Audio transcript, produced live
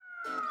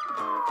You've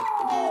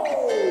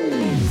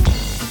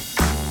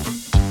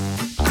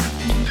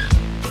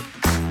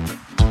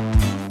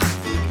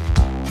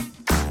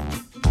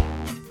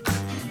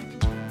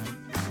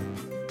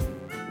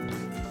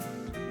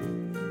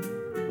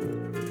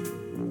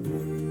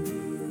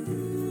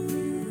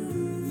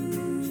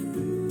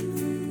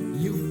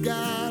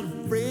got a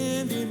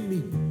friend in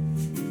me.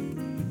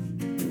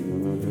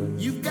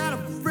 You've got a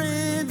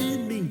friend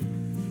in me.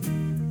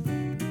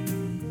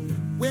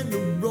 When the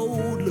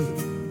road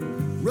looks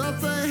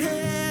rough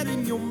ahead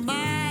and you're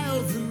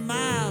miles and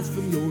miles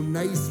from your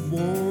nice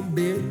warm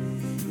bed,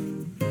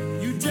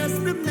 you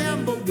just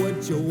remember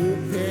what your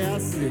old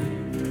past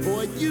said.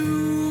 Boy,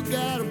 you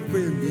got a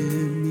friend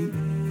in me.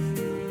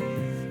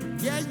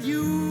 Yeah,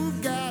 you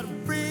got a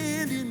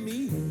friend in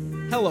me.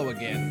 Hello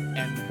again,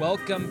 and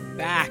welcome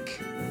back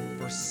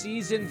for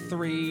Season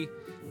 3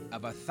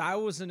 of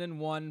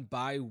 1001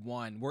 by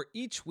 1, where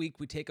each week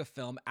we take a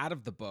film out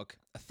of the book,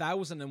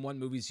 1001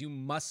 Movies You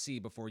Must See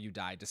Before You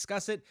Die,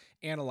 discuss it,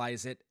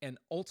 analyze it, and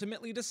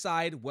ultimately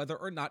decide whether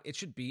or not it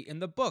should be in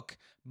the book.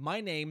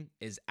 My name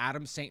is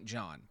Adam St.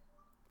 John.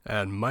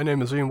 And my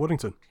name is Ian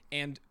Woodington.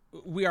 And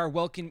we are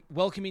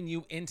welcoming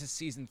you into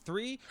Season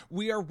 3.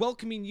 We are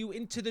welcoming you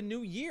into the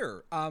new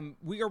year.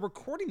 We are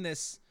recording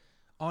this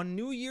on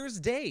New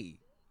Year's Day,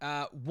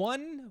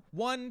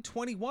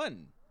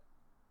 1/1/21.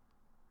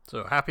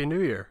 So Happy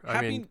New Year.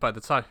 I mean, by the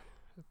time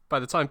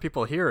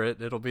people hear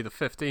it, it'll be the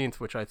 15th,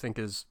 which I think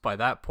is by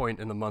that point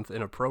in the month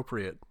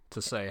inappropriate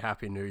to say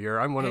Happy New Year.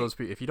 I'm one of those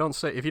people. If you don't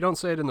say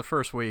it in the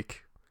first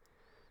week,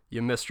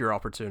 you missed your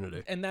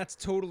opportunity. And that's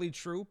totally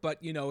true,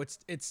 but you know,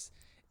 is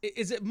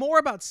it more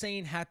about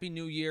saying Happy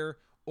New Year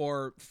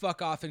or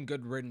fuck off and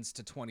good riddance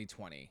to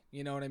 2020?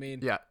 You know what I mean?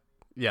 Yeah,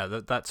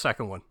 that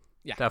second one.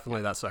 Yeah,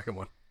 definitely that second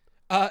one.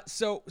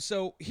 So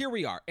here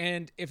we are.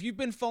 And if you've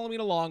been following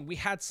along, we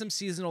had some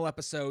seasonal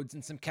episodes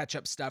and some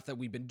catch-up stuff that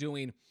we've been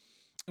doing.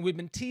 And we've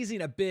been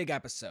teasing a big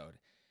episode.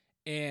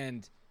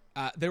 And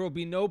there will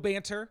be no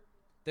banter.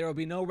 There will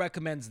be no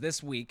recommends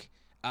this week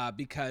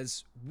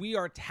because we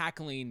are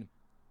tackling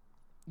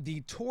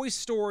the Toy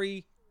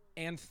Story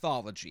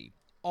anthology.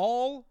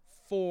 All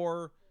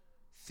 4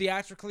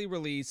 theatrically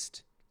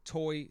released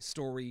Toy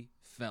Story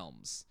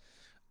films.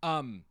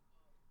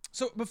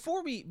 So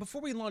before we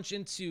launch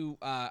into,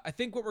 I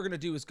think what we're going to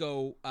do is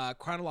go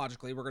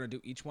chronologically. We're going to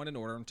do each one in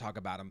order and talk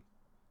about them.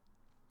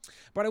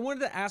 But I wanted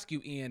to ask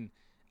you, Ian,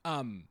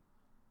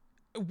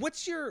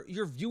 what's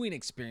your viewing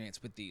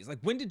experience with these? Like,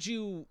 when did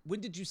you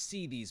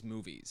see these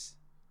movies?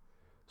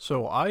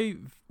 So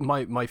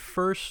my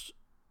first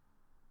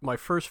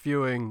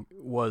viewing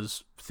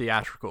was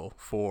theatrical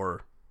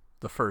for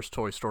the first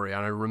Toy Story,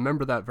 and I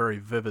remember that very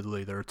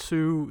vividly. There are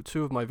two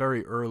of my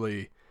very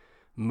early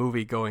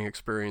movie-going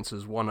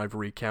experiences. One I've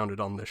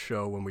recounted on this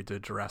show when we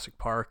did Jurassic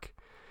Park.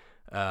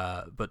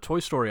 But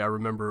Toy Story, I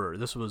remember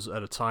this was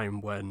at a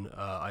time when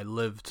I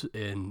lived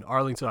in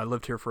Arlington. I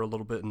lived here for a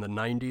little bit in the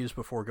 90s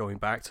before going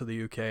back to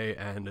the UK.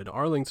 And in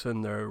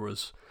Arlington,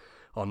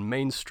 on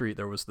Main Street,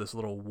 there was this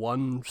little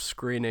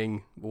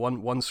one-screen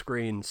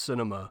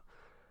cinema.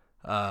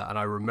 And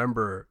I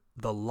remember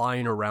the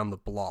line around the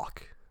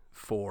block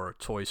for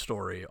Toy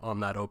Story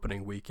on that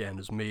opening weekend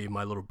is me,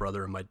 my little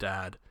brother, and my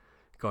dad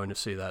going to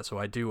see that. So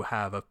I do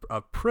have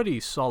a pretty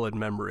solid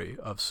memory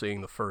of seeing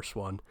the first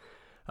one.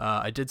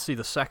 I did see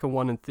the second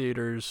one in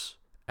theaters,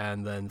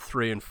 and then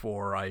 3 and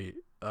 4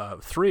 all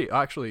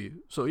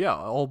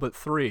but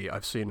 3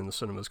 I've seen in the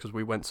cinemas, because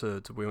we went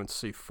to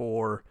see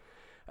 4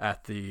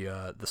 at the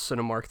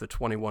Cinemark, the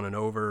 21 and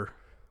over,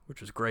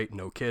 which is great.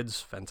 No kids,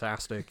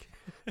 fantastic.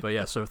 But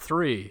yeah, so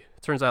 3,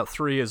 turns out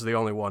 3 is the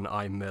only one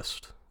I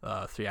missed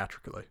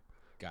theatrically.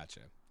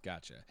 Gotcha.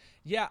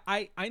 Yeah,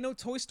 I know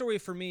Toy Story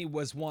for me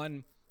was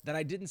one that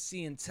I didn't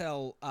see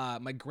until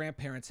my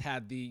grandparents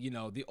had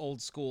the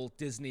old school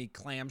Disney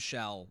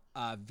clamshell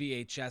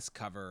VHS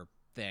cover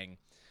thing.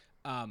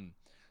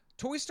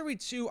 Toy Story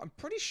 2, I'm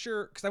pretty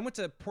sure, because I went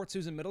to Port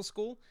Susan Middle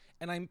School,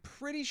 and I'm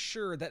pretty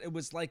sure that it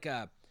was like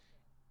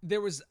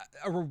there was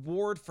a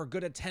reward for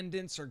good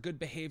attendance or good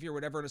behavior or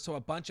whatever. So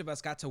a bunch of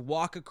us got to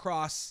walk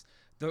across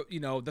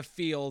the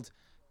field,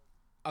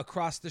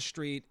 across the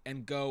street,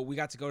 and we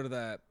got to go to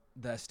the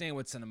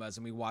Stanwood Cinemas,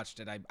 and we watched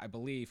it, I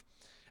believe.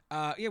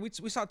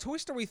 We saw Toy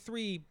Story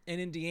 3 in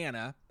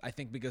Indiana, I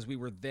think, because we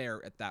were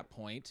there at that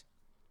point.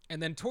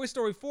 And then Toy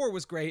Story 4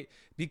 was great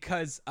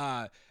because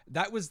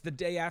that was the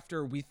day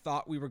after we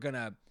thought we were going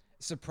to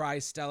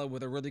surprise Stella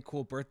with a really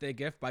cool birthday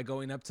gift by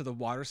going up to the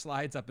water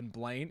slides up in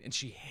Blaine, and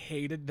she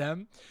hated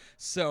them.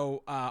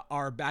 So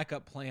our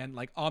backup plan,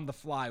 like on the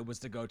fly, was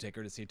to go take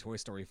her to see Toy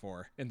Story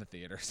 4 in the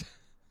theaters.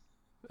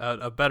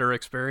 A better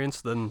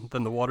experience than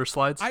the water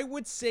slides? I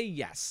would say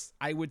yes.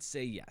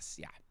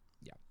 Yeah.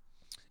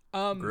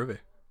 Groovy.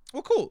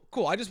 Well,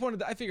 cool.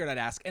 I figured I'd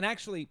ask. And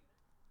actually,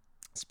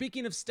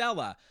 speaking of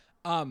Stella,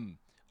 we're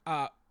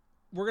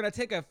going to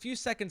take a few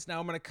seconds now.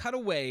 I'm going to cut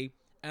away,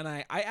 and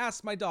I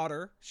asked my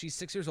daughter, she's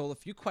 6 years old, a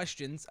few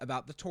questions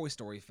about the Toy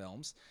Story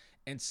films.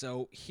 And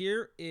so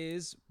here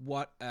is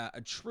what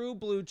a true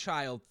blue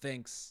child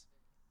thinks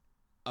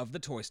of the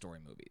Toy Story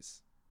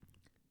movies.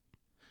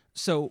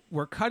 So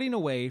we're cutting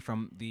away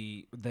from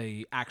the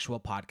actual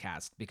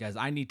podcast because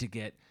I need to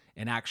get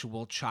an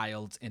actual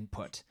child's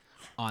input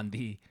on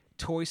the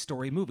Toy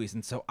Story movies.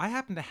 And so I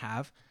happen to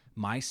have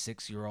my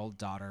 6-year-old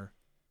daughter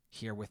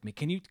here with me.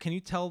 Can you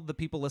tell the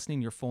people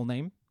listening your full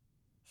name?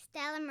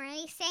 Stella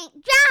Marie St.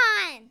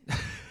 John.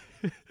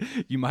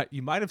 You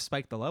might have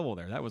spiked the level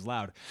there. That was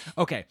loud.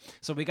 Okay,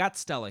 so we got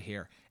Stella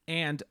here,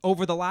 and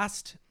over the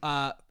last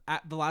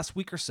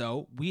week or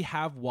so, we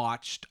have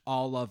watched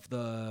all of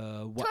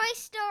the Toy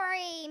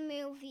Story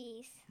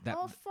movies.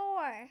 All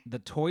 4. The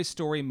Toy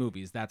Story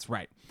movies. That's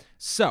right.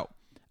 So,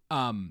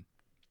 I'm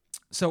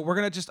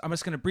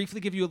just gonna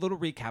briefly give you a little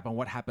recap on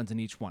what happens in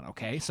each one.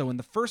 Okay. So in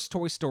the first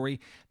Toy Story,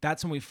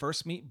 that's when we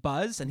first meet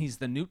Buzz, and he's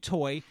the new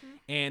toy,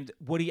 and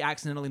Woody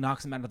accidentally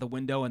knocks him out of the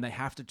window, and they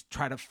have to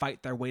try to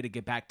fight their way to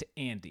get back to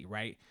Andy,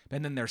 right?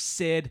 And then there's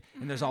Sid,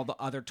 and there's all the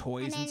other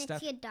toys and stuff. And then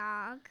it's your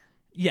dog.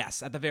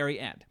 Yes, at the very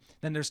end.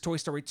 Then there's Toy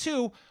Story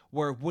 2,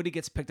 where Woody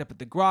gets picked up at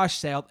the garage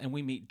sale, and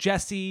we meet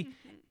Jessie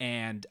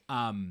and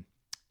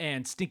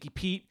Stinky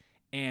Pete.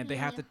 And they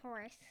have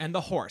horse. And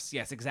the horse.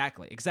 Yes,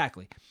 exactly.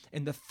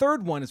 And the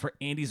third one is where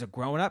Andy's a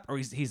grown up, or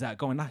he's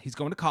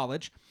going to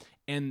college,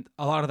 and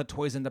a lot of the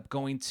toys end up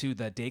going to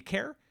the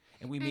daycare,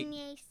 and we meet. And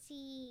you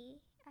see,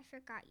 I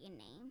forgot your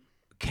name.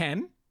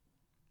 Ken,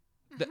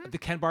 the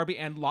Ken Barbie,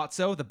 and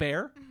Lotso the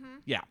bear.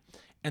 Yeah,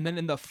 and then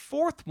in the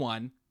fourth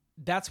one,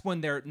 that's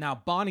when they're now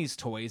Bonnie's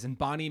toys, and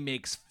Bonnie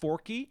makes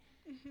Forky,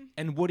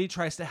 and Woody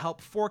tries to help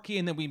Forky,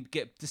 and then we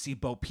get to see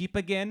Bo Peep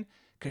again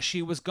because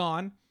she was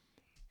gone.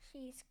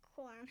 She's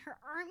cool, and her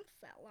arm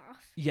fell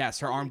off. Yes,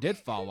 her arm did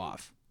fall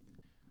off.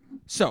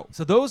 So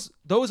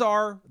those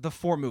are the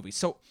 4 movies.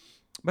 So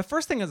my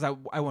first thing is I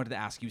wanted to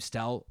ask you,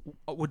 Stell,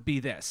 would be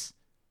this: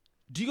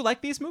 do you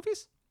like these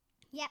movies?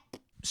 Yep.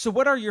 So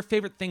what are your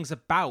favorite things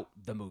about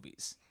the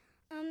movies?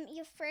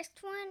 Your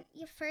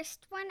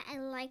first one, I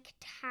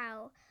liked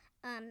how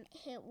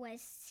it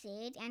was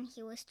Sid and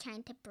he was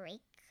trying to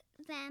break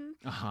them.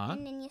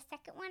 And then your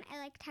second one, I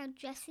liked how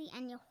Jessie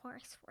and your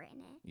horse were in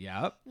it.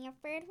 Yep. And your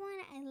third one,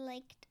 I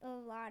liked a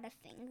lot of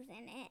things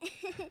in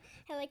it.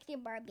 I liked your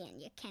Barbie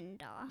and your Ken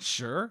doll.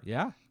 Sure,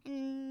 yeah.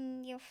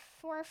 And your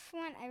fourth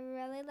one, I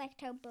really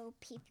liked how Bo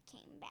Peep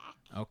came back.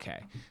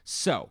 Okay.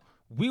 So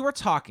we were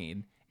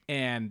talking,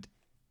 and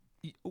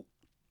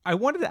I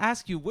wanted to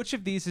ask you which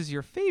of these is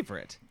your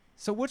favorite.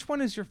 So which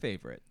one is your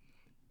favorite?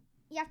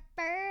 Your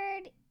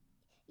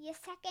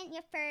second,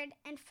 your third,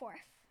 and fourth.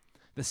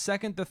 The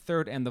second, the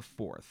third, and the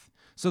fourth.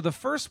 So the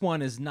first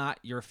one is not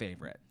your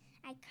favorite.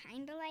 I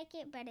kind of like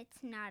it, but it's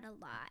not a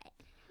lot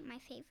my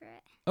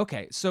favorite.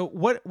 Okay, so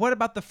what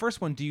about the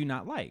first one do you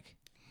not like?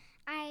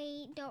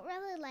 I don't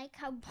really like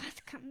how Buzz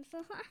comes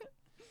along.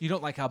 You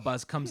don't like how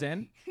Buzz comes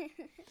in?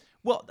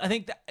 Well, I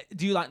think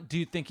do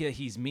you think that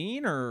he's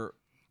mean, or?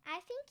 I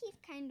think he's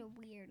kind of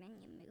weird in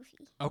your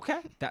movie. Okay,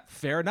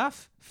 fair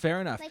enough.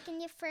 Like in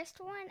your first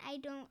one,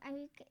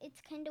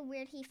 it's kind of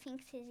weird. He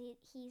thinks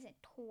he's a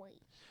toy.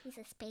 He's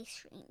a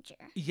space ranger.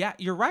 Yeah,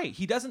 you're right.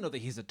 He doesn't know that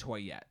he's a toy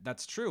yet.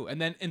 That's true. And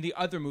then in the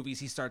other movies,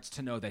 he starts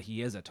to know that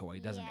he is a toy,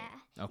 doesn't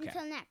he? Okay.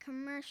 Until that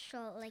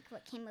commercial, like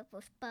what came up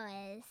with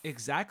Buzz.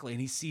 Exactly,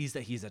 and he sees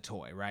that he's a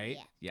toy, right?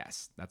 Yeah.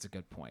 Yes, that's a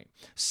good point.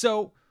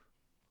 So,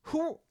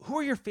 who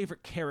are your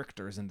favorite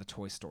characters in the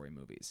Toy Story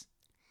movies?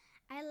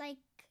 I like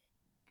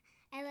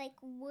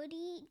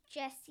Woody,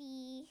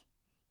 Jessie,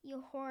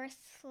 your horse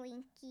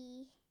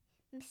Slinky,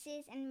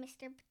 Mrs. and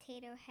Mr.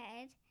 Potato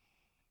Head,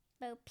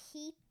 Bo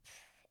Peep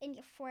in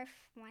your fourth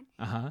one.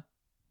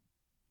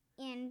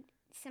 And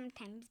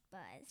sometimes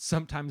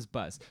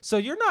Buzz. So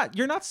you're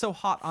not so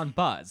hot on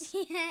Buzz.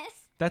 Yes.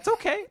 That's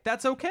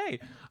okay.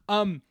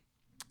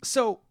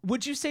 So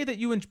would you say that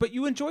you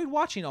enjoyed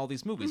watching all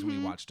these movies when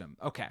you watched them?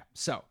 Okay.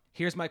 So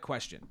here's my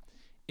question: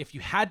 if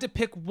you had to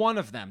pick one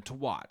of them to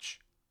watch,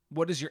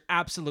 what's your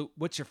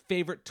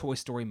favorite Toy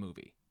Story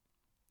movie?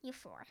 Your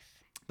fourth.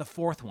 The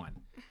fourth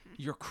one.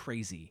 You're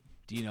crazy.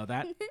 Do you know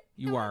that?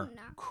 You are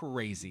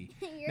crazy.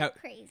 You're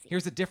crazy.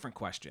 Here's a different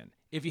question.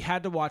 If you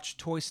had to watch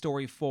Toy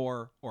Story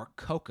 4 or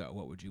Coco,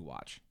 what would you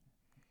watch?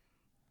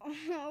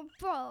 Oh,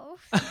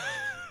 both.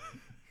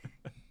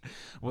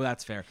 Well,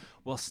 that's fair.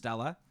 Well,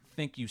 Stella,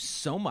 thank you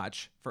so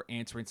much for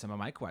answering some of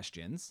my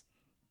questions.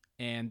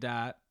 And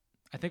I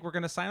think we're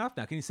going to sign off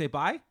now. Can you say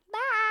bye?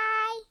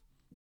 Bye.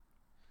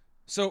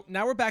 So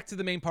now we're back to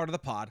the main part of the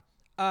pod.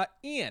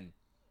 Ian,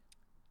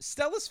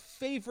 Stella's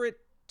favorite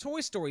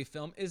Toy Story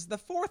film is the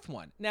fourth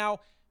one.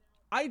 Now,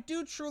 I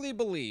do truly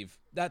believe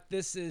that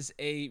this is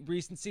a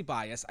recency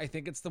bias. I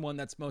think it's the one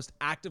that's most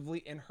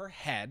actively in her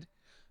head.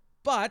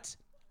 But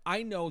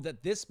I know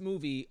that this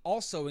movie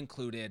also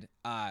included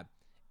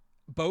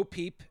Bo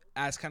Peep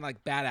as kind of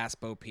like badass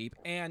Bo Peep,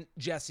 and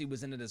Jessie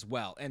was in it as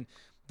well. And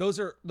those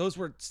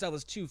were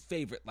Stella's 2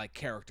 favorite like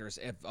characters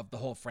of the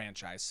whole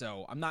franchise.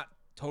 So I'm not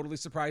totally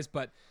surprised,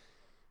 but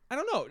I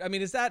don't know. I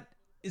mean, is that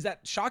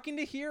shocking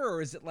to hear,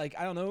 or is it like,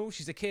 I don't know,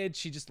 she's a kid,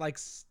 she just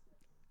likes,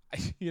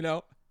 you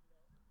know?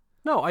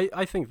 No,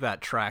 I think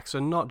that tracks,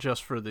 and not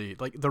just for the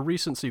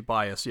recency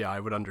bias. Yeah, I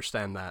would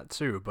understand that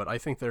too, but I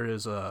think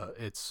there's a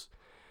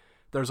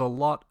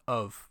lot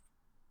of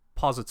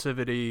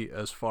positivity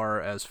as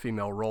far as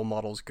female role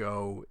models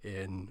go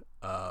in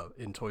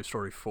Toy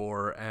Story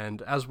 4,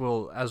 and as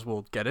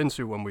we'll get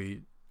into when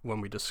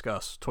we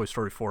discuss Toy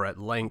Story 4 at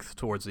length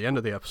towards the end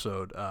of the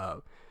episode,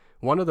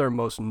 one of their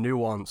most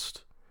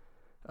nuanced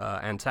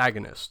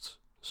antagonists.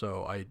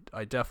 So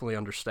I definitely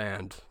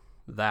understand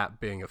that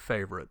being a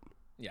favorite.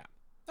 Yeah.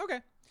 Okay.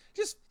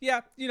 Just,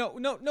 yeah,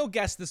 no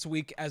guests this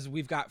week as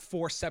we've got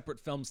 4 separate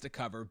films to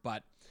cover,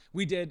 but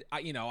we did,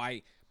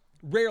 I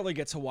rarely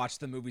get to watch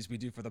the movies we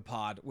do for the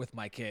pod with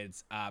my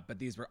kids, but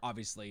these were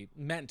obviously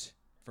meant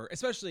for,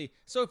 especially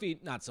Sophie,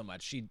 not so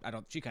much. She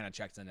kind of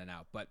checks in and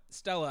out, but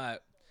Stella,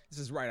 this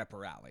is right up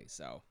her alley,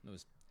 so it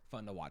was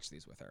fun to watch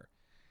these with her.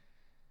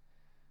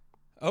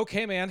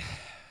 Okay, man.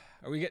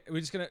 Are we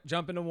just going to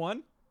jump into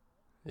one?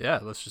 Yeah,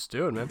 let's just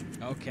do it, man.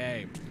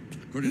 Okay.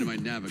 According to my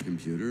Nava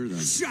computer,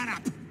 Shut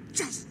up!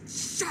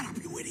 Just shut up,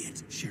 you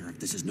idiot! Sheriff,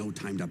 this is no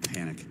time to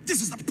panic.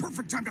 This is the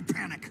perfect time to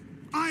panic.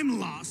 I'm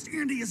lost,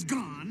 Andy is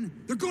gone.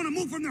 They're going to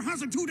move from their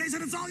house in 2 days,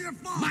 and it's all your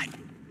fault.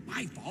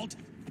 My fault?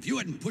 If you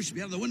hadn't pushed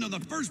me out of the window in the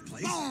first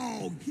place.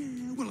 Oh, yeah.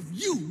 Well, if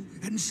you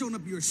hadn't shown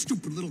up your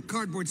stupid little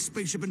cardboard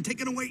spaceship and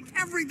taken away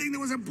everything that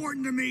was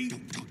important to me.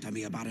 Don't talk to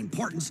me about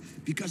importance.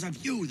 Because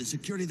of you, the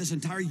security of this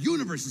entire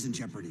universe is in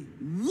jeopardy.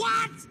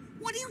 What?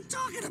 What are you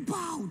talking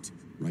about?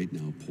 Right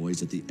now,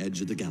 poised at the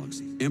edge of the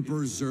galaxy,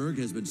 Emperor Zurg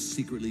has been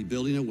secretly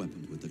building a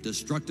weapon with the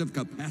destructive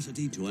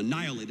capacity to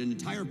annihilate an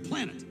entire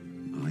planet.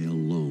 I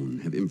alone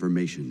have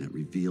information that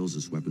reveals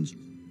this weapon's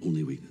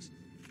only weakness.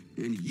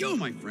 And you,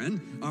 my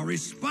friend, are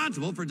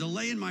responsible for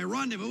delaying my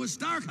rendezvous with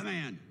Star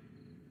Command.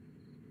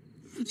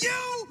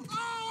 You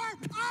are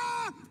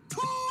a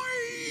toy!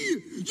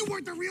 You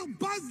weren't the real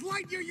Buzz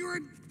Lightyear. You're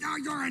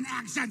an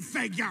action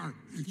figure.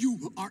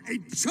 You are a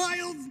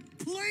child's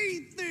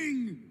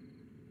plaything.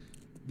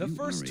 The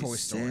first Toy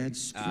Story,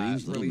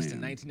 released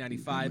in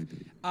 1995,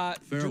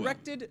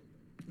 directed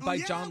by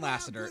John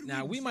Lasseter.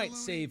 Now, we might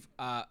save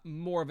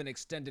more of an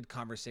extended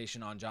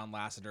conversation on John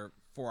Lasseter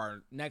for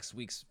our next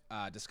week's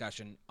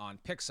discussion on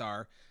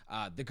Pixar,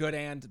 the good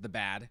and the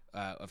bad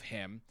of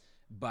him.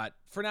 But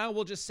for now,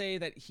 we'll just say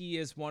that he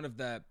is one of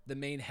the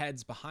main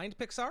heads behind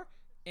Pixar,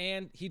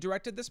 and he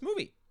directed this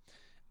movie.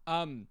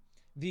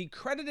 The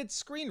credited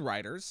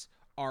screenwriters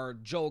are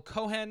Joel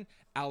Cohen,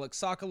 Alex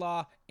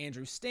Sokolow,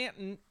 Andrew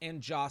Stanton,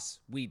 and Joss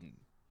Whedon.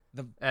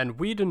 And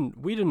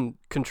Whedon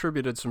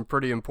contributed some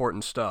pretty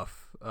important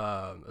stuff,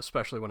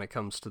 especially when it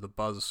comes to the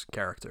Buzz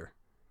character.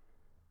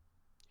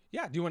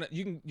 Yeah, do you want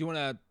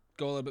to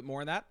go a little bit more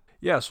on that?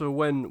 Yeah, so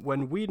when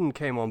Whedon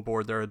came on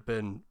board, there had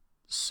been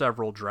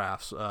several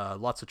drafts,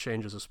 lots of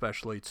changes,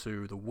 especially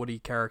to the Woody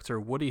character.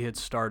 Woody had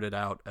started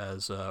out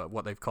as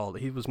what they've called,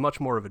 he was much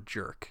more of a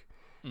jerk.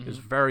 Mm-hmm. He was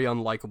a very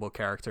unlikable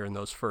character in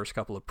those first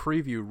couple of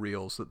preview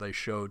reels that they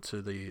showed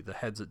to the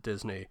heads at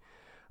Disney.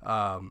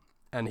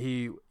 And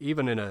he,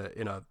 even in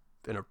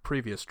a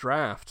previous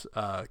draft,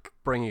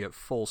 bringing it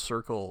full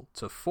circle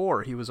to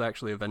 4, he was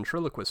actually a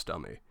ventriloquist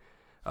dummy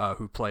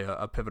who play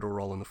a pivotal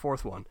role in the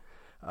 4th one.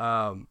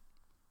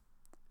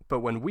 But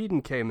when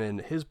Whedon came in,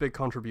 his big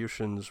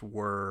contributions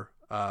were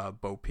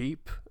Bo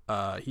Peep.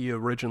 He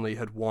originally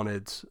had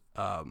wanted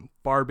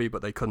Barbie,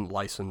 but they couldn't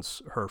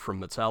license her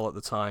from Mattel at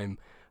the time.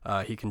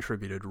 He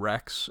contributed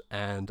Rex,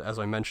 and as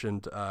I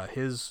mentioned,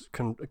 his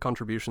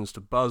contributions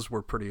to Buzz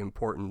were pretty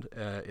important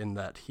in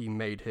that he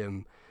made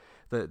him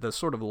the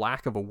sort of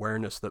lack of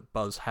awareness that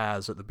Buzz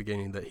has at the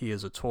beginning that he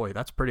is a toy.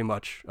 That's pretty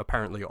much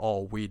apparently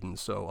all Whedon.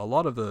 So a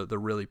lot of the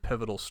really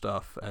pivotal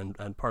stuff and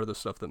part of the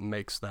stuff that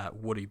makes that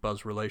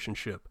Woody-Buzz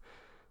relationship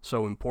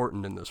so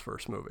important in this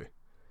first movie.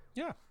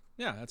 Yeah,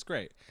 that's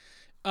great.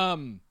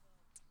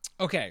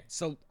 Okay,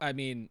 so I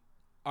mean,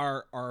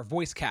 our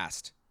voice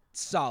cast,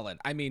 solid.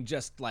 I mean,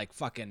 just like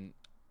fucking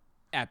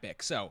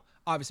epic. So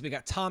obviously we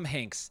got Tom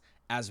Hanks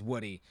as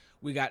Woody.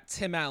 We got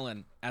Tim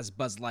Allen as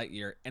Buzz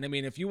Lightyear. And I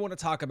mean, if you want to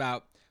talk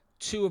about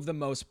two of the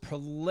most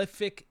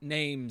prolific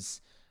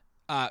names,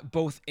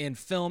 both in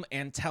film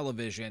and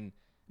television,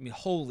 I mean,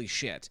 holy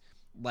shit.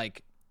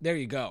 Like, there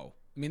you go.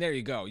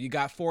 You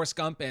got Forrest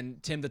Gump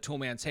and Tim the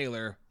Toolman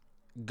Taylor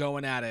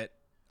going at it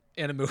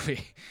in a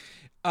movie.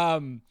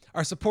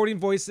 Our supporting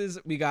voices,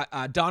 we got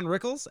Don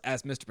Rickles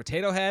as Mr.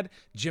 Potato Head,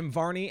 Jim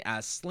Varney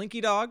as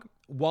Slinky Dog,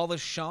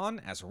 Wallace Shawn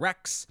as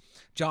Rex,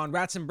 John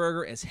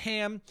Ratzenberger as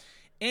Ham,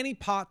 Annie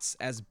Potts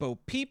as Bo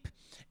Peep,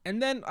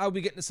 and then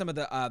we get into some of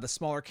the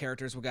smaller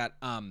characters. We got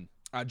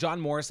John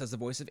Morris as the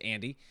voice of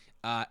Andy,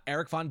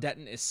 Eric Von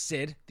Detten is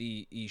Sid,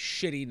 the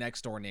shitty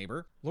next door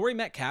neighbor, Laurie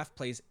Metcalf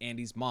plays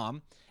Andy's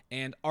mom,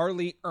 and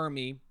Arlie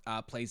Ermy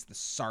plays the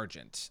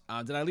sergeant.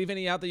 Did I leave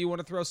any out that you want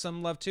to throw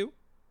some love to?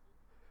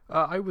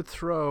 I would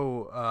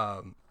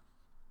throw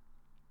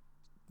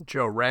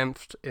Joe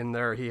Ranft in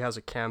there. He has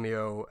a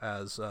cameo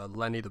as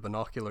Lenny the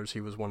Binoculars.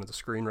 He was one of the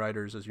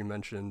screenwriters, as you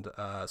mentioned.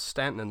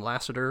 Stanton and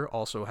Lasseter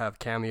also have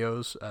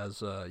cameos,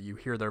 as you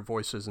hear their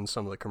voices in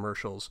some of the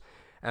commercials.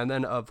 And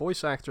then a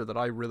voice actor that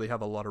I really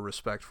have a lot of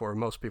respect for,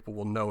 most people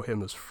will know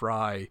him as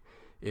Fry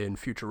in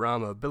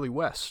Futurama, Billy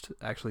West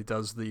actually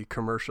does the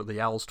commercial, the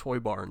Al's Toy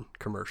Barn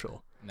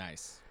commercial.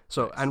 Nice.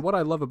 So, nice. And what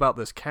I love about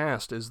this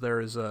cast is there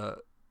is a,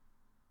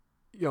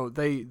 you know,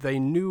 they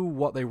knew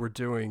what they were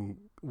doing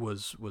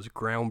was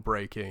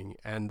groundbreaking,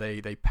 and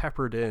they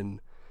peppered in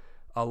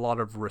a lot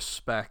of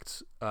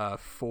respect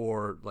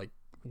for like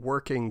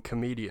working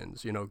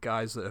comedians, you know,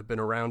 guys that have been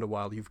around a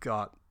while. You've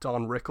got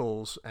Don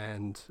Rickles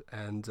and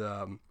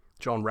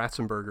John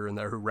Ratzenberger in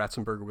there, who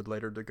Ratzenberger would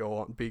later to go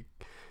on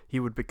he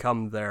would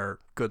become their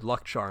good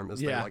luck charm, as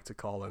they like to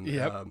call him.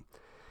 Yep.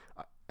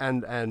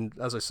 And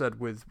as I said,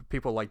 with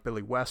people like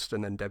Billy West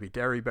and then Debbie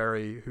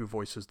Derryberry, who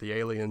voices the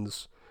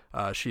aliens,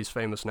 she's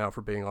famous now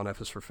for being on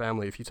F is for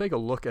Family. If you take a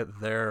look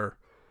at their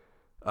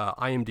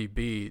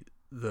IMDb,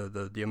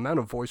 the amount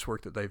of voice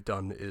work that they've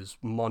done is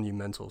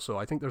monumental. So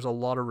I think there's a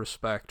lot of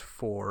respect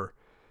for,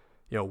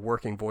 you know,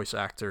 working voice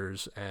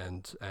actors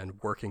and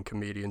working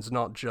comedians,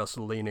 not just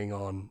leaning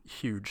on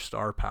huge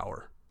star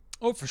power.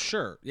 Oh, for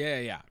sure.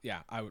 Yeah.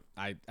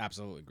 I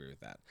absolutely agree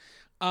with that.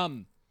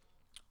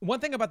 One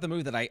thing about the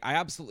movie that I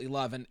absolutely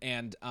love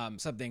and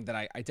something that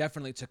I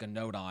definitely took a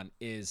note on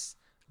is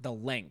the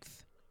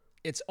length.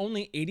 It's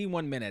only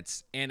 81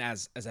 minutes, and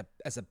as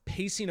a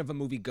pacing of a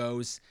movie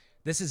goes,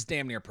 this is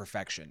damn near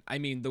perfection. I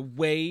mean, the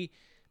way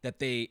that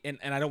they, and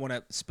I don't want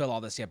to spill all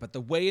this yet, but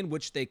the way in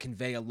which they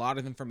convey a lot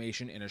of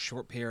information in a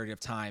short period of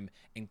time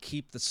and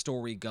keep the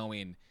story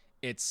going,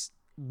 it's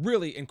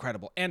really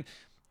incredible. And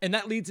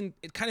that leads in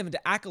kind of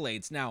into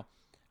accolades. Now,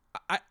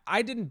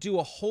 I didn't do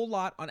a whole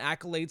lot on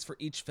accolades for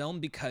each film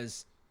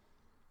because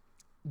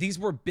these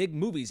were big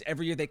movies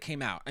every year they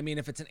came out. I mean,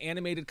 if it's an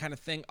animated kind of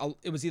thing,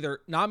 it was either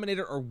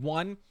nominated or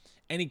won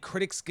any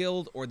Critics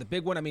Guild or the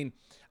big one. I mean,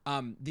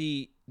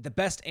 the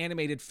best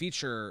animated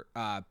feature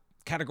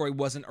category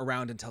wasn't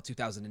around until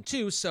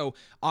 2002, so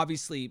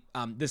obviously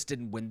this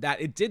didn't win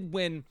that. It did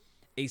win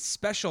a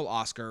special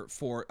Oscar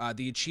for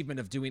the achievement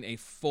of doing a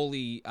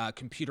fully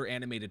computer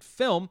animated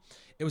film.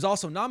 It was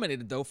also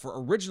nominated though for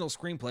original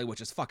screenplay,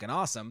 which is fucking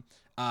awesome.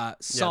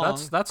 Song. Yeah,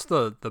 that's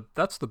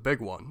the big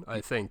one,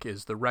 I think,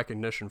 is the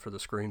recognition for the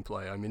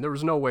screenplay. I mean, there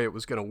was no way it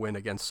was going to win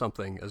against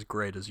something as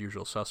great as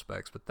Usual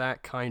Suspects, but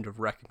that kind of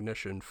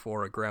recognition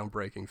for a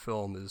groundbreaking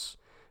film is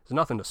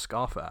nothing to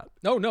scoff at.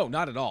 No,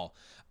 not at all.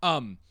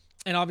 And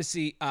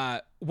obviously,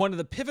 one of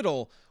the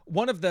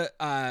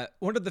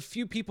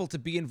few people to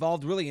be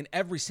involved really in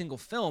every single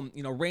film,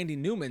 you know, Randy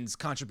Newman's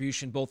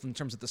contribution, both in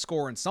terms of the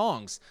score and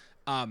songs,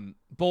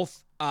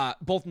 both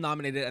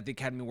nominated at the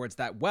Academy Awards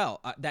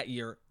that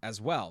year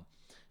as well.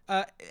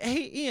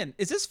 Hey, Ian,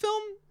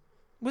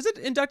 was it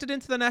inducted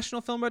into the National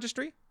Film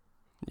Registry?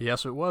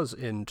 Yes, it was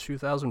in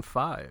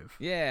 2005.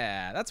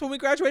 Yeah, that's when we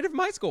graduated from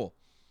high school.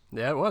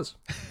 Yeah, it was.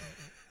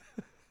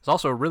 It's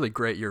also a really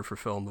great year for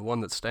film. The one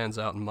that stands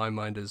out in my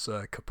mind is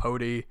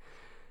Capote,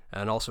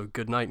 and also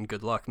Good Night and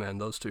Good Luck, man.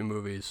 Those two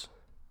movies,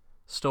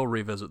 still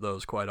revisit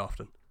those quite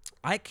often.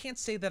 I can't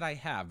say that I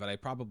have, but I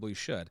probably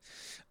should.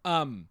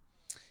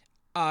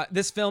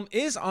 This film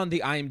is on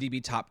the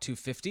IMDb Top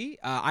 250.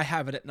 I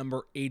have it at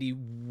number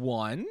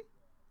 81.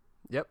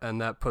 Yep, and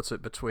that puts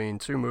it between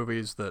two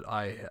movies that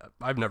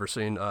I've never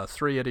seen,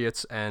 Three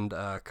Idiots and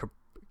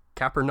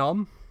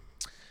Capernaum.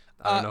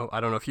 I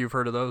don't know if you've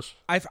heard of those.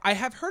 I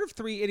have heard of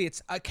Three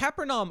Idiots.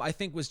 Capernaum, I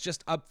think, was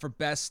just up for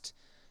best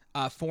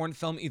foreign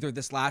film either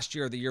this last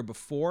year or the year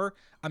before.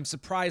 I'm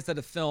surprised that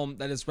a film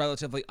that is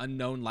relatively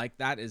unknown like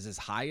that is as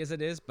high as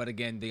it is. But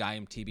again, the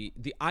IMDb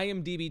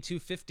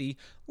 250,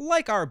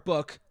 like our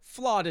book,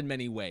 flawed in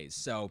many ways.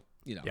 So,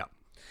 you know. Yeah.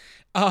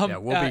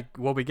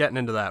 We'll be getting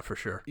into that for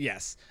sure.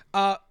 Yes.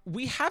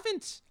 We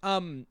haven't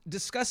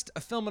discussed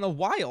a film in a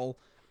while,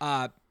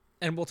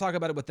 and we'll talk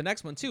about it with the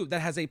next one too, that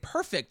has a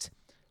perfect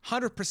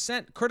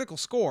 100% critical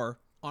score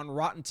on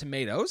Rotten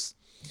Tomatoes.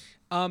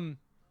 And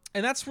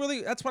that's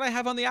what I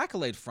have on the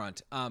accolade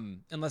front.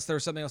 Unless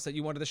there's something else that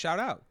you wanted to shout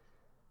out.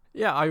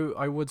 Yeah,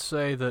 I would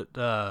say that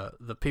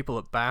the people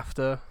at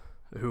BAFTA,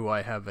 who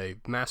I have a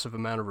massive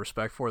amount of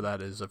respect for,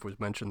 that is, if was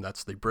mentioned,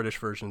 that's the British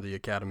version of the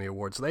Academy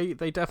Awards. They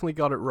definitely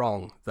got it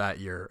wrong that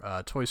year.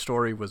 Toy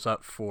Story was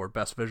up for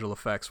Best Visual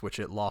Effects, which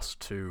it lost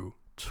to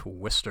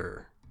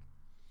Twister.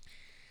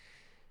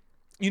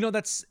 You know,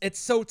 it's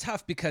so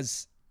tough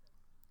because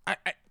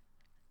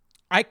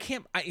I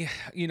can't,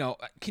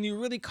 can you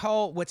really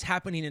call what's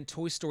happening in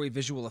Toy Story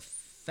visual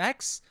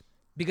effects?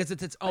 Because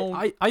it's its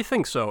own. I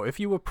think so. If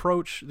you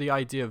approach the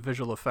idea of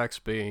visual effects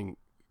being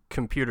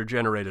computer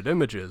generated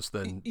images,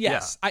 then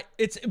yes, yeah.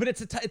 I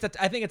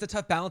think it's a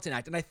tough balancing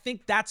act, and I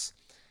think that's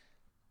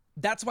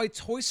why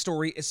Toy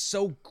Story is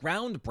so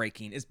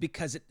groundbreaking, is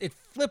because it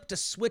flipped a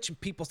switch in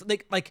people's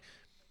like.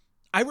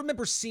 I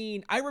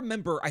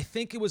remember, I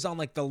think it was on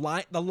like the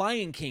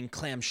Lion King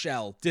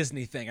clamshell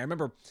Disney thing. I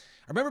remember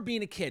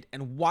being a kid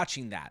and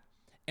watching that,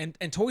 and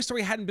Toy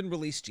Story hadn't been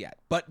released yet,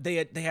 but they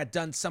had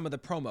done some of the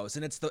promos,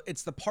 and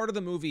it's the part of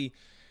the movie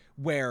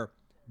where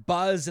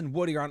Buzz and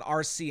Woody are on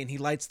RC and he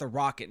lights the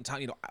rocket and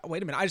Tom,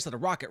 wait a minute, I just lit a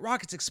rocket,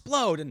 rockets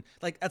explode, and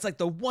like that's like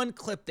the one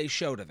clip they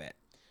showed of it,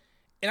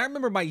 And I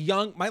remember my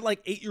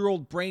like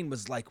 8-year-old brain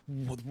was like,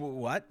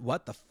 what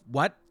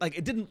like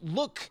it didn't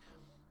look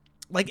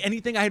like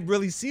anything I had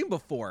really seen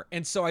before.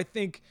 And so I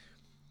think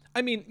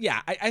I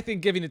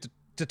think giving it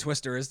to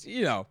Twister is,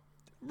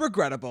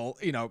 regrettable,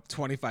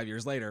 25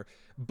 years later,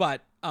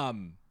 but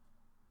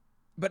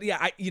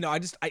yeah,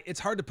 it's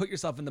hard to put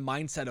yourself in the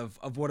mindset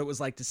of what it was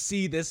like to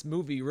see this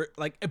movie,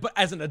 but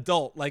as an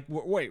adult, like,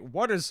 wait,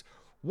 what is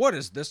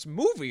this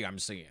movie I'm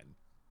seeing?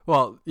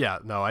 Well, yeah,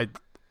 no,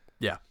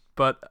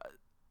 but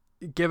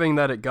giving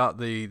that it got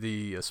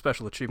the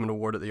Special Achievement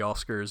Award at the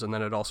Oscars, and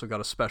then it also got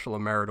a Special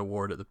Merit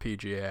Award at the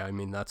PGA, I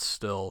mean, that's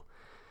still,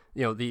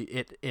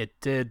 it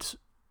did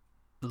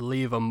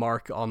leave a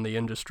mark on the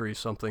industry,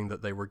 something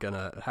that they were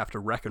gonna have to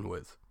reckon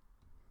with.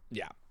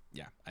 Yeah,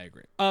 I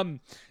agree.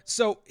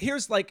 So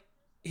here's the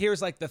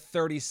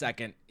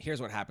 30-second, here's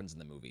what happens in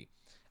the movie.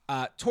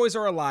 Toys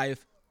are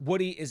alive.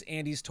 Woody is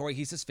Andy's toy.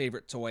 He's his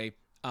favorite toy.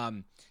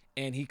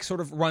 And he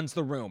sort of runs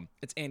the room.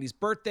 It's Andy's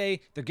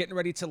birthday. They're getting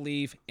ready to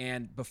leave.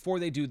 And before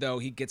they do, though,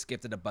 he gets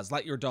gifted a Buzz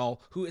Lightyear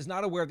doll, who is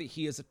not aware that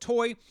he is a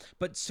toy,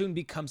 but soon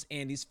becomes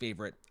Andy's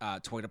favorite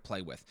toy to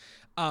play with.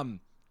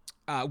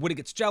 Woody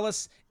gets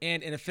jealous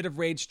and, in a fit of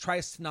rage,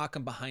 tries to knock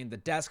him behind the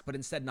desk, but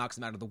instead knocks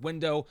him out of the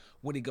window.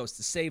 Woody goes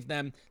to save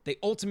them. They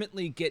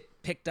ultimately get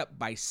picked up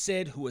by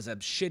Sid, who is a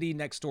shitty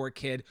next-door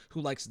kid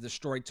who likes to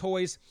destroy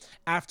toys.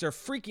 After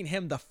freaking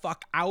him the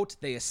fuck out,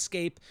 they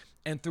escape,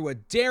 and through a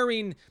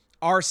daring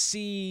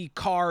RC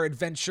car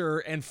adventure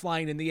and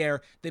flying in the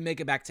air, they make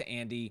it back to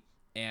Andy,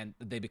 and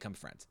they become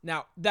friends.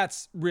 Now,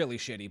 that's really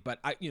shitty, but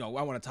I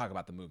want to talk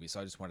about the movie,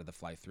 so I just wanted to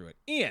fly through it.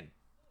 Ian,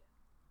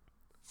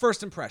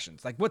 first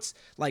impressions,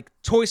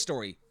 Toy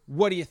Story,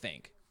 what do you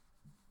think?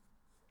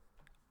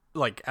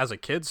 Like, as a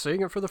kid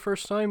seeing it for the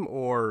first time,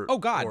 or oh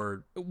god,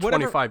 or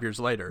 25 years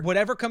later?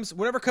 Whatever comes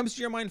to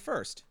your mind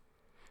first.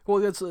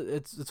 Well,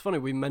 it's funny,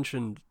 we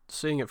mentioned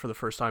seeing it for the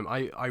first time.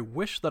 I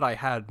wish that I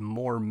had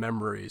more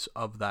memories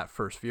of that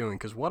first viewing,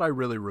 because what I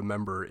really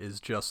remember is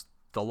just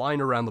the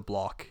line around the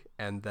block,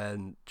 and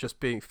then just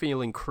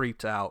feeling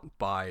creeped out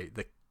by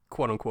the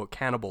quote-unquote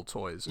cannibal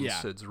toys in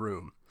Sid's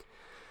room.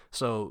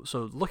 So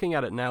looking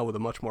at it now with a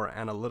much more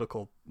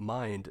analytical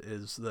mind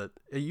is that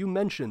you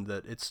mentioned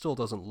that it still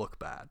doesn't look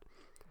bad,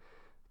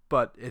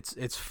 but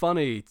it's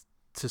funny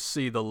to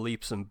see the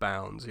leaps and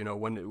bounds.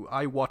 When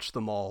I watched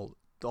them all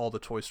the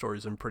Toy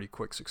Stories in pretty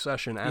quick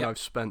succession, and I've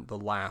spent the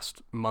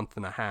last month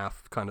and a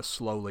half kind of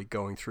slowly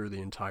going through the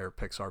entire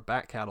Pixar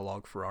back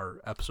catalog for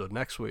our episode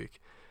next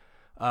week.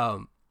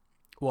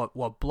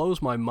 What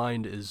blows my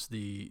mind is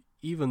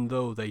even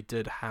though they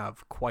did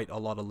have quite a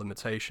lot of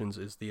limitations,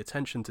 is the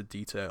attention to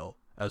detail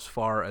as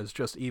far as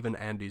just even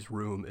Andy's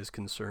room is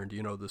concerned.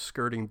 The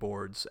skirting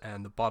boards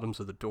and the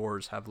bottoms of the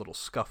doors have little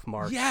scuff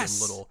marks,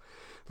 and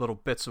little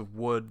bits of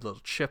wood,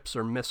 little chips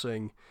are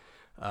missing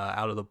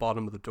out of the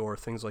bottom of the door,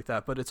 things like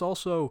that. But it's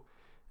also,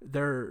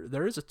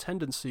 there is a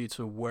tendency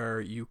to where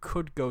you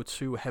could go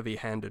too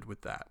heavy-handed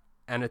with that,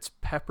 and it's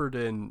peppered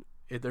in.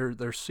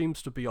 There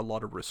seems to be a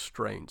lot of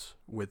restraint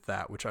with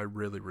that, which I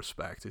really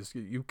respect. Is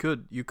you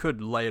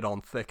could lay it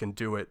on thick and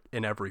do it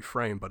in every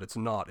frame, but it's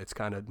not. It's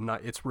kind of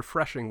not. It's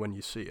refreshing when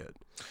you see it.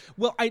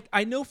 Well,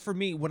 I know for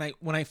me, when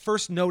I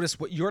first noticed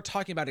what you're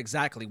talking about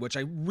exactly, which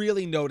I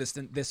really noticed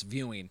in this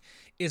viewing,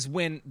 is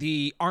when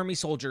the army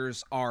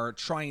soldiers are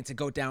trying to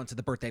go down to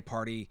the birthday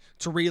party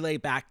to relay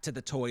back to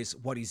the toys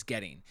what he's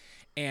getting,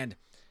 and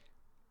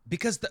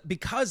because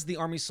the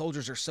army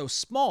soldiers are so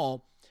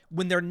small,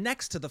 when they're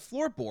next to the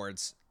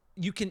floorboards,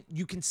 you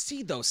can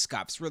see those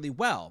scuffs really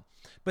well.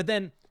 But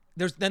then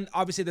there's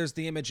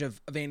the image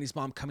of Andy's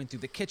mom coming through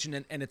the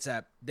kitchen,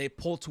 and they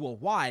pull to a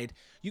wide.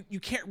 You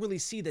can't really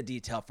see the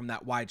detail from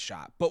that wide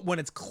shot, but when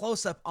it's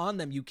close up on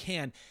them, you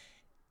can.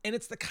 And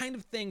it's the kind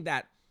of thing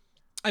that,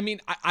 I mean,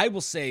 I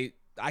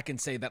can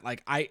say that,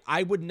 like,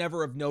 I would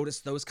never have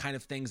noticed those kind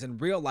of things in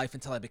real life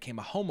until I became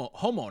a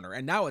homeowner,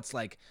 and now it's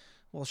like,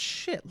 well,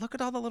 shit, look at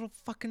all the little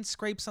fucking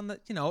scrapes on the,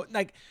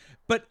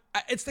 but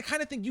it's the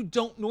kind of thing you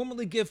don't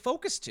normally give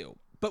focus to.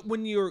 But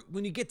when you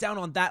get down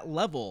on that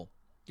level,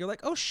 you're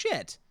like, oh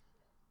shit,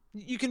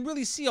 you can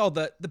really see all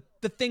the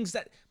things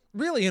that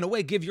really, in a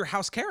way, give your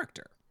house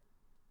character.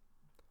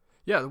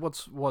 Yeah,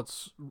 what's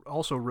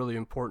also really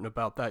important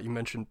about that, you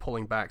mentioned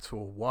pulling back to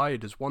a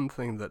wide, is one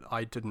thing that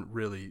I didn't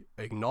really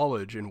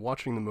acknowledge in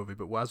watching the movie,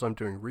 but as I'm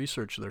doing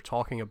research, they're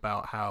talking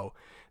about how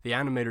the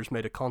animators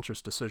made a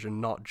conscious decision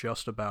not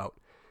just about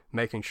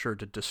making sure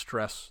to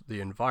distress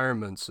the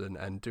environments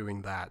and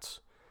doing that,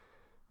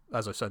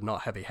 as I said,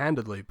 not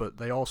heavy-handedly, but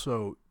they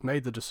also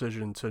made the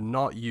decision to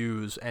not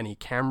use any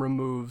camera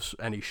moves,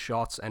 any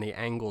shots, any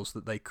angles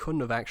that they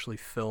couldn't have actually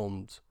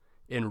filmed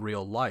in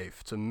real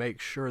life, to make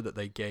sure that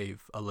they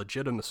gave a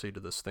legitimacy to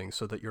this thing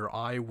so that your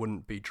eye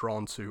wouldn't be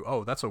drawn to,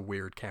 oh, that's a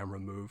weird camera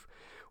move,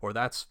 or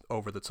that's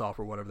over the top,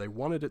 or whatever. They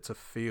wanted it to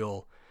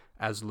feel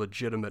as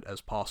legitimate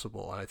as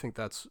possible, and I think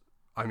that's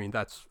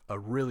a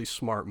really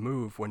smart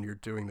move when you're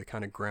doing the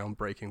kind of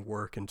groundbreaking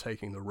work and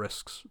taking the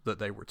risks that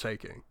they were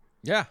taking.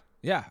 Yeah,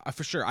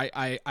 for sure.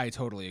 I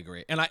totally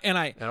agree. And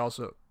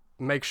also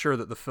make sure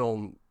that the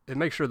film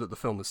makes sure that the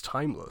film is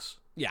timeless.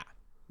 Yeah.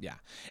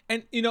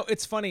 And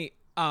it's funny.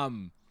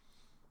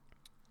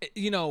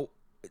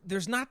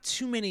 There's not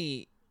too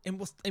many,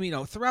 and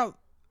throughout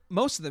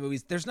most of the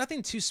movies, there's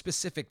nothing too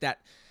specific that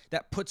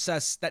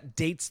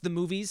dates the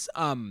movies.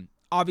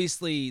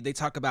 Obviously they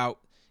talk about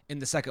in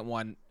the second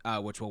one,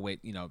 which we'll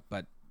wait,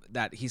 but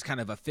that he's kind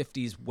of a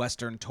 50s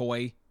Western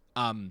toy,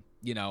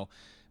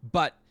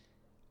 but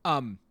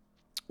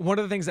one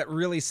of the things that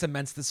really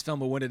cements this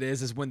film of what it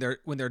is when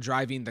they're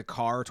driving the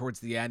car towards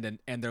the end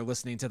and they're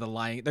listening to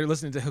they're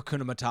listening to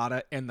Hakuna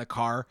Matata in the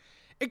car.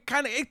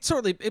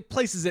 It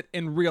places it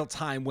in real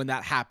time when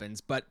that happens,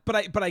 but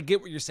I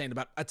get what you're saying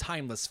about a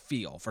timeless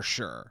feel for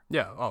sure.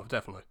 Yeah, oh,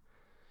 definitely.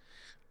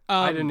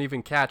 I didn't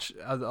even catch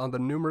on the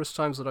numerous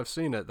times that I've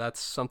seen it. That's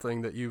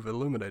something that you've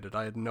illuminated.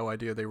 I had no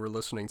idea they were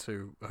listening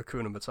to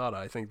Hakuna Matata.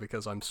 I think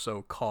because I'm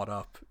so caught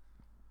up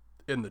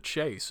in the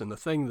chase, and the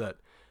thing that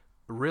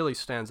really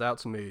stands out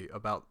to me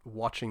about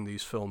watching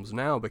these films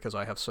now, because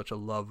I have such a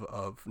love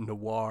of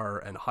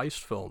noir and heist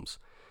films.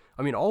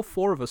 I mean, all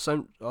four of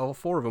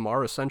them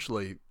are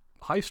essentially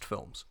heist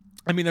films.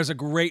 I mean, there's a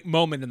great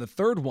moment in the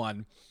third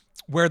one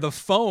where the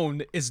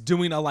phone is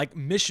doing a like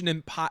Mission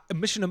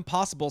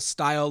Impossible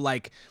style,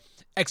 like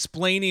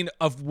explaining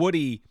of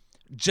Woody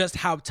just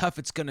how tough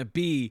it's gonna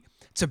be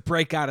to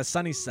break out of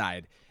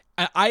Sunnyside.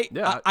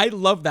 I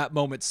love that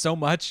moment so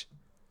much.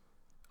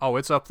 Oh,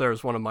 it's up there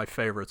as one of my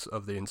favorites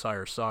of the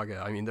entire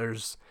saga. I mean,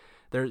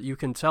 you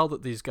can tell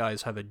that these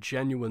guys have a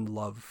genuine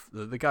love.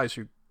 The guys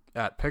who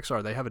at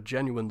Pixar, they have a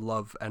genuine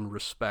love and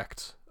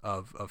respect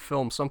of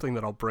film. Something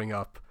that I'll bring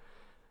up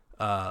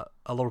a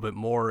little bit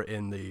more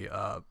in the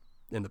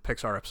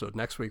Pixar episode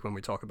next week when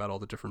we talk about all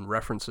the different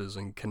references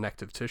and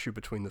connective tissue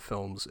between the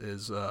films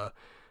is the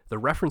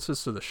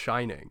references to The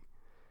Shining.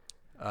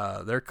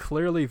 They're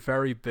clearly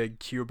very big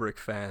Kubrick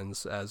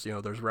fans, as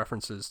there's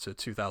references to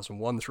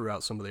 2001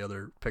 throughout some of the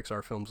other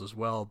Pixar films as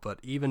well, but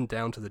even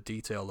down to the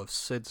detail of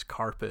Sid's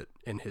carpet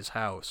in his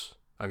house.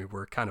 I mean,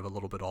 we're kind of a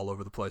little bit all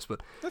over the place,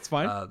 but that's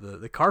fine.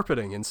 The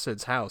carpeting in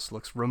Sid's house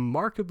looks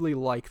remarkably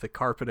like the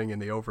carpeting in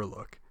The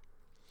Overlook.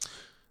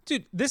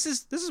 Dude, this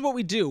is what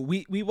we do.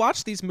 We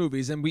watch these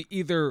movies and we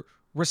either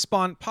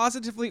respond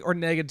positively or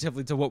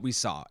negatively to what we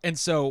saw. And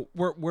so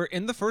we're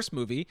in the first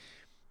movie,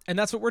 and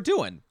that's what we're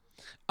doing.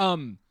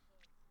 I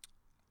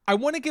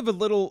want to give a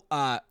little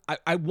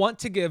I want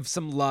to give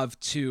some love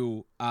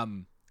to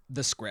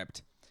the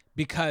script,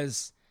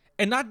 because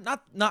and not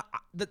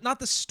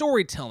the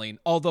storytelling,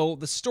 although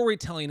the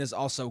storytelling is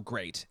also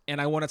great, and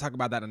I want to talk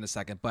about that in a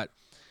second. But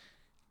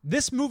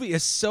this movie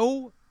is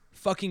so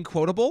fucking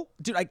quotable,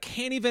 dude. I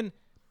can't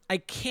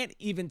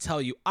even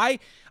tell you. I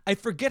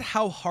forget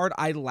how hard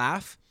I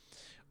laugh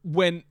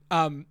when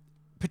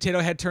Potato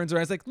Head turns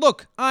around. He's like,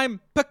 "Look,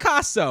 I'm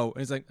Picasso,"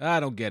 and he's like, "I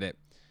don't get it.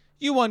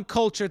 You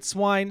uncultured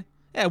swine.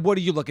 Yeah, what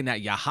are you looking at,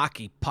 you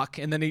hockey puck?"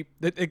 And then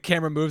the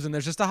camera moves and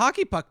there's just a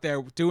hockey puck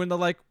there doing the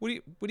like, what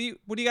do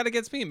you got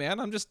against me, man?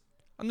 I'm just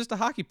a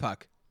hockey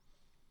puck.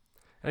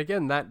 And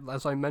again, that,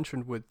 as I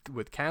mentioned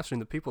with casting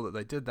the people that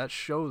they did, that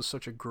shows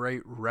such a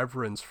great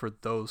reverence for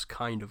those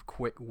kind of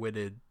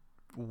quick-witted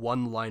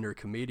one-liner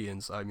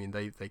comedians. I mean,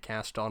 they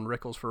cast Don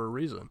Rickles for a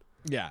reason.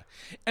 Yeah.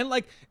 And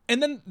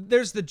then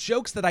there's the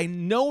jokes that I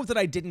know that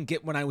I didn't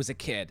get when I was a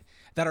kid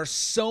that are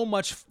so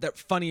much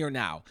funnier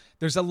now.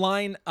 There's a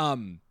line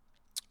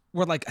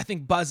where like I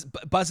think Buzz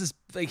is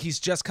like, he's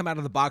just come out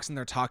of the box and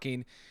they're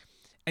talking,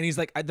 and he's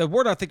like, the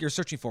word I think you're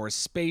searching for is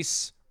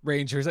Space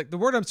Ranger. He's like, the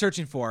word I'm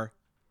searching for,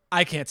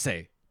 I can't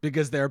say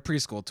because there are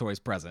preschool toys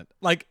present.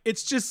 Like,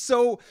 it's just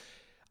so,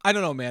 I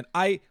don't know, man.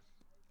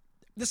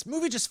 This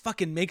movie just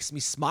fucking makes me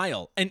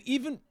smile. And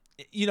even,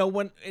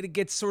 when it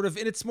gets sort of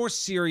in its more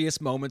serious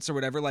moments or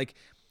whatever, like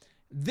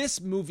this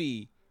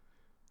movie,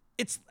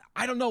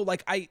 I don't know,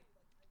 like I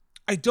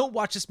don't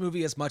watch this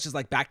movie as much as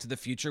like Back to the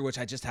Future, which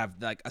I just have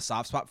like a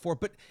soft spot for,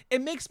 but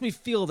it makes me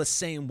feel the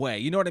same way.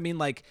 You know what I mean?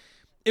 Like,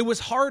 it was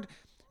hard.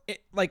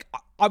 Like,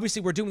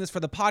 obviously we're doing this for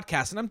the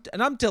podcast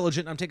and I'm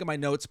diligent. I'm taking my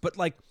notes, but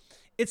like,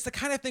 it's the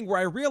kind of thing where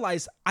I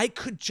realize I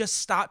could just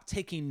stop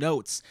taking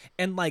notes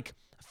and like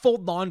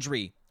fold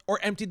laundry or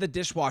empty the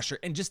dishwasher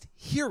and just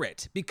hear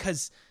it,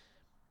 because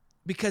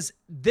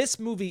this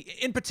movie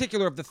in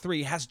particular of the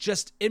three has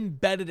just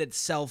embedded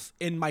itself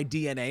in my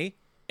DNA,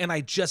 and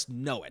I just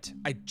know it.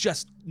 I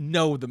just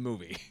know the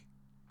movie.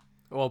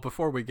 Well,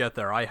 before we get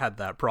there, I had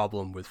that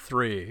problem with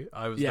 3.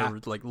 There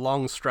were like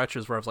long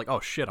stretches where I was like, oh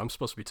shit, I'm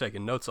supposed to be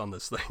taking notes on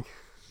this thing.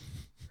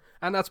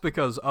 And that's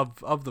because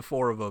of the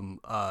 4 of them,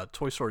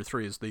 Toy Story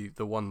 3 is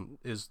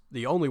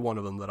the only one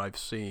of them that I've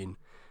seen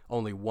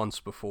only once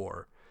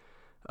before.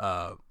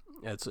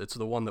 It's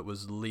the one that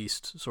was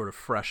least sort of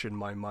fresh in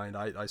my mind.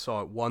 I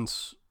saw it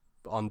once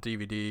on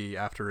DVD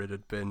after it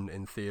had been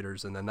in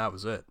theaters, and then that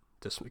was it.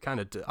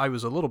 I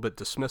was a little bit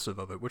dismissive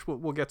of it, which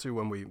we'll get to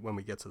when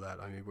we get to that.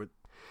 I mean,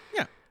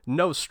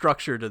 no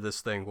structure to this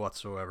thing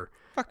whatsoever.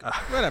 Fuck it.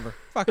 Whatever.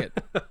 Fuck it.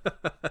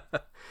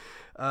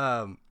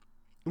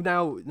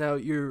 Now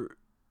you're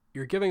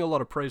giving a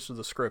lot of praise to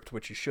the script,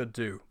 which you should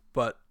do.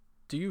 But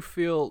do you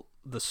feel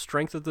the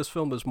strength of this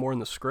film is more in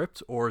the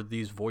script or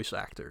these voice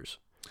actors?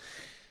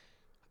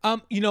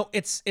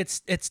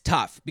 It's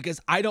tough because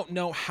I don't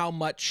know how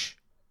much,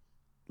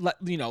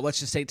 let's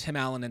just say Tim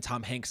Allen and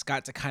Tom Hanks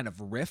got to kind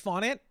of riff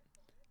on it,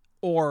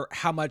 or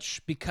how much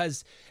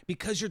because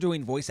you're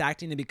doing voice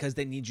acting and because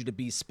they need you to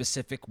be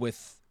specific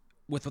with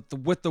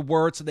the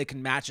words so they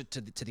can match it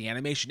to the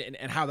animation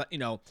and how that,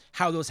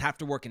 how those have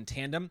to work in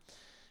tandem.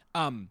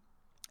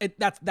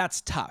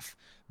 That's tough,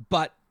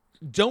 but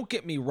don't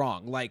get me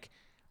wrong. Like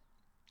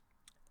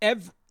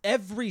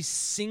every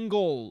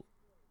single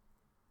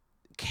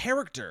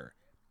character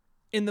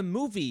in the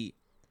movie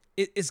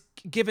is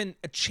given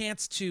a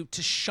chance to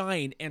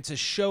shine and to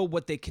show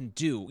what they can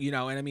do, and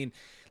I mean,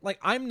 like,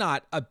 I'm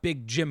not a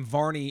big Jim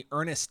Varney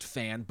Ernest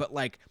fan, but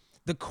like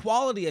the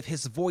quality of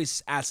his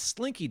voice as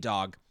Slinky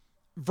Dog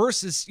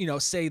versus,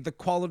 say the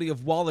quality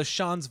of Wallace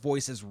Shawn's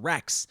voice as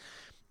Rex.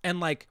 And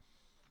like,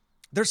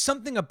 there's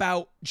something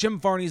about Jim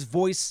Varney's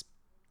voice.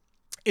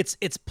 It's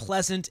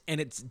pleasant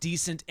and it's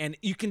decent. And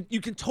you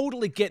can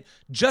totally get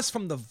just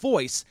from the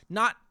voice,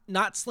 not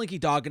Slinky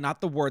Dog and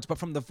not the words, but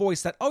from the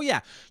voice that, oh yeah,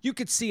 you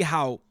could see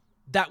how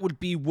that would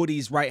be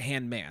Woody's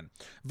right-hand man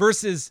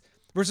versus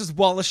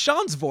Wallace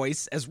Shawn's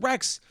voice as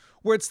Rex,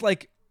 where it's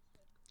like,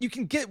 you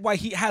can get why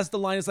he has the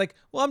line is like,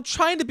 well, I'm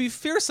trying to be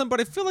fearsome, but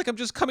I feel like I'm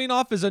just coming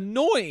off as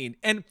annoying.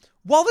 And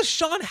Wallace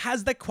Shawn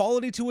has that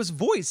quality to his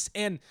voice.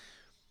 And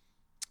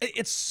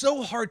it's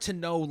so hard to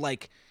know,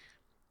 like,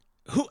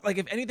 who, like,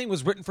 if anything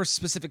was written for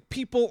specific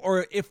people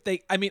or if I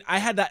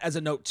had that as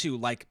a note too,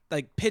 like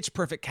pitch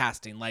perfect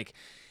casting, like,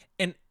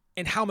 and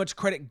how much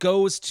credit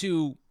goes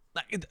to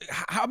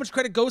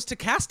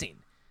casting,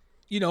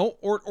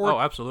 or oh,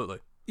 absolutely.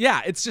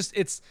 Yeah,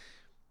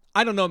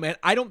 I don't know, man.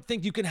 I don't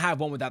think you can have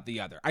one without the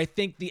other. I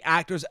think the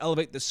actors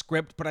elevate the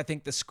script, but I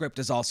think the script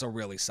is also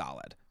really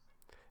solid.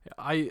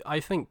 I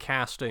think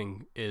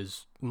casting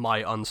is my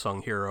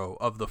unsung hero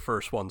of the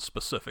first one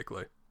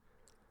specifically.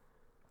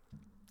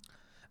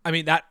 I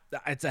mean,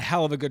 it's a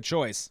hell of a good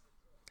choice.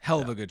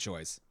 Hell of a good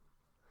choice.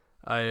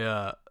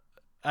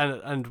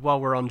 And while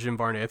we're on Jim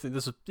Varney, I think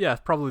this is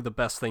probably the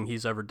best thing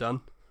he's ever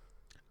done.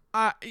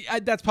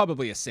 That's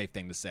probably a safe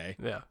thing to say.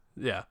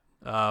 Yeah.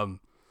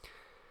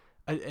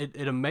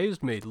 It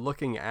amazed me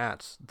looking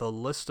at the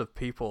list of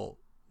people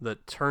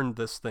that turned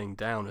this thing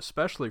down,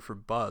 especially for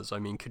Buzz. I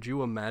mean, could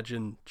you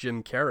imagine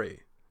Jim Carrey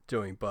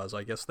doing Buzz?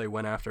 I guess they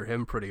went after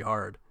him pretty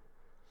hard.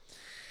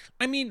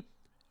 I mean,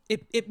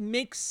 it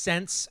makes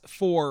sense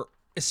for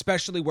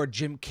especially where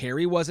Jim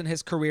Carrey was in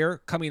his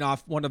career, coming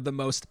off one of the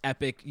most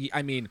epic.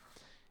 I mean,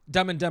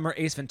 Dumb and Dumber,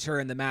 Ace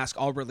Ventura, and The Mask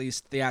all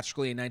released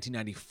theatrically in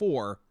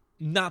 1994.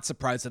 Not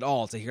surprised at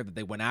all to hear that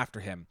they went after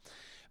him,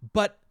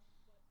 but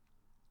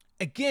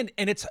again,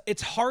 and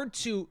it's hard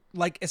to,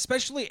 like,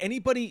 especially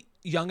anybody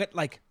young at,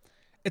 like,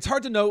 it's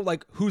hard to know,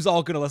 like, who's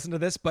all going to listen to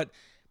this, but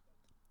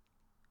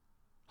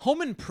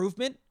Home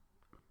Improvement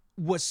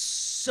was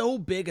so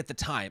big at the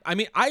time. I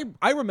mean,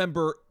 I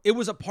remember it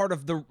was a part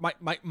of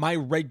my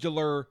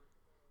regular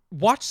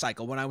watch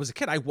cycle when I was a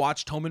kid. I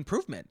watched Home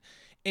Improvement,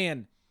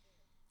 and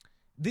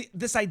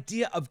this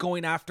idea of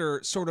going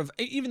after sort of,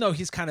 even though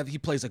he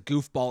plays a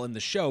goofball in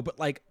the show, but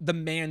like the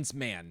man's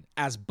man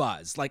as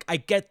Buzz, like, I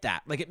get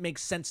that, like, it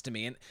makes sense to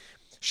me. And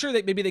sure,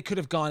 that maybe they could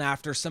have gone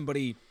after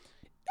somebody,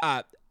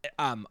 a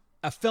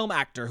film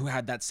actor who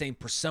had that same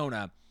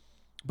persona,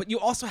 but you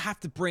also have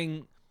to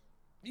bring,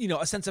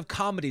 a sense of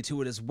comedy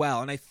to it as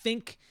well. And I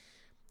think,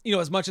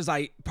 as much as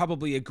I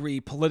probably agree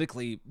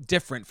politically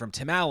different from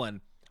Tim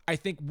Allen, I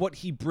think what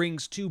he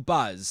brings to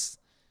Buzz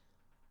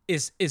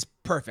is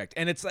perfect.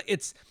 And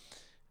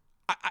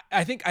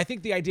I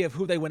think the idea of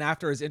who they went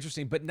after is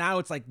interesting, but now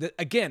it's like,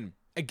 again,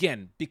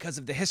 because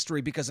of the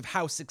history, because of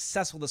how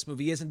successful this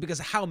movie is, and because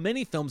of how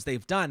many films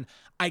they've done,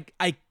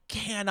 I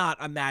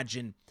cannot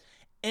imagine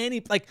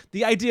any, like,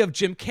 the idea of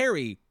Jim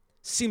Carrey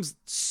seems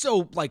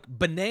so, like,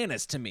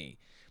 bananas to me.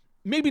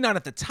 Maybe not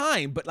at the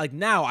time, but like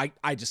now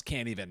I just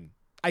can't even,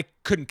 I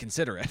couldn't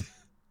consider it.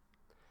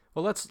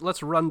 Well,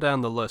 let's run down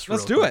the list.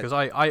 Let's do it. Because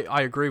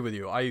I agree with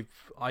you.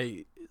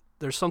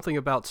 There's something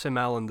about Tim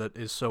Allen that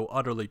is so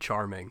utterly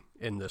charming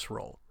in this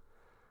role.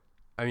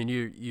 I mean,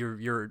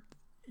 you're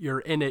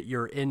in it.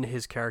 You're in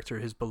his character,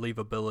 his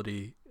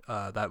believability.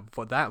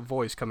 That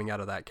voice coming out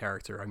of that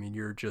character. I mean,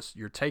 you're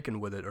taken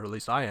with it, or at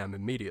least I am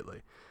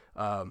immediately.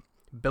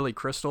 Billy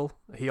Crystal,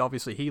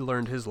 he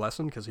learned his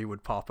lesson because he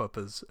would pop up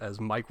as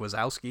Mike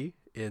Wazowski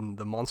in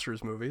the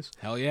Monsters movies.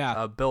 Hell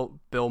yeah.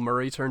 Bill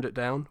Murray turned it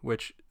down,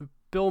 which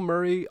Bill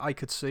Murray I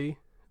could see.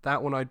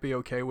 That one I'd be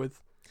okay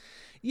with.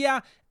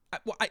 Yeah.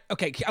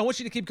 Okay, I want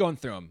you to keep going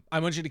through them.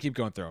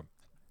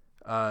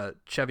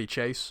 Chevy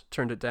Chase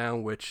turned it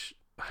down, which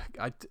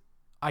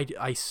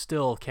I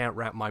still can't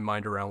wrap my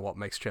mind around what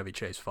makes Chevy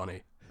Chase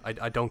funny.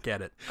 I don't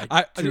get it.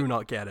 I do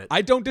not get it.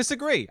 I don't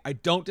disagree. I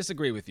don't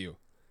disagree with you.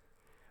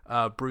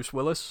 Bruce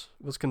Willis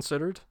was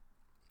considered,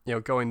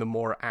 going the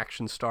more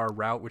action star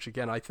route, which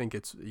again, I think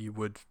you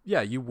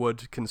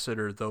would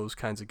consider those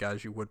kinds of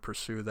guys, you would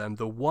pursue them.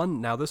 The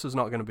one, now this is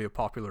not going to be a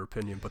popular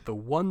opinion, but the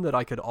one that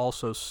I could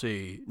also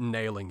see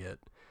nailing it,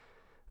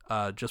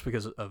 just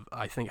because of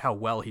I think how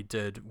well he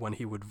did when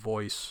he would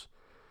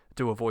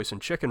do a voice in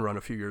Chicken Run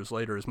a few years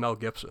later, is Mel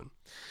Gibson.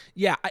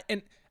 Yeah,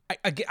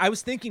 I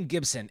was thinking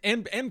Gibson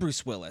and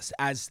Bruce Willis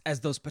as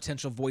those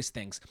potential voice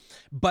things,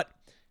 but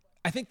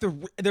I think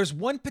there's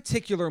one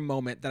particular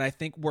moment that I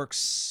think works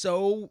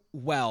so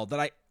well that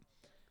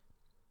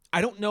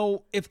I don't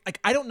know if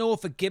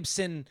a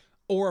Gibson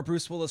or a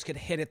Bruce Willis could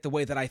hit it the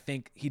way that I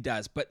think he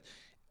does, but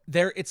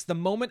it's the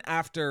moment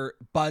after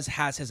Buzz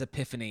has his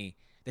epiphany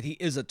that he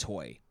is a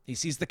toy. He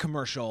sees the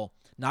commercial,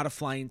 not a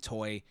flying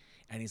toy,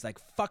 and he's like,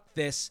 "Fuck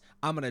this!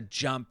 I'm gonna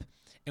jump."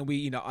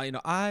 And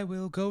I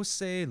will go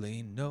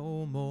sailing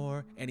no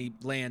more. And he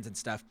lands and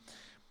stuff.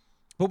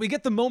 But we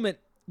get the moment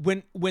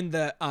when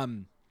the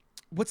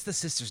what's the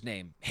sister's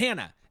name?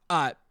 Hannah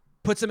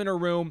puts him in her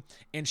room,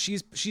 and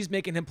she's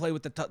making him play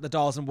with the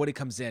dolls, and Woody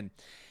comes in.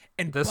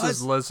 And this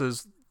is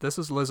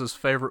Liz's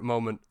favorite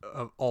moment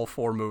of all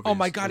four movies. Oh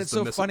my God, it's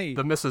so funny.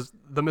 The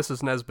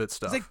Mrs. Nesbit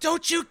stuff. It's like,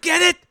 don't you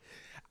get it?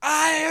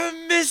 I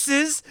am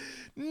Mrs.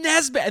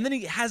 Nesbit. And then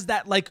he has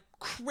that like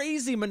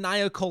crazy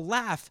maniacal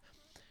laugh.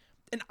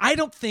 And I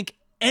don't think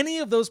any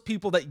of those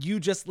people that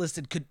you just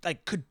listed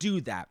could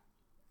do that.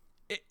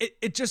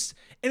 It just,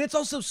 and it's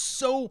also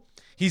so,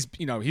 he's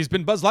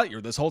been Buzz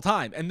Lightyear this whole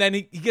time. And then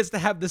he gets to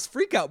have this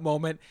freak out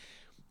moment,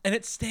 and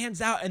it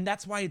stands out. And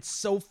that's why it's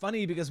so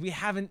funny, because we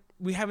haven't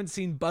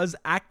seen Buzz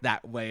act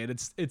that way. And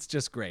it's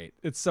just great.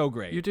 It's so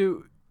great. You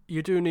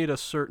do need a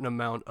certain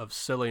amount of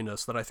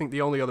silliness that I think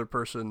the only other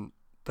person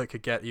that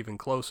could get even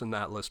close in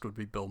that list would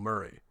be Bill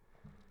Murray.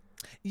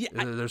 Yeah,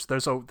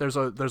 there's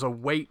a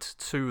weight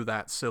to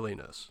that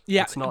silliness.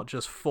 Yeah, it's not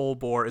just full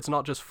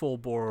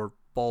bore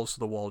balls to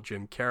the wall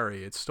Jim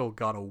Carrey. It's still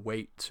got a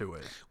weight to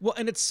it. Well,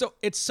 and it's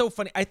so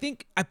funny.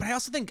 But I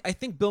also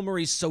think Bill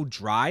Murray's so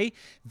dry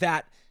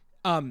that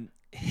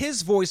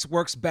his voice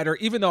works better.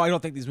 Even though I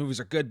don't think these movies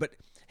are good, but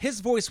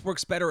his voice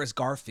works better as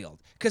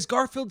Garfield, because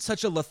Garfield's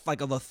such a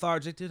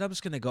lethargic dude. I'm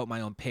just gonna go at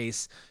my own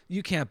pace.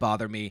 You can't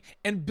bother me.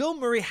 And Bill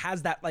Murray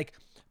has that like.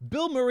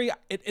 Bill Murray,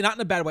 not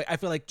in a bad way, I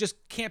feel like just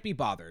can't be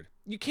bothered.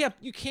 You can't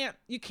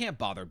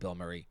bother Bill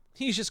Murray.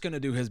 He's just gonna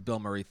do his Bill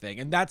Murray thing,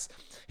 and that's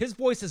his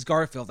voice as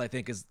Garfield. I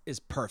think is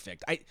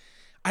perfect. I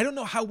don't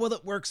know how well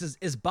it works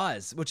as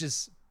Buzz, which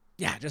is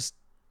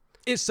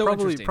it's so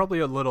interesting. Probably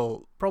a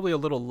little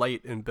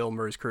late in Bill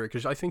Murray's career,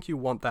 because I think you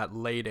want that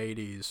late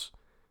 '80s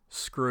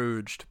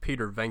Scrooged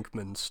Peter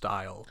Venkman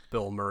style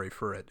Bill Murray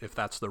for it, if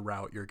that's the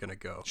route you're gonna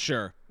go.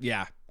 Sure.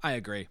 Yeah, I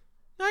agree.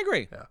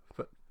 Yeah,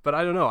 but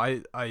I don't know.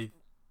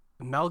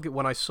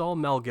 When I saw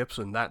Mel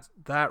Gibson,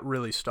 that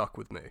really stuck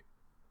with me.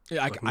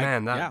 Yeah,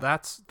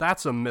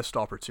 that's a missed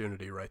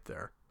opportunity right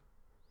there.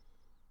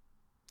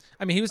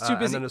 I mean, he was too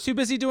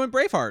busy doing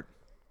Braveheart.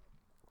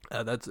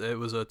 It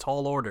was a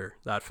tall order,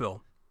 that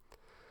film.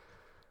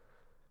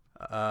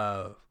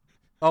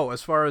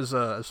 As far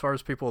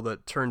as people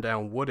that turned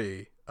down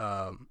Woody,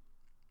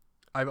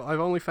 I've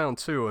only found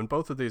two, and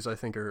both of these I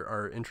think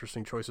are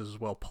interesting choices as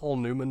well. Paul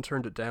Newman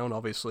turned it down.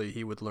 Obviously,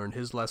 he would learn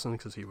his lesson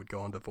because he would go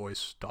on to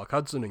voice Doc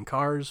Hudson in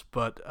Cars.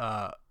 But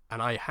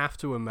and I have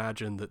to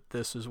imagine that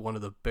this is one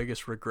of the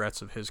biggest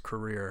regrets of his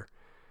career.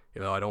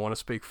 I don't want to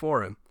speak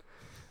for him.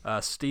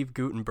 Steve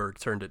Guttenberg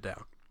turned it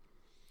down.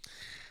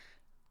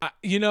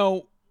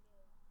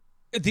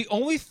 The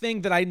only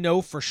thing that I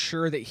know for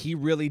sure that he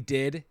really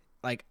did,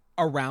 like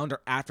around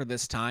or after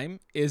this time,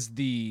 is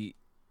the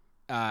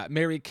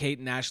Mary-Kate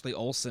and Ashley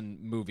Olsen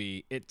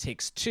movie, It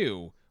Takes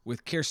Two,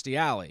 with Kirstie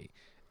Alley.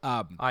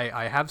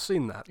 I have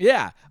seen that.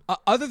 Yeah.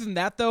 Other than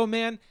that, though,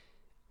 man,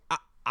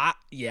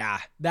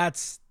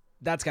 that's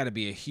got to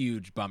be a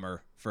huge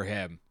bummer for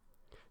him.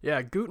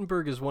 Yeah,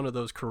 Guttenberg is one of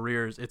those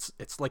careers.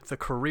 It's like the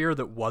career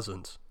that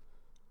wasn't.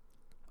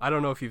 I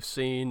don't know if you've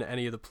seen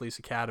any of the police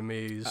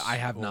academies. I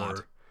have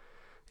not.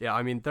 Yeah,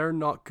 I mean, they're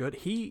not good.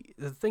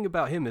 The thing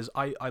about him is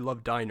I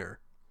love Diner.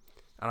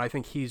 And I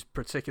think he's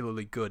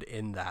particularly good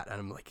in that. And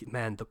I'm like,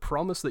 man, the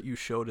promise that you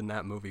showed in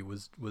that movie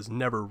was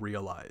never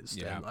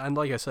realized. Yeah. And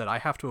like I said, I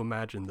have to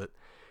imagine that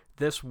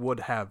this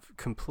would have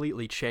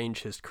completely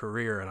changed his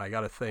career. And I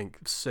got to think,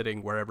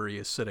 sitting wherever he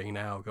is sitting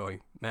now,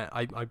 going, man,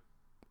 I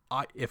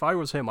if I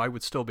was him, I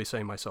would still be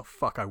saying to myself,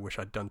 fuck, I wish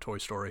I'd done Toy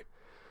Story.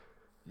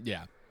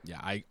 Yeah.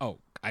 Yeah.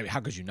 How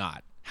could you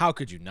not? How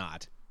could you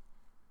not?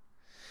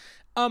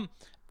 I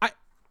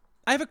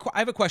have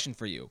a question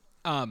for you.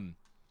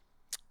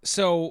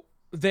 So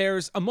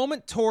there's a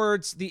moment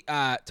towards the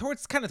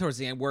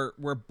end where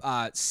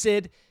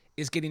Sid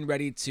is getting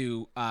ready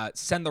to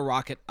send the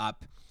rocket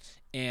up,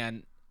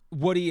 and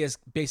Woody is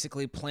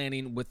basically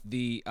planning with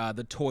the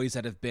toys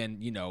that have been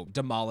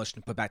demolished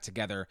and put back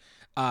together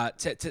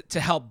to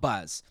help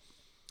Buzz.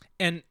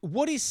 And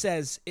Woody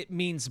says it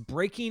means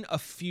breaking a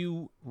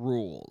few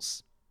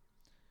rules.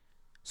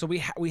 So we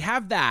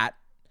have that,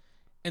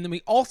 and then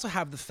we also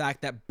have the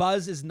fact that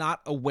Buzz is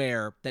not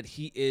aware that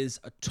he is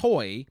a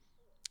toy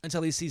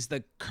until he sees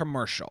the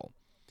commercial.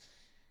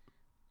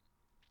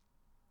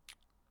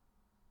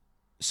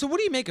 So what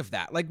do you make of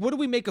that? Like, what do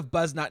we make of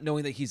Buzz not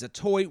knowing that he's a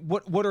toy?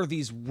 What are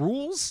these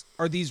rules?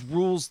 Are these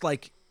rules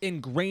like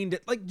ingrained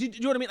it. Like, do you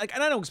know what I mean? Like,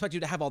 and I don't expect you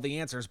to have all the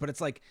answers, but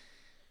it's like,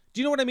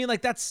 do you know what I mean?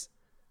 Like, that's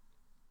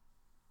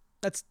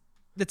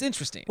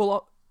interesting.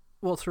 Well,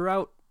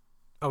 throughout,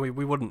 I mean,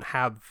 we wouldn't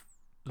have,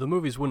 the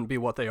movies wouldn't be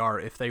what they are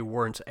if they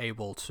weren't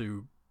able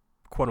to,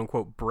 quote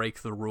unquote,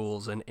 break the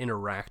rules and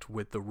interact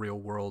with the real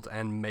world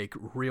and make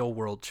real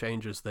world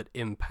changes that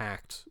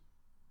impact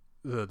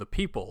the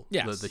people,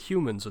 yes. the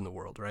humans in the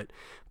world, right?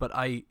 But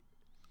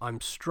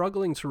I'm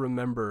struggling to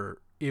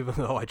remember, even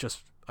though I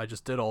just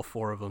did all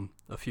 4 of them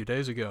a few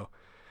days ago,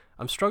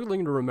 I'm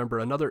struggling to remember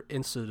another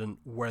incident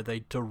where they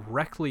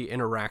directly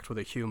interact with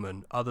a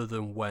human other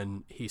than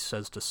when he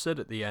says to Sid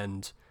at the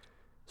end,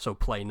 so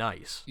play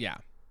nice. Yeah.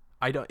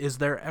 Is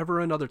there ever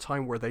another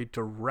time where they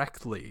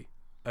directly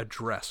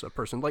address a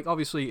person? Like,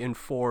 obviously in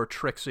 4,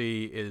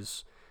 Trixie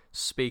is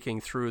speaking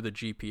through the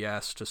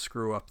GPS to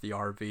screw up the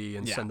RV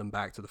and send them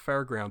back to the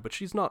fairground, but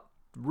she's not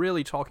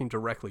really talking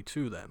directly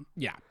to them.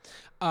 Yeah.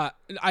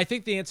 I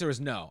think the answer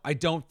is no. I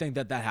don't think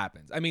that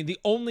happens. I mean, the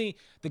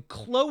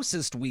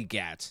closest we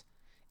get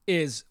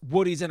is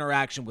Woody's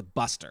interaction with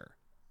Buster,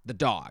 the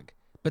dog,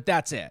 but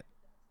that's it.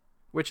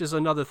 Which is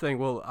another thing.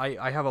 Well,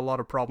 I have a lot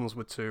of problems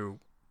with 2.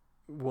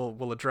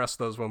 We'll address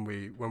those when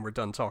we're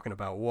done talking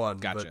about 1.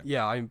 Gotcha. But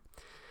yeah,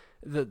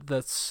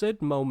 the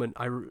Sid moment,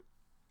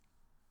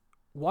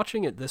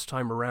 watching it this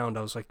time around,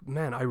 I was like,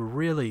 man, I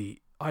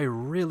really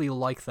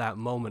like that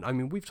moment. I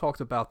mean, we've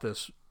talked about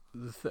this.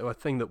 A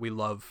thing that we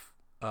love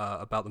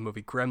about the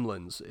movie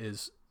Gremlins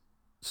is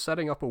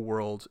setting up a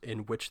world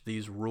in which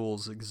these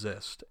rules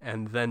exist,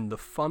 and then the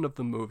fun of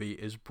the movie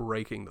is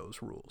breaking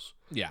those rules.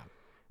 Yeah.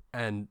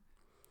 And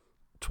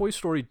Toy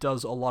Story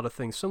does a lot of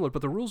things similar,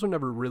 but the rules are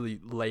never really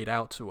laid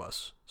out to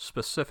us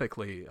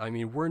specifically. I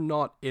mean, we're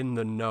not in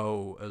the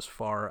know as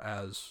far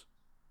as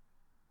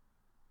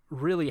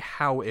really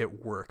how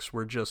it works.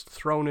 We're just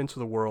thrown into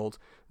the world.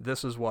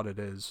 This is what it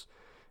is.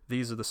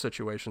 These are the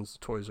situations the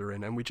toys are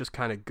in, and we just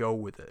kind of go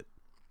with it.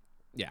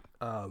 Yeah.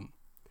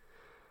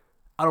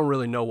 I don't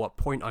really know what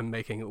point I'm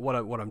making. What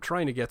I'm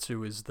trying to get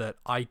to is that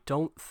I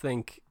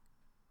think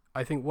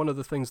one of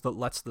the things that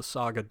lets the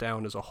saga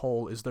down as a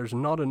whole is there's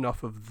not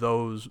enough of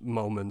those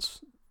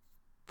moments,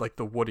 like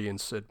the Woody and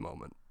Sid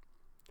moment.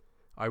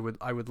 I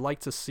would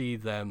like to see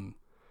them,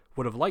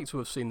 would have liked to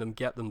have seen them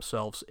get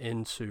themselves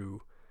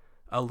into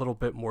a little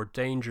bit more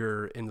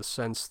danger, in the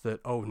sense that,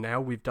 oh, now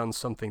we've done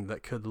something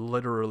that could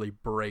literally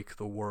break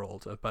the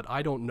world. But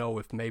I don't know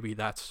if maybe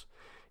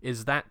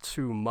is that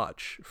too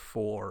much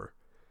for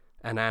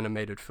an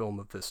animated film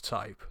of this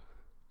type.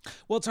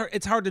 Well,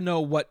 it's hard to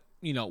know what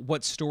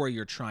story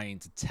you're trying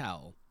to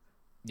tell,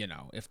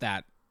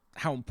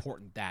 how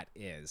important that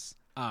is.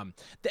 And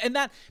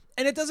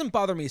it doesn't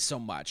bother me so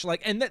much.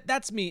 Like, and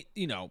that's me,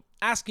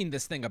 asking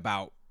this thing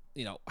about,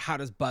 how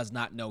does Buzz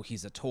not know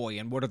he's a toy,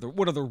 and what are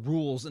the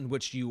rules in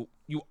which you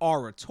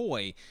are a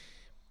toy?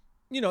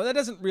 That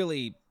doesn't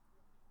really,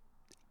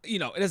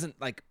 it doesn't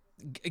like,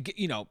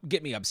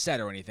 get me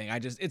upset or anything.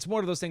 It's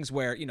one of those things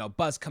where,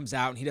 Buzz comes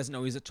out and he doesn't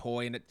know he's a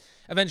toy, and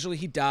eventually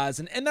he does.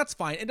 And that's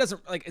fine. It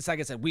doesn't, like, it's like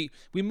I said, we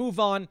move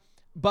on.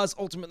 Buzz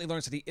ultimately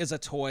learns that he is a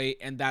toy,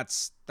 and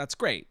that's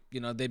great.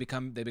 They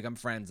become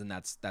friends, and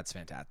that's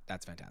fantastic.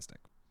 That's fantastic.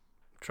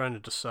 I'm trying to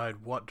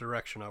decide what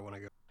direction I want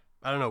to go.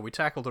 I don't know. We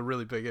tackled a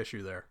really big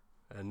issue there,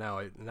 and now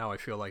I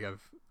feel like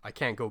I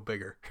can't go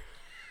bigger.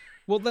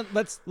 Well, then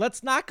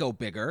let's not go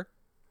bigger,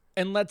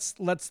 and let's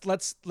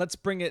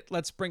bring it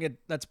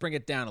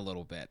down a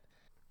little bit.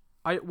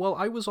 I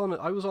was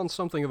on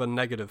something of a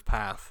negative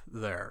path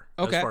there,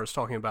 okay, as far as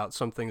talking about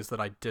some things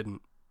that I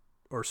didn't,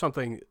 or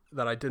something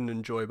that I didn't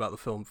enjoy about the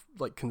film,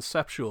 like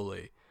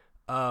conceptually.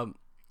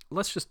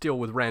 Let's just deal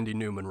with Randy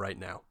Newman right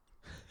now.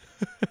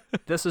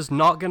 This is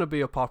not going to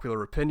be a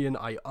popular opinion.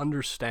 I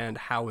understand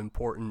how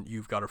important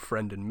You've Got a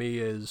Friend in Me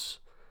is.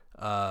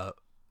 I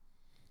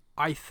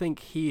think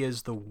he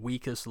is the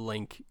weakest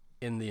link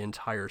in the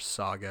entire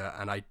saga,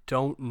 and I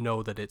don't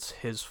know that it's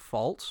his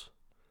fault.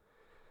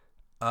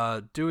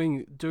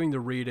 Doing the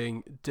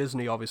reading,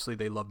 Disney, obviously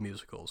they love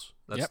musicals.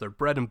 That's their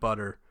bread and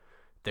butter.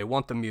 They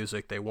want the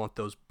music. They want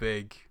those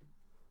big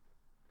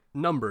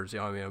numbers.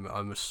 I mean,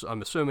 I'm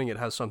assuming it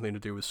has something to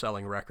do with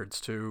selling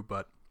records too,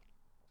 but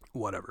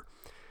whatever.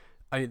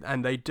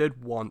 And they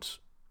did want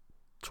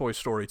Toy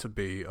Story to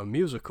be a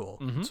musical,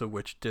 to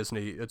which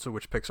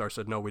Pixar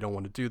said, no, we don't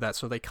want to do that.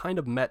 So they kind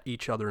of met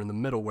each other in the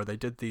middle, where they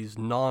did these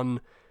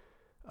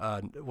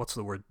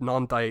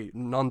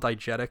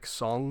non-diegetic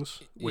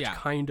songs, which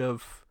kind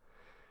of,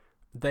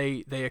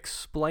 they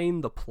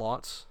explain the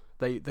plots.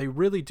 They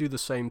really do the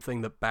same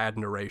thing that bad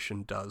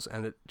narration does,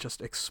 and it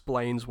just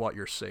explains what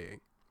you're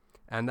seeing.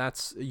 And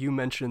that's, you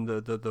mentioned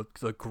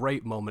the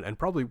great moment, and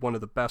probably one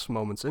of the best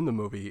moments in the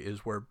movie,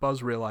 is where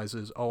Buzz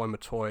realizes, oh, I'm a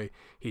toy.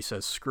 He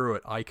says, screw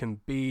it, I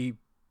can be,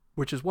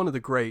 which is one of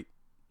the great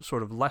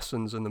sort of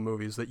lessons in the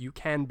movie, is that you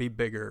can be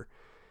bigger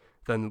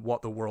than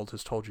what the world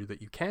has told you that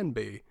you can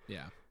be.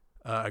 Yeah.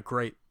 A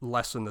great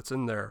lesson that's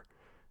in there.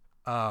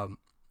 But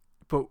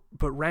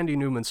Randy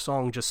Newman's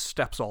song just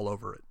steps all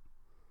over it.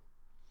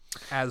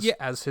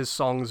 as his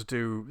songs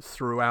do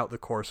throughout the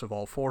course of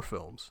all 4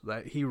 films.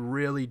 That he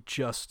really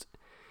just,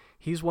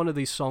 he's one of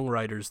these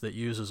songwriters that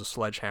uses a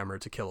sledgehammer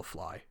to kill a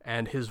fly,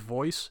 and his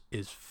voice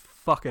is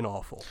fucking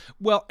awful.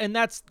 Well, and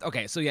that's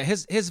okay. So yeah,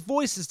 his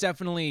voice is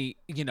definitely,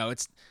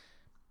 it's,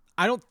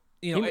 I don't,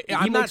 he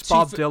makes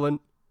Bob Dylan.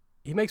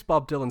 He makes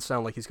Bob Dylan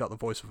sound like he's got the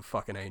voice of a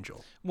fucking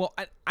angel. Well,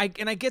 I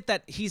get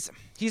that he's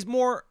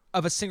more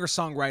of a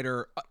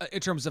singer-songwriter in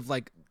terms of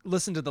like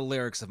listen to the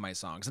lyrics of my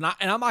songs, and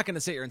I'm not going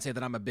to sit here and say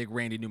that I'm a big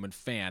Randy Newman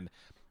fan.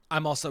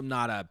 I'm also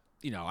not a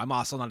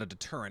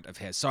deterrent of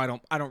his, so I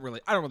don't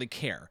really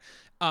care.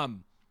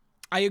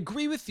 I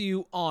agree with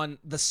you on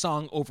the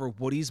song over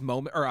Woody's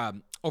moment or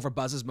over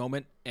Buzz's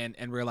moment and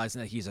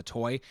realizing that he's a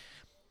toy.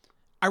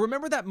 I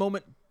remember that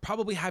moment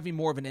probably having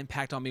more of an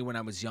impact on me when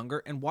I was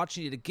younger, and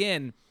watching it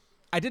again,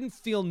 I didn't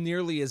feel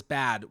nearly as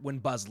bad when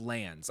Buzz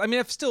lands. I mean,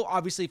 if still,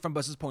 obviously, from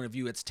Buzz's point of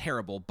view, it's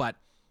terrible, but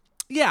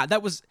yeah,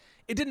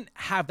 it didn't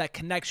have that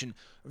connection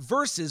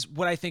versus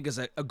what I think is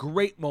a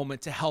great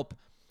moment to help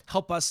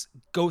us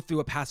go through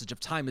a passage of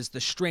time is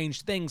the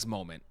Strange Things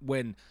moment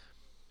when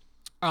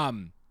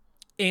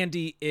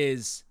Andy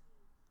is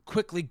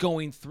quickly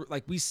going through,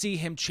 like, we see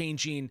him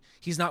changing.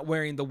 He's not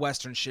wearing the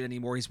Western shit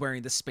anymore. He's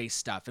wearing the space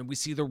stuff, and we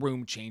see the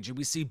room change, and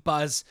we see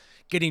Buzz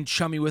getting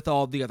chummy with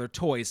all the other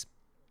toys.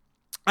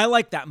 I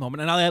like that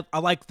moment, and I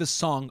like the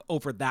song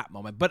over that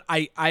moment. But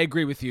I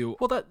agree with you.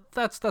 Well,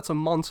 that's a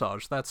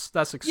montage.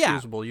 That's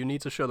excusable. Yeah. You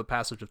need to show the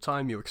passage of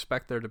time. You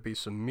expect there to be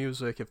some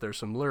music. If there's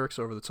some lyrics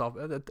over the top,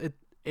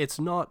 it's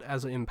not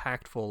as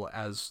impactful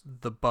as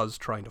the Buzz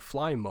trying to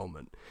fly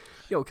moment.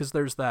 Because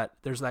there's that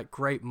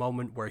great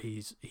moment where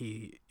he's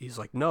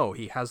like, no,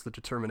 he has the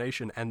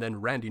determination, and then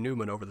Randy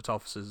Newman over the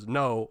top says,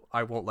 no,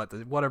 I won't let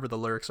whatever the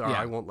lyrics are,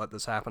 I won't let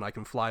this happen. I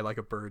can fly like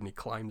a bird, and he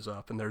climbs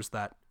up, and there's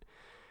that.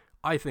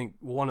 I think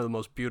one of the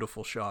most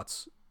beautiful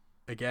shots,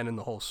 again, in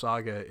the whole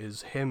saga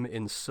is him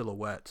in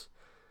silhouette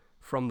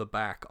from the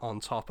back on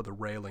top of the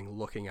railing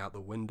looking out the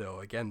window.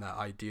 Again, that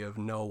idea of,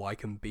 no, I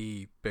can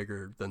be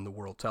bigger than the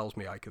world tells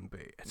me I can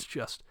be. It's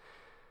just,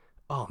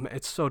 oh man,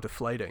 it's so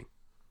deflating.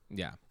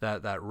 Yeah.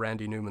 That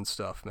Randy Newman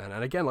stuff, man.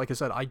 And again, like I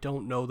said, I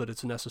don't know that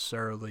it's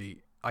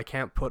necessarily, I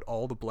can't put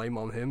all the blame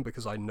on him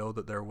because I know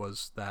that there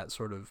was that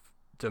sort of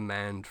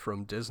demand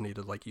from Disney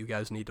to, like, you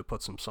guys need to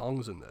put some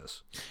songs in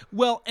this.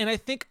 Well, and I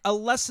think a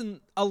lesson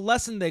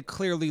they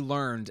clearly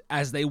learned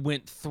as they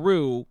went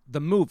through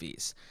the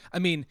movies. I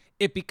mean,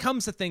 it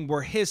becomes a thing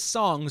where his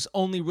songs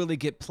only really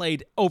get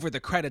played over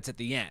the credits at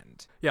the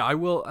end. Yeah, I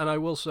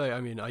will say,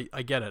 I mean,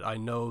 I get it. I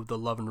know the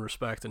love and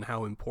respect and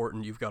how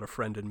important You've Got a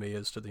Friend in Me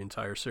is to the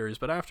entire series,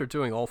 but after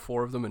doing all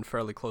 4 of them in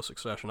fairly close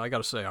succession, I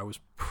gotta say, I was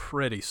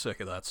pretty sick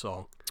of that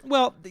song.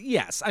 Well,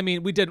 yes. I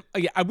mean, we did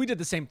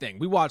the same thing.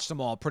 We watched them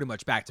all pretty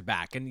much back to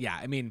back, and yeah,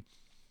 I mean,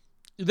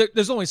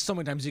 there's only so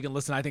many times you can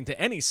listen, I think, to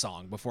any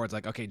song before it's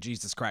like, okay,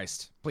 Jesus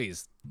Christ,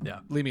 please,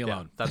 leave me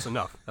alone. That's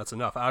enough. That's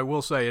enough. I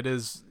will say it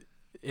is,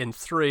 in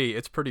 3,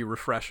 it's pretty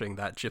refreshing,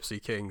 that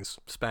Gypsy King's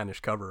Spanish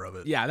cover of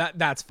it. Yeah,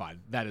 that's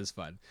fun. That is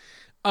fun.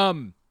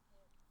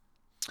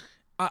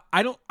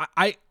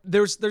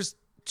 There's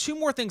 2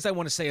 more things I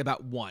want to say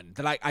about 1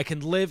 that I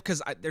can live,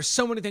 because there's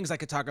so many things I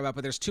could talk about,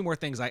 but there's 2 more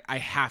things I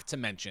have to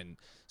mention.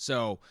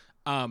 So,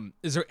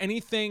 is there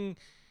anything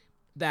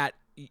that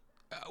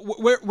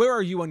where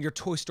are you on your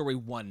Toy Story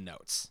 1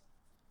 notes?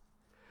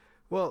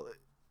 Well,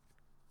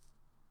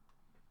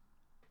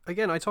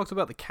 again, I talked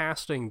about the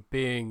casting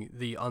being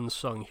the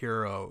unsung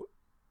hero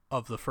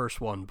of the first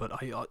one, but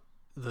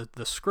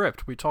the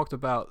script, we talked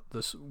about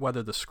this,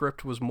 whether the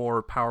script was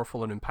more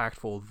powerful and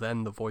impactful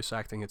than the voice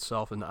acting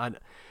itself, and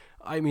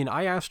I mean,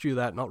 I asked you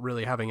that not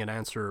really having an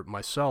answer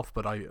myself,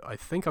 but I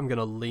think I'm going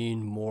to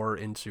lean more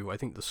into, I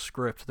think the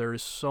script, there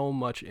is so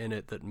much in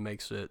it that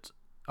makes it,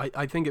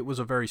 I think it was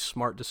a very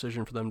smart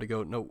decision for them to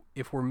go, no,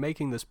 if we're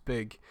making this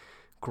big,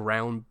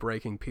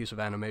 groundbreaking piece of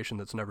animation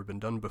that's never been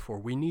done before,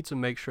 we need to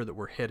make sure that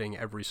we're hitting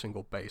every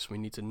single base. We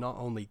need to not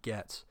only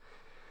get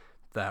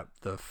the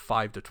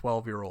 5 to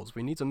 12-year-olds,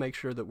 we need to make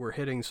sure that we're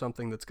hitting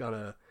something that's going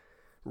to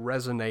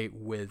resonate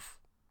with,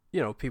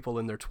 people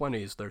in their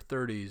 20s, their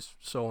 30s,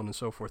 so on and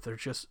so forth. They're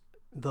just,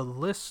 the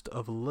list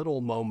of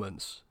little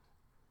moments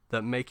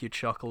that make you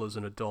chuckle as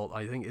an adult,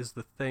 I think, is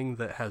the thing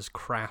that has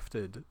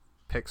crafted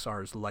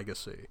Pixar's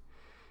legacy.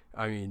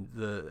 I mean,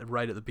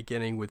 right at the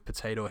beginning with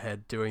Potato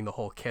Head doing the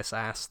whole kiss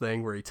ass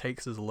thing where he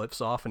takes his lips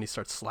off and he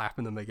starts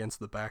slapping them against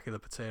the back of the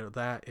potato.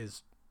 That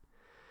is,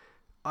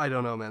 I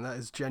don't know, man. That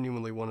is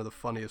genuinely one of the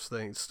funniest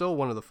things. Still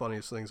one of the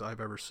funniest things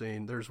I've ever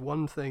seen. There's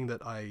one thing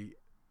that I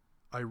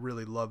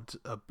really loved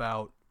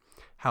about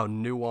how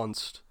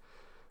nuanced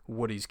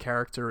Woody's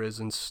character is,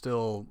 and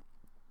still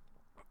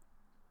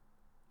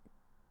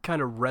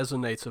kind of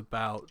resonates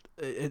about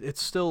it.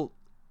 It's still,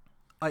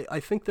 I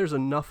think there's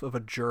enough of a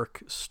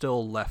jerk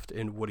still left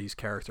in Woody's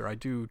character. I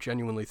do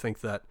genuinely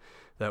think that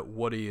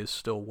Woody is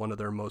still one of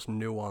their most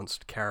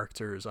nuanced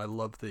characters. I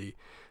love the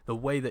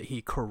way that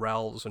he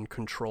corrals and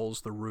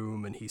controls the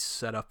room, and he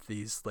set up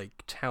these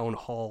like town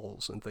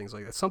halls and things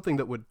like that. Something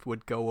that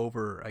would go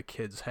over a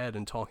kid's head,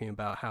 and talking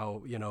about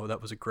how,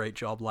 that was a great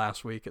job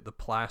last week at the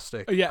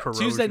plastic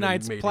corrosion Tuesday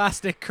night's meeting.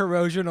 Plastic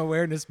corrosion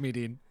awareness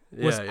meeting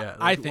was, yeah.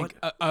 I think,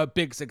 a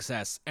big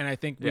success, and I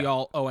think we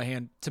all owe a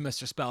hand to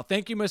Mr. Spell.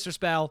 Thank you, Mr.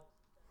 Spell.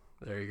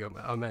 There you go.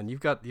 Oh man, you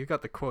got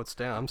the quotes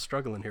down. I'm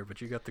struggling here,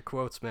 but you got the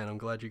quotes, man. I'm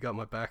glad you got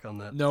my back on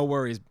that. No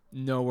worries.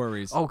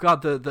 Oh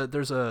god,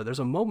 there's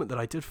a moment that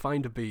I did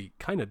find to be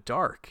kind of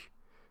dark.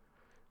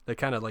 That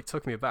kind of like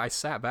took me back. I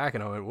sat back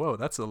and I went, "Whoa,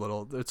 that's a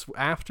little." It's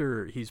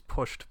after he's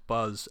pushed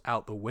Buzz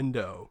out the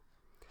window.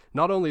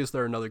 Not only is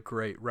there another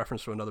great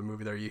reference to another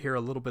movie there, you hear a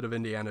little bit of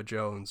Indiana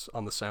Jones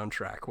on the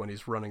soundtrack when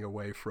he's running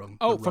away from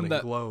the running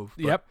glove.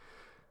 Yep.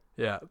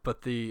 Yeah,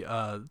 but the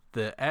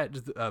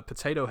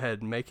Potato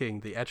Head making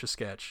the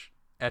Etch-a-Sketch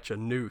etch a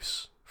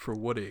noose for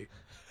Woody.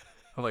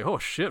 I'm like, oh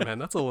shit, man,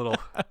 that's a little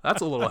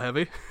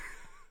heavy.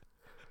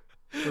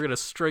 We're gonna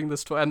string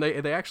this toy, and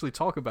they actually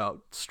talk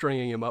about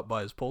stringing him up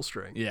by his pull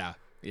string. Yeah.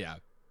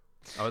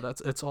 Oh,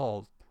 it's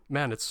all,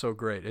 man, it's so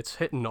great. It's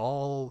hitting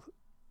all.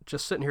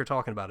 Just sitting here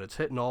talking about it, it's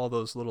hitting all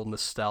those little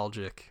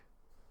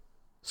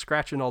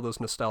scratching all those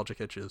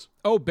nostalgic itches.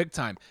 Oh, big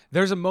time.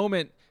 There's a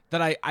moment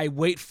that I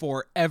wait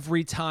for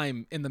every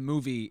time in the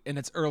movie, and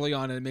it's early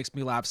on, and it makes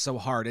me laugh so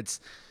hard.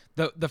 It's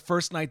the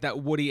first night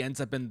that Woody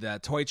ends up in the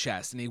toy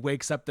chest, and he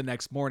wakes up the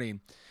next morning, and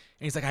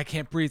he's like, I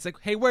can't breathe. It's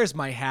like, hey, where's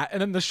my hat? And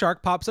then the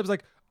shark pops up. It's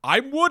like,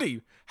 I'm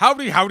Woody.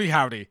 Howdy.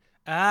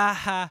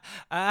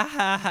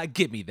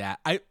 Give me that.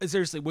 I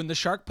seriously, when the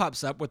shark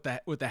pops up with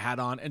the hat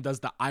on and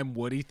does the I'm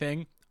Woody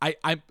thing,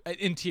 I'm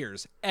in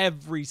tears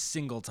every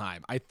single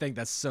time. I think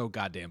that's so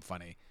goddamn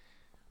funny.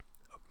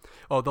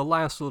 Oh, the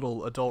last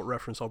little adult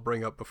reference I'll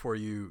bring up before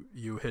you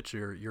hit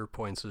your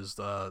points is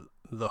the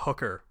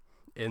hooker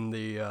in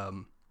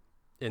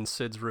in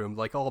Sid's room,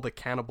 like all the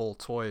cannibal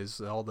toys,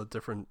 all the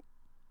different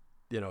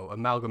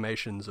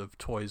amalgamations of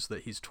toys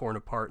that he's torn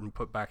apart and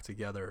put back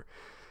together.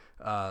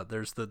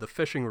 There's the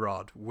fishing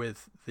rod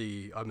with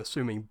the, I'm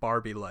assuming,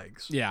 Barbie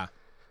legs. Yeah.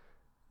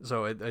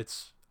 So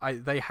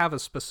they have a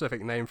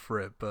specific name for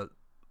it, but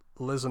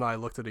Liz and I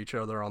looked at each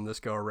other on this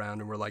go around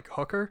and we're like,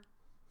 hooker?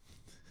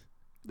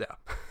 Yeah.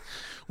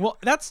 Well,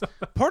 that's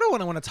part of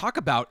what I want to talk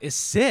about is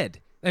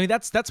Sid. I mean,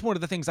 that's one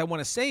of the things I want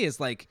to say is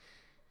like,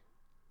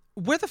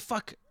 where the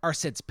fuck are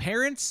Sid's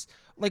parents?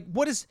 Like,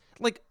 what is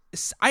like?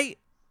 I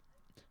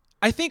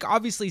think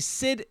obviously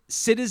Sid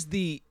is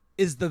the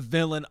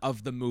villain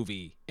of the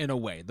movie in a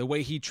way. The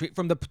way he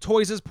from the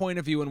toys' point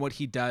of view and what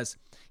he does,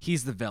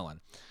 he's the villain.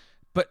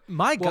 But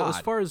God,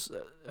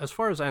 as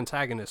far as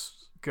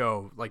antagonists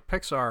go, like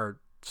Pixar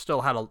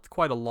still had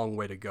quite a long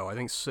way to go. I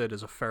think Sid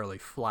is a fairly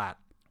flat,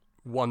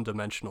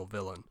 one-dimensional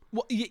villain.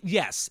 Well,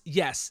 yes,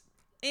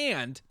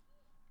 and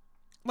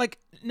like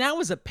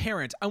now as a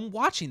parent, I'm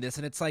watching this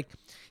and it's like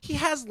he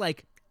has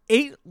like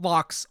 8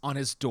 locks on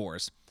his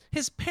doors.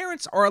 His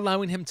parents are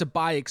allowing him to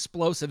buy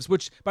explosives,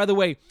 which, by the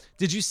way,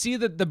 did you see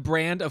the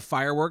brand of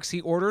fireworks he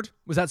ordered?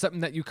 Was that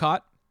something that you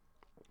caught?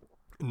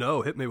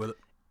 No, hit me with it.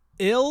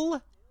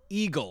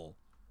 Illegal.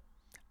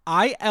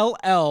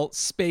 ILL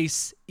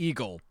space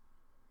eagle.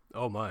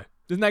 Oh my.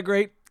 Isn't that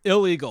great?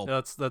 Illegal.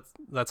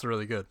 That's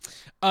really good.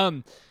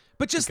 But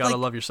just you gotta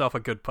love yourself a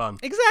good pun.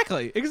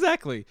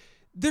 Exactly.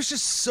 There's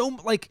just so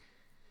like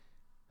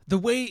the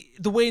way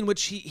in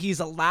which he's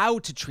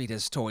allowed to treat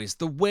his toys,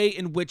 the way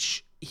in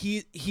which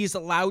he's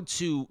allowed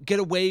to get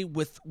away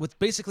with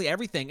basically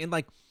everything, and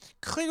like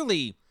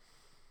clearly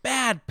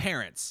bad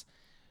parents.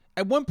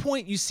 At one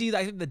point you see that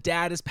I think the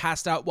dad is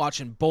passed out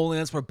watching bowling.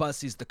 That's where Buzz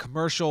sees the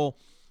commercial.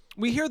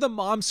 We hear the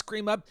mom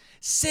scream up,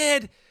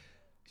 Sid,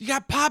 you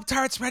got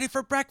Pop-Tarts ready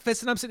for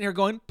breakfast. And I'm sitting here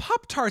going,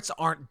 Pop-Tarts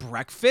aren't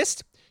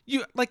breakfast.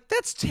 You like,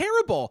 that's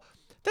terrible.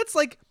 That's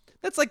like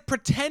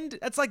pretend,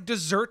 that's like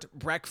dessert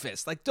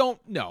breakfast. Like,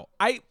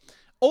 I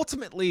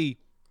ultimately,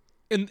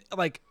 in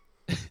like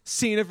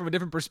seeing it from a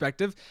different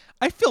perspective,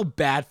 I feel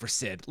bad for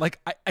Sid. Like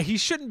he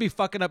shouldn't be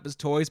fucking up his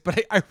toys,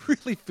 but I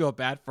really feel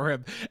bad for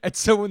him. And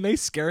so when they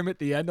scare him at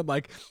the end, I'm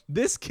like,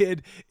 this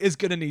kid is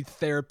going to need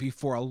therapy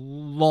for a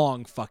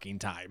long fucking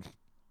time.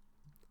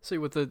 See,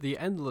 with the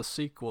endless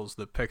sequels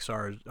that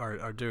Pixar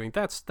are doing,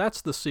 that's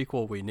the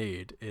sequel we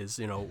need is,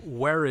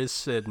 where is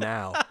Sid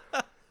now?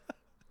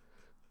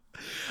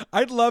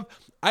 I'd love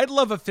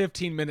a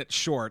 15-minute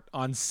short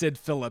on Sid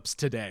Phillips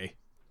today.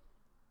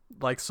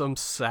 Like some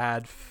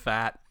sad,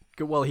 fat,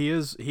 well, he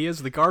is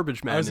the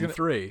garbage man in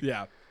 3.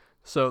 Yeah.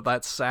 So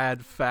that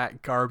sad,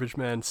 fat garbage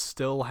man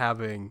still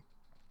having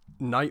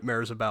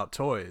nightmares about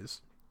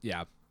toys.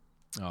 Yeah.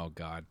 Oh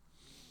God.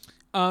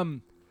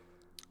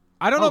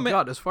 I don't know, man.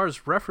 God, as far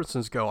as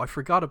references go, I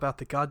forgot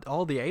about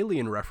all the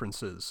alien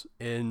references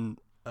in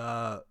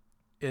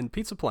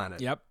Pizza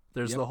Planet. Yep.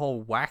 There's the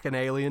whole whack an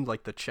alien,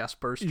 like the chest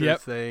burster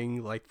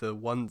thing, like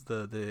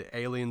the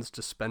aliens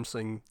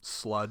dispensing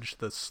sludge,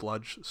 the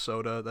sludge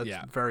soda.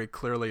 That's very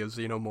clearly a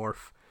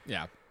xenomorph.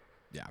 Yeah.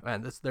 Yeah.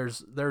 And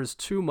there's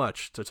too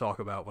much to talk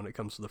about when it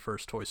comes to the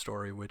first Toy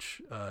Story,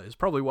 which is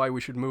probably why we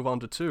should move on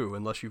to 2,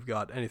 unless you've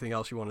got anything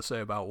else you want to say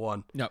about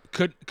 1. No,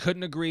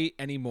 couldn't agree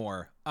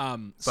anymore.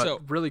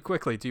 But really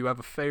quickly, do you have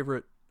a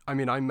favorite? I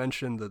mean, I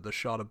mentioned the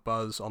shot of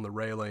Buzz on the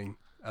railing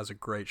as a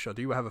great shot.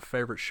 Do you have a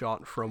favorite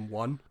shot from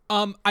 1?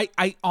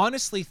 I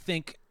honestly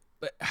think,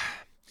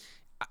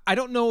 I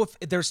don't know if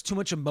there's too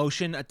much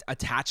emotion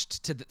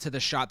attached to the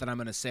shot that I'm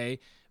going to say,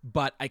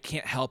 but I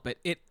can't help it.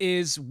 It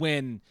is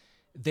when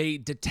they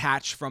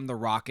detach from the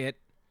rocket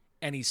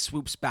and he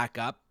swoops back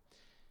up.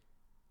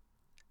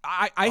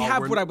 I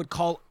have what I would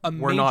call a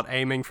We're not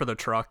aiming for the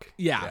truck.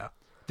 Yeah.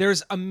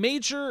 There's a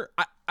major,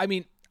 I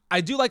mean,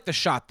 I do like the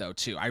shot though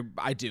too.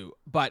 I do,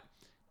 but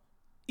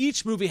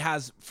each movie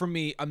has for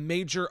me a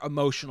major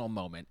emotional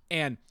moment,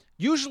 and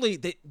usually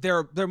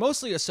they're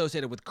mostly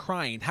associated with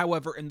crying.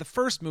 However, in the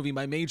first movie,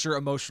 my major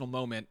emotional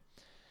moment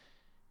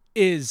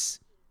is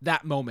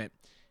that moment.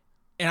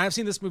 And I've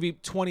seen this movie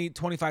 20,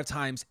 25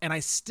 times, and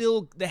I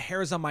still, the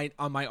hairs on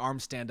my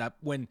arm stand up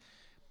when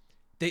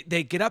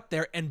they get up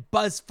there and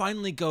Buzz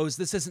finally goes,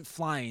 "This isn't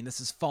flying, this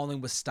is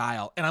falling with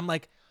style." And I'm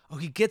like, oh,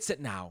 he gets it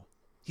now.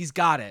 He's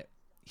got it.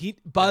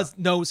 Buzz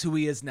knows who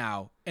he is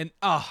now. And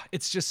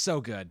it's just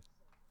so good.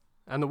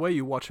 And the way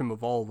you watch him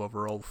evolve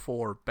over all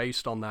 4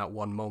 based on that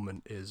one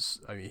moment is,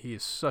 I mean, he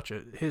is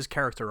his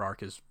character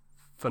arc is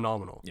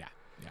phenomenal. Yeah.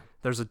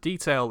 There's a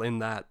detail in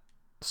that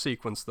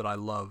sequence that I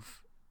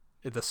love.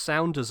 The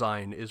sound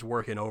design is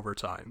working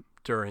overtime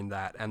during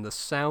that, and the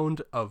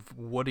sound of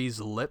Woody's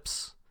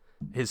lips,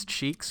 his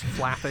cheeks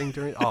flapping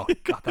during, oh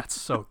god, that's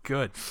so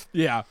good.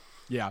 Yeah.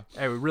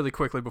 Anyway, really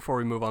quickly before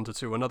we move on to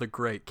 2, another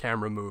great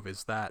camera move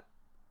is that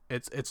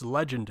it's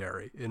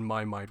legendary in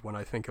my mind when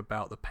I think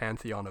about the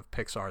pantheon of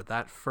Pixar.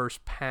 That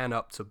first pan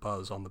up to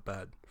Buzz on the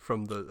bed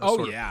from the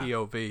sort of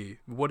POV,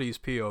 Woody's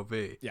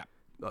POV. Yeah.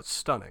 That's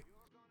stunning.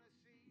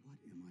 What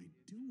am I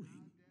doing?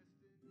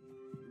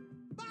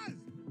 Buzz!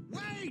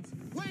 Wait!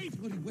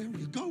 Woody, where are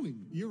you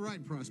going? You're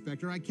right,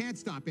 Prospector. I can't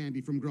stop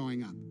Andy from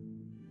growing up.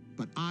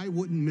 But I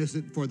wouldn't miss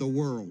it for the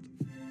world.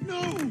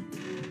 No!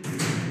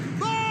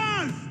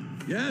 Buzz!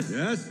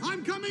 Yes?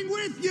 I'm coming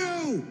with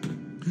you!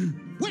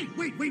 Wait!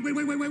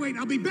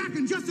 I'll be back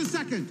in just a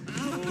second.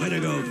 Way to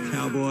go,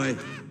 cowboy.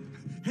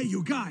 Hey,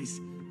 you guys.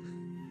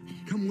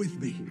 Come with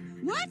me.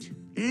 What?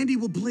 Andy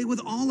will play with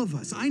all of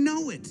us. I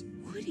know it.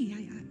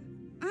 Woody,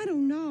 I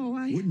don't know.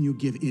 Wouldn't you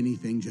give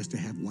anything just to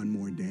have one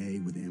more day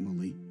with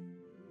Emily?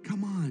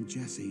 Come on,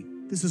 Jesse.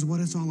 This is what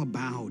it's all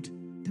about.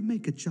 To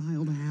make a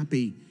child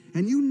happy.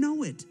 And you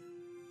know it.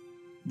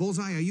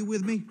 Bullseye, are you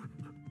with me?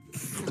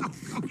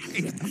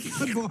 Okay.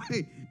 Good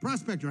boy.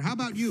 Prospector, how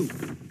about you?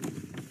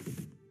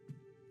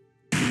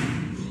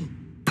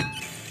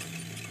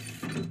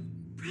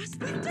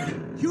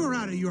 Prospector? You're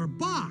out of your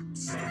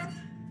box.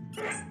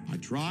 I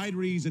tried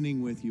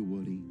reasoning with you,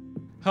 Woody.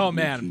 Oh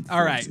man!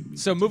 All right,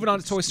 so moving on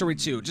to Toy Story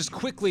 2. Just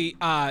quickly,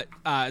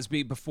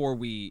 before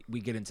we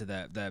get into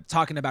the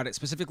talking about it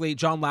specifically,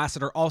 John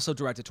Lasseter also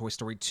directed Toy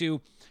Story 2.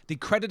 The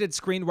credited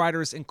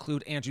screenwriters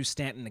include Andrew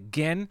Stanton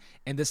again,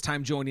 and this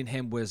time joining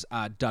him was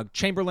Doug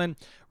Chamberlain,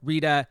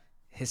 Rita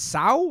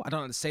Hisao. I don't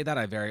know how to say that.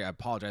 I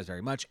apologize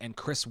very much, and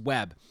Chris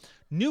Webb.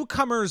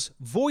 Newcomers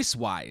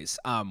voice-wise,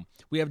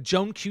 we have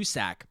Joan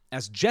Cusack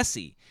as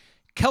Jessie,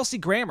 Kelsey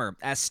Grammer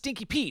as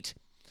Stinky Pete,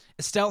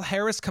 Estelle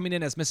Harris coming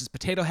in as Mrs.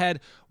 Potato Head,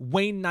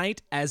 Wayne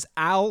Knight as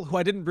Al, who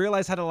I didn't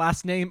realize had a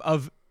last name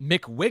of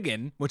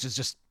McWiggin, which is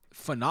just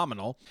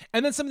phenomenal.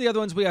 And then some of the other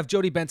ones, we have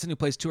Jodie Benson, who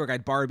plays tour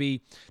guide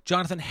Barbie,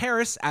 Jonathan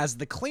Harris as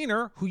the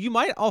cleaner, who you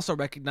might also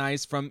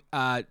recognize from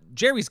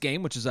Jerry's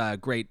Game, which is a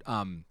great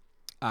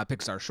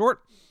Pixar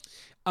short.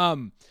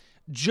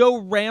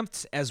 Joe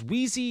Rampt as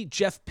Wheezy,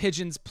 Jeff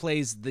Pigeons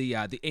plays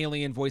the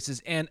alien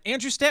voices, and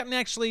Andrew Stanton,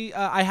 actually,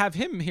 I have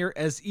him here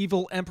as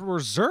Evil Emperor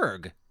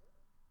Zurg.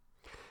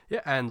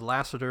 Yeah, and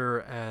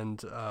Lasseter and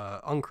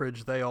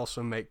Unkridge, they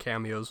also make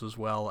cameos as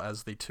well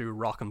as the 2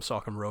 Rock'em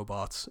Sock'em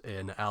robots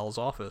in Al's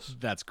office.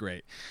 That's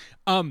great.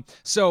 And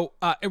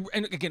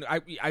again,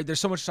 there's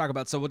so much to talk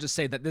about, so we'll just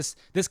say that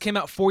this came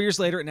out 4 years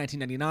later in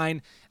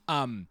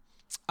 1999.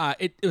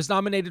 It was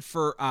nominated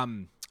for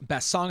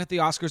Best Song at the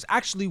Oscars,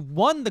 actually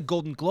won the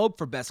Golden Globe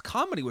for Best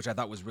Comedy, which I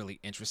thought was really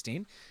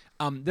interesting.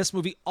 This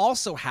movie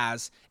also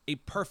has a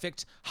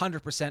perfect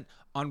 100%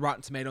 on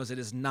Rotten Tomatoes. It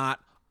is not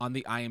on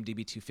the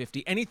IMDb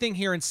 250. Anything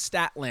here in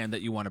Statland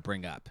that you want to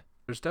bring up?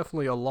 There's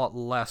definitely a lot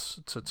less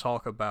to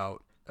talk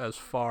about as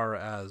far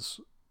as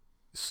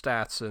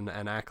stats and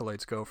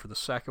accolades go for the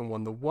second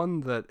one. The one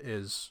that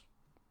is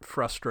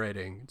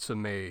frustrating to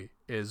me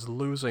is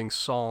losing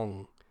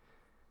song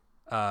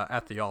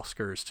at the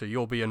Oscars to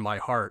You'll Be in My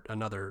Heart,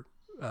 another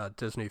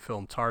Disney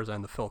film,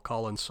 Tarzan, the Phil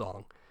Collins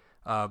song.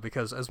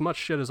 Because as much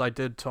shit as I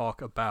did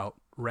talk about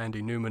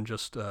Randy Newman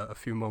just a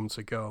few moments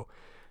ago,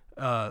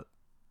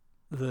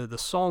 the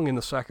song in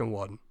the second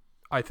one,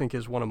 I think,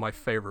 is one of my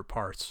favorite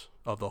parts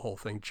of the whole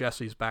thing.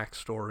 Jessie's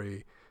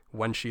backstory,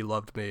 when she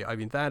loved me. I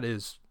mean, that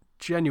is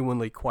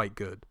genuinely quite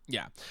good.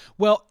 Yeah.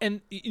 Well,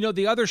 and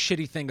the other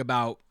shitty thing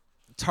about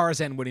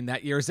Tarzan winning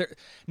that year is there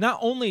not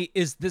only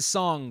is this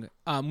song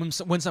when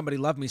Somebody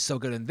Loved Me so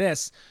good in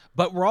this,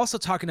 but we're also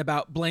talking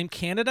about Blame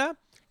Canada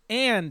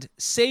and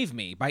Save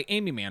Me by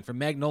Amy Mann from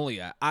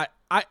Magnolia. I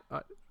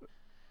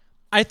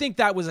think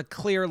that was a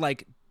clear,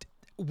 like,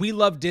 we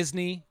love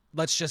Disney,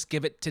 let's just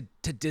give it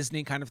to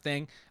Disney kind of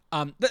thing.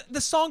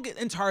 The song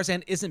in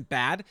Tarzan isn't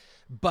bad,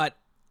 but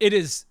it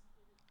is,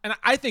 and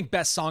I think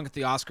best song at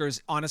the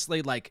Oscars,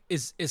 honestly, like,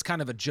 is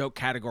kind of a joke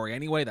category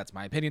anyway. That's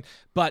my opinion.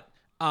 But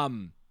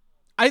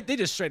they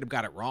just straight up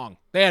got it wrong.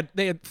 They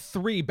had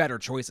 3 better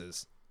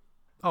choices.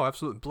 Oh,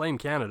 absolutely. Blame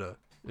Canada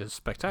is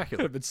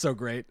spectacular. Would have been so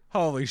great.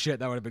 Holy shit,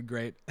 that would have been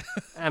great.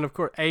 And of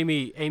course,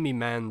 Amy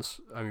Mann's,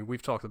 I mean,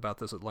 we've talked about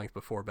this at length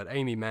before, but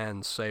Amy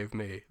Mann's Save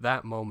Me,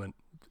 that moment,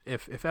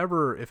 if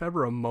ever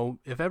a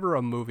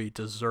movie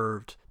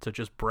deserved to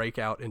just break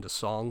out into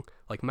song,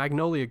 like,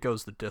 Magnolia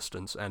goes the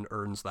distance and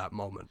earns that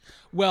moment.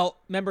 Well,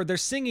 remember, they're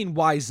singing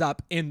Wise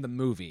Up in the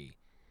movie.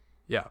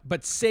 Yeah.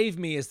 But Save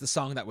Me is the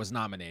song that was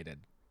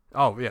nominated.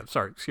 Oh, yeah,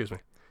 sorry, excuse me.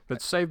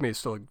 But Save Me is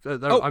still,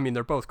 I mean,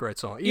 they're both great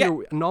songs.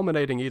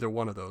 Nominating either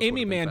one of those.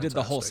 Amy Mann did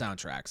the whole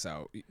soundtrack,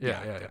 so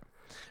yeah.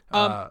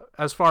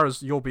 As far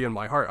as You'll Be in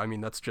My Heart, I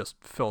mean, that's just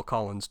Phil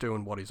Collins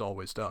doing what he's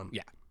always done.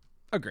 Yeah,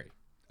 agree.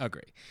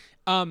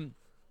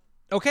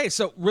 Okay,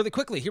 so really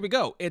quickly, here we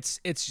go. It's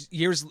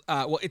years.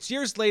 It's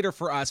years later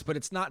for us, but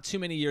it's not too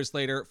many years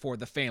later for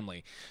the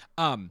family.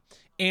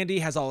 Andy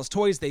has all his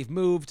toys. They've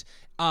moved.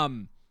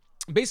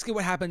 Basically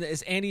what happened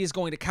is Andy is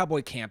going to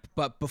cowboy camp,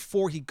 but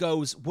before he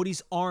goes,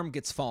 Woody's arm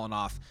gets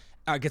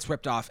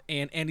ripped off,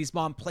 and Andy's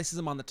mom places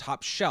him on the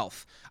top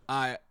shelf.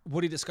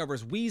 Woody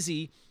discovers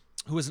Wheezy,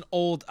 who is an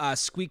old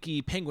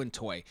squeaky penguin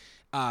toy.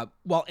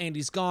 While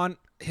Andy's gone,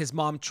 his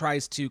mom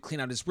tries to clean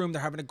out his room.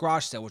 They're having a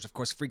garage sale, which of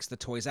course freaks the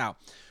toys out.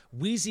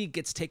 Wheezy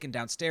gets taken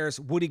downstairs.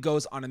 Woody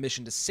goes on a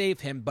mission to save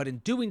him, but in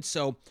doing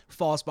so,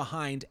 falls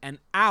behind, and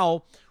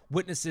Al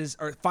witnesses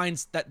or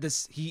finds that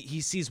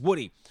he sees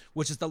Woody,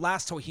 which is the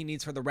last toy he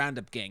needs for the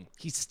Roundup gang.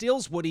 He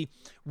steals Woody.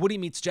 Woody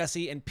meets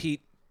Jessie and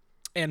Pete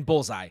and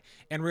Bullseye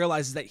and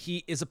realizes that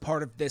he is a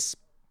part of this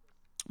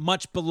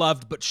much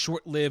beloved but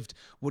short-lived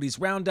Woody's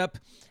Roundup.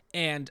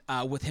 And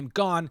with him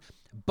gone,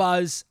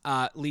 Buzz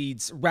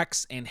leads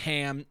Rex and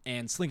Ham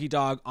and Slinky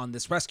Dog on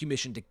this rescue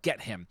mission to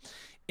get him.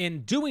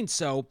 In doing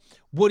so,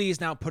 Woody is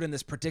now put in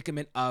this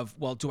predicament of,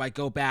 well, do I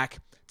go back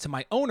to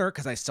my owner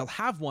because I still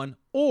have one,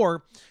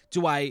 or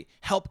do I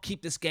help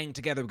keep this gang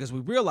together? Because we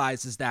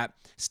realize is that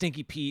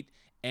Stinky Pete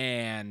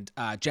and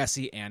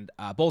Jessie and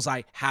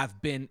Bullseye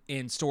have been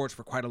in storage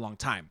for quite a long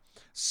time.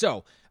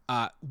 So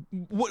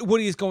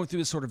Woody is going through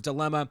this sort of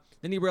dilemma.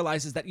 Then he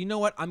realizes that, you know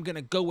what, I'm going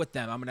to go with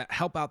them. I'm going to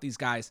help out these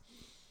guys.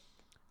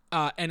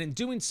 And in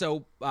doing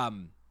so,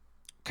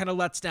 kind of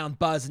lets down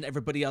Buzz and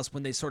everybody else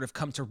when they sort of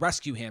come to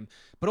rescue him.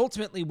 But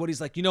ultimately,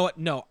 Woody's like, you know what?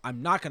 No,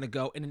 I'm not going to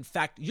go. And in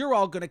fact, you're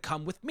all going to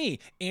come with me.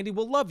 Andy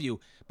will love you.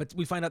 But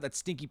we find out that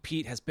Stinky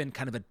Pete has been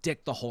kind of a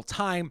dick the whole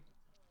time.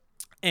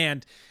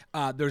 And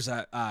there's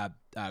a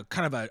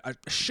kind of a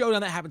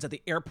showdown that happens at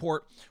the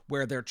airport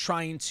where they're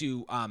trying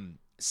to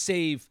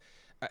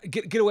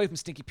get away from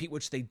Stinky Pete,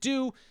 which they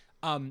do.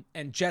 And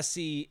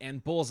Jessie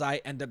and Bullseye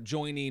end up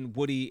joining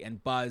Woody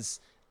and Buzz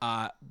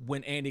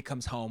when Andy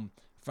comes home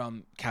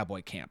from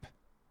cowboy camp.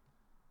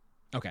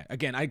 Okay,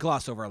 again, I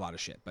gloss over a lot of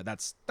shit, but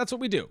that's what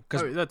we do.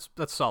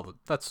 That's solid.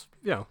 That's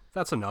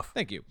enough.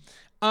 Thank you.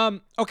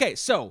 Okay,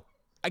 so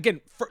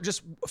again,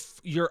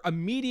 your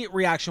immediate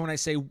reaction when I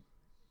say,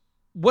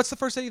 what's the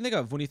first thing you think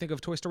of when you think of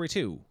Toy Story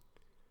 2?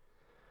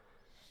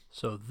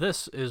 So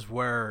this is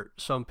where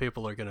some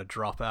people are going to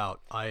drop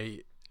out.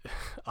 I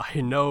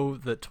know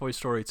that Toy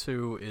Story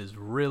 2 is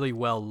really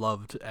well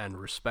loved and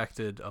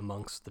respected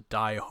amongst the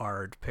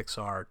die-hard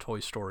Pixar Toy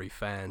Story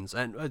fans,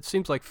 and it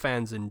seems like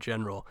fans in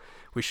general.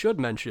 We should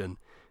mention,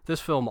 this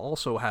film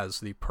also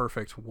has the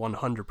perfect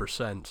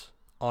 100%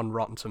 on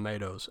Rotten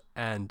Tomatoes,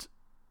 and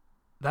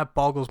that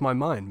boggles my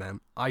mind,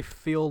 man. I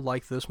feel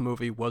like this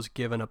movie was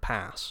given a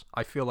pass.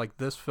 I feel like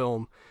this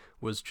film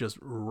was just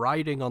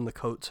riding on the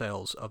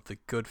coattails of the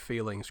good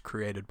feelings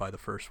created by the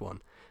first one.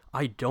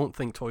 I don't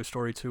think Toy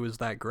Story 2 is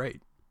that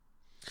great.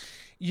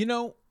 You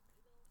know,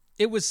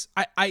 it was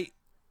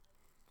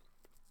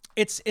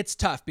it's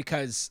tough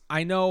because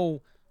I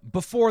know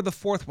before the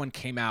fourth one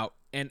came out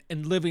and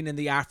living in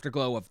the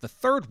afterglow of the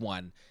third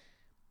one,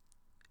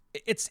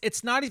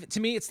 it's not even, to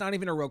me, it's not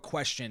even a real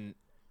question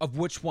of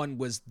which one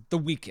was the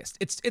weakest.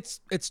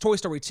 It's Toy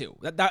Story 2.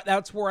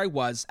 That's where I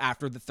was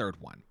after the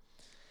third one.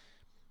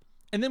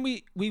 And then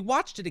we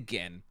watched it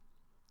again,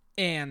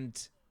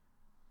 and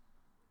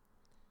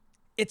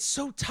it's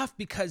so tough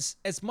because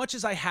as much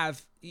as I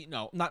have,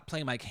 not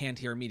playing my hand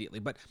here immediately,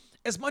 but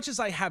as much as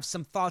I have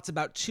some thoughts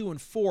about 2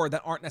 and 4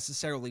 that aren't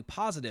necessarily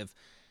positive,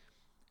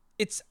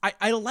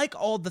 I like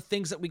all the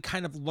things that we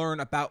kind of learn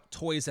about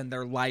toys and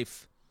their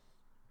life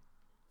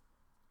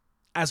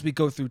as we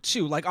go through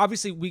 2. Like,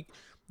 obviously,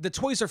 the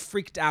toys are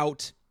freaked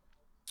out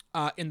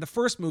in the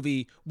first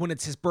movie when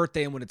it's his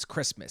birthday and when it's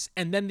Christmas.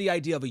 And then the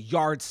idea of a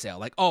yard sale,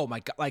 like, oh my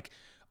God, like,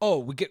 oh,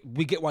 we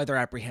get why they're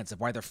apprehensive,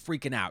 why they're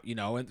freaking out, you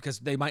know, and because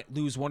they might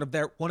lose one of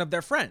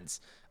their friends.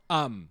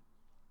 And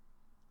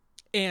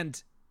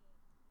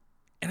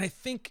I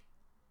think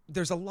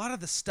there's a lot of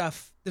the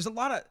stuff, there's a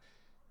lot of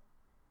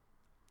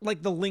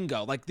like the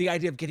lingo, like the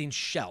idea of getting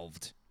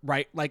shelved,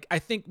 right? Like I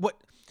think what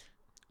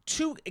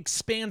 2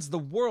 expands the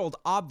world,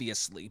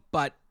 obviously,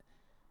 but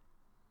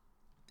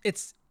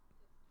it's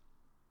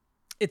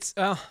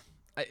tough.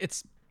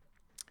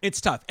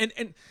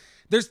 And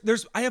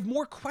there's I have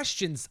more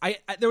questions. I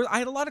had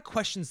a lot of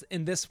questions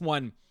in this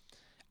one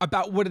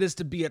about what it is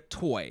to be a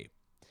toy,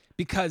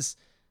 because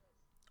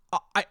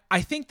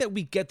I think that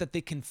we get that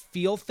they can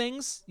feel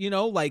things, you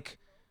know, like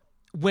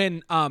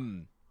when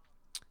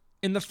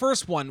in the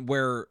first one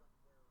where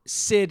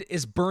Sid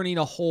is burning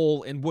a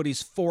hole in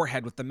Woody's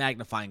forehead with the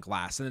magnifying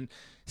glass, and then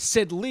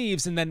Sid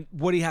leaves, and then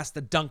Woody has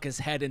to dunk his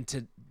head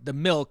into the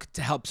milk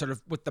to help sort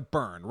of with the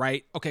burn,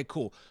 right? Okay,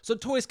 cool. So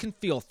toys can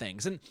feel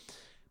things, and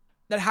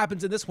that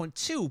happens in this one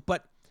too,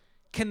 but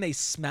can they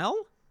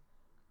smell?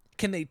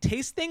 Can they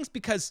taste things?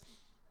 Because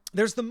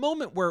there's the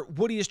moment where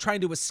Woody is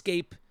trying to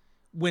escape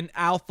when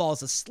Al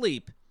falls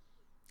asleep,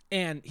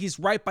 and he's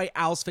right by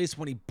Al's face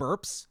when he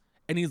burps,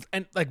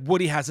 and like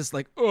Woody has this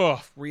like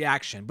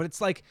reaction, but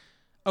it's like,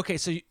 okay,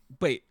 so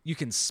wait, you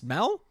can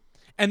smell?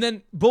 And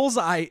then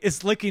Bullseye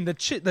is licking the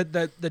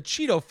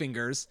Cheeto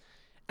fingers,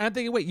 and I'm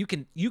thinking, wait,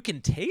 you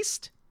can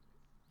taste?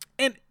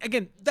 And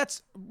again,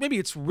 that's maybe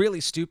it's really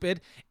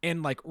stupid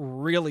and like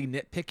really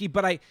nitpicky,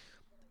 but I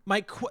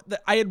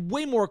had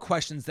way more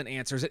questions than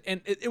answers,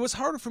 and it was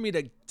harder for me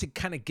to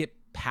kind of get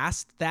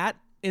past that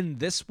in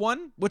this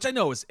one, which I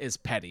know is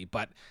petty,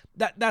 but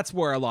that's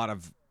where a lot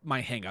of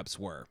my hangups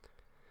were.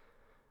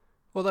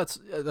 Well, that's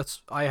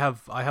I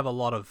have a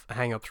lot of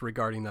hangups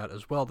regarding that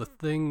as well. The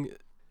thing,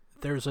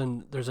 there's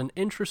an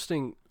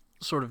interesting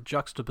sort of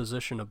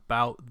juxtaposition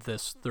about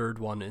this third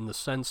one in the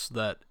sense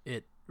that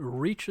it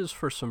reaches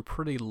for some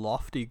pretty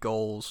lofty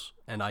goals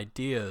and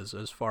ideas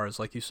as far as,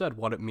 like you said,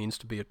 what it means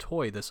to be a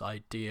toy, this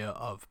idea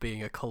of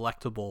being a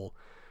collectible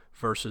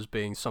versus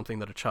being something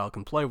that a child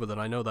can play with.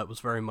 And I know that was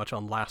very much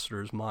on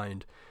Lasseter's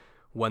mind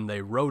when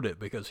they wrote it,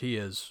 because he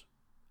is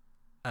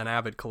an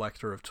avid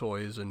collector of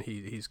toys, and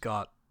he's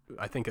got,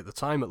 I think at the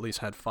time at least,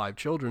 had 5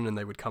 children, and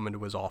they would come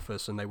into his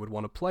office and they would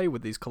want to play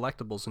with these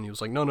collectibles, and he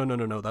was like,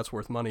 no, that's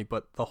worth money.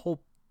 But the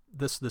whole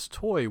this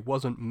toy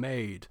wasn't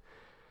made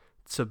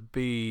to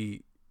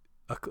be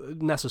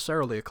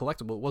necessarily a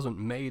collectible. It wasn't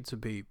made to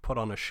be put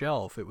on a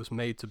shelf. It was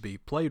made to be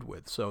played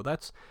with. So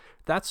that's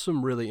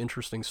some really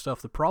interesting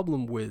stuff. The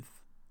problem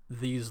with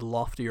these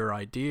loftier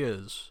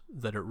ideas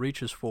that it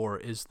reaches for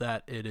is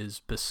that it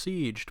is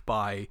besieged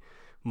by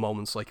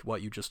moments like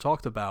what you just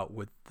talked about,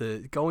 with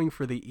the going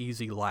for the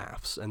easy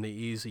laughs and the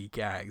easy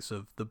gags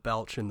of the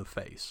belch in the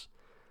face,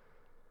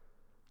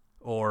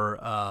 or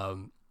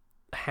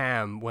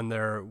Ham when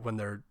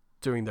they're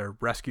doing their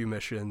rescue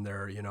mission.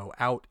 They're, you know,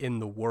 out in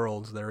the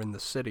world, they're in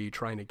the city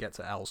trying to get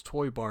to Al's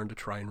toy barn to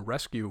try and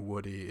rescue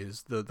Woody,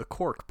 is the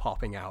cork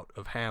popping out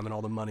of Ham and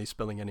all the money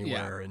spilling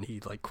anywhere, and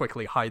he like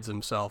quickly hides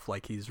himself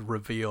like he's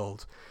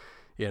revealed,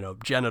 you know,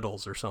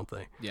 genitals or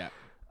something.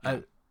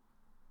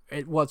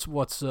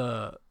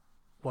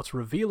 What's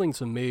revealing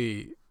to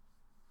me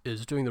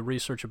is, doing the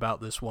research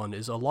about this one,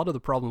 is a lot of the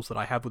problems that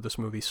I have with this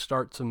movie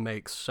start to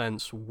make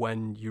sense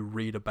when you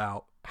read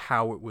about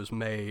how it was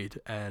made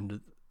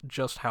and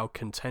just how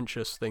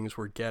contentious things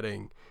were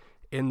getting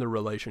in the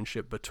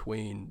relationship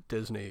between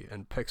Disney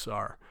and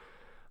Pixar.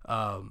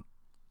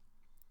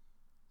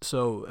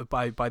 So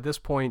by this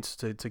point,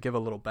 to give a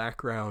little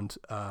background,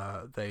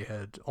 they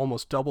had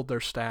almost doubled their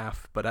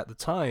staff, but at the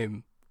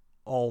time,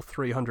 all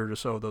 300 or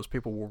so of those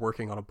people were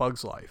working on A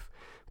Bug's Life.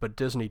 But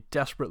Disney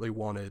desperately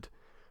wanted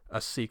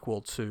a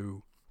sequel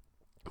to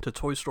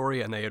Toy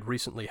Story, and they had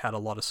recently had a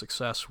lot of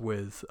success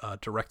with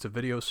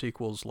direct-to-video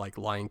sequels like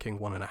Lion King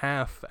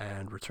 1.5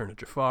 and Return of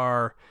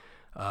Jafar.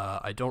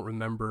 I don't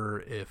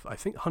remember I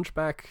think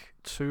Hunchback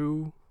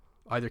 2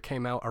 either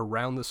came out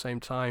around the same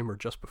time or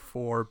just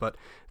before, but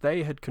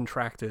they had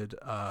contracted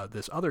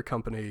this other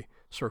company,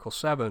 Circle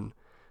 7,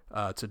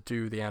 to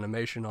do the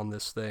animation on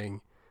this thing,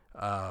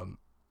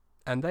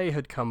 and they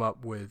had come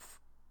up with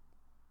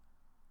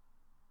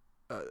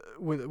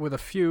a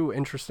few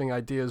interesting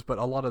ideas, but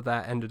a lot of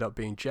that ended up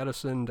being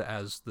jettisoned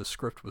as the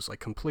script was like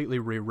completely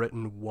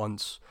rewritten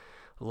once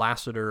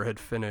Lasseter had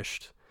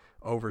finished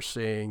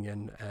overseeing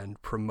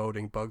and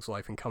promoting Bug's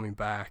Life and coming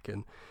back,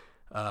 and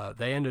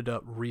they ended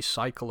up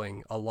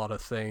recycling a lot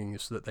of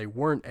things that they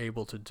weren't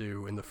able to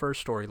do in the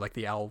first story. Like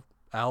the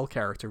Al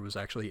character was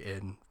actually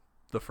in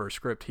the first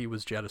script. He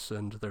was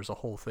jettisoned. There's a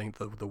whole thing.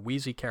 The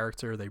Wheezy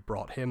character, they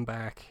brought him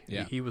back.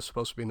 Yeah. He was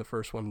supposed to be in the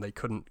first one. They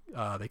couldn't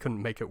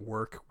make it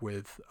work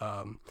with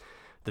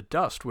the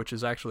dust, which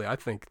is actually, I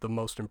think, the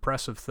most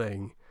impressive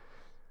thing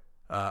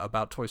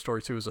about Toy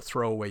Story 2 is a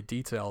throwaway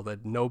detail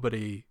that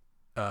nobody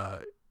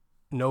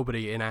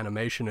in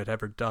animation had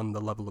ever done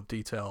the level of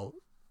detail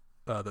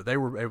that they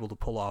were able to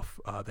pull off.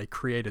 They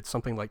created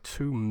something like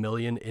 2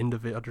 million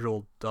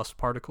individual dust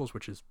particles,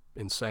 which is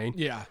insane.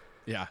 Yeah.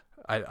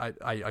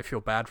 I feel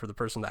bad for the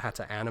person that had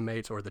to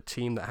animate, or the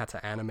team that had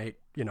to animate,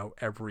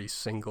 every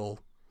single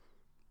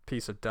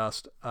piece of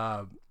dust.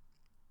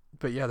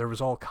 But yeah, there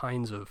was all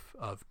kinds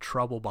of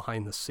trouble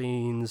behind the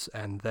scenes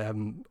and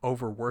them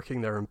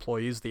overworking their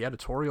employees. The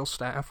editorial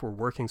staff were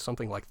working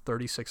something like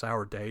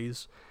 36-hour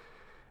days.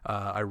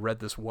 I read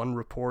this one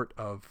report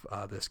of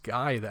this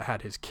guy that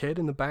had his kid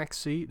in the back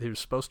seat. He was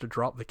supposed to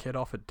drop the kid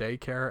off at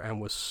daycare and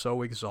was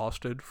so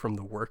exhausted from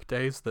the work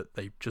days that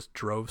they just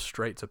drove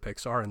straight to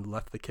Pixar and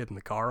left the kid in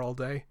the car all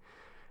day.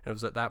 And it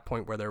was at that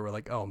point where they were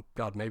like, oh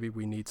God, maybe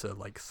we need to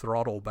like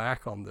throttle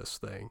back on this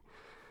thing.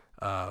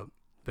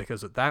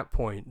 Because at that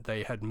point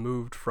they had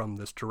moved from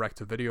this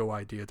direct-to-video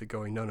idea to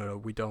going,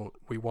 no,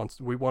 we want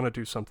to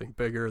do something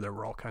bigger. There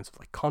were all kinds of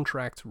like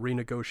contract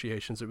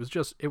renegotiations.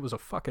 It was a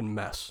fucking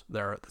mess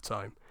there at the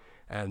time,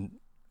 and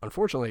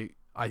unfortunately,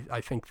 I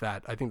think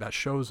that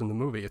shows in the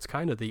movie. It's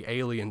kind of the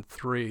Alien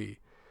 3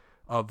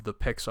 of the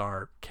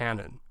Pixar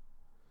canon.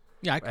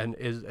 Yeah, and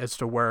as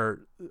to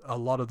where a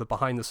lot of the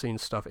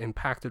behind-the-scenes stuff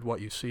impacted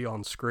what you see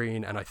on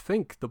screen, and I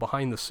think the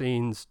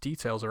behind-the-scenes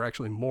details are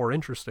actually more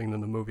interesting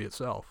than the movie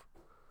itself.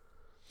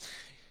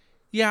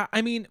 Yeah,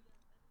 I mean,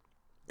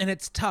 and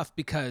it's tough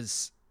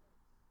because,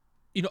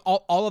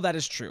 all of that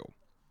is true.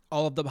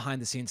 All of the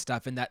behind-the-scenes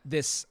stuff, and that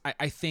this,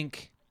 I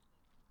think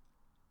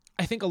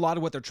a lot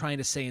of what they're trying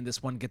to say in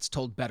this one gets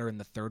told better in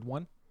the third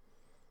one.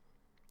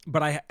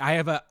 But I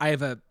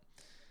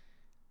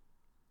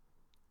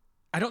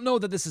don't know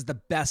that this is the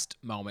best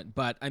moment,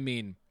 but I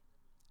mean,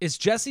 is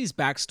Jesse's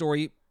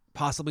backstory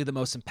possibly the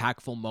most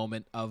impactful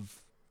moment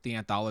of the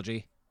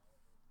anthology?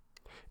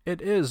 It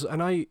is,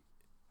 and I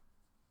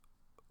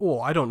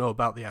don't know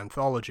about the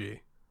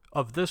anthology.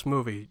 Of this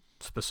movie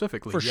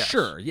specifically, for yes.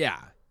 sure, yeah.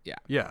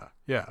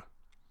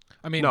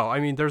 I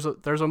mean, there's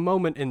a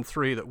moment in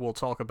 3 that we'll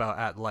talk about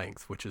at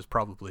length, which is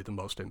probably the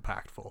most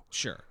impactful.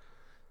 Sure,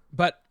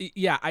 but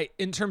yeah,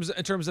 in terms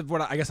of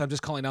what I guess I'm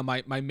just calling out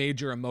my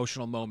major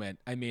emotional moment.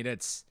 I mean,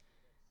 it's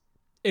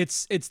her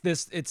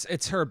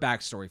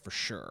backstory for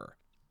sure.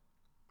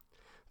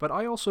 But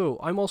I'm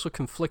also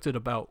conflicted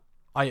about.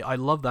 I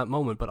love that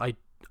moment, but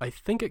I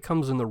think it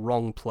comes in the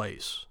wrong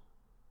place.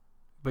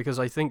 Because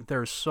I think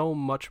there's so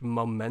much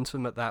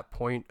momentum at that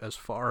point as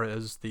far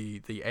as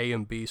the A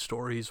and B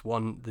stories.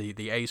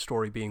 The A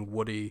story being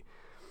Woody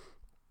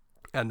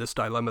and this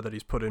dilemma that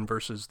he's put in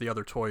versus the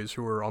other toys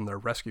who are on their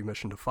rescue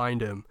mission to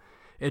find him.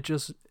 It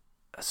just,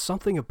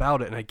 something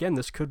about it, and again,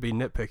 this could be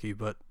nitpicky,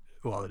 but,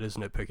 well, it is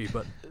nitpicky,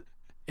 but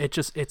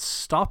it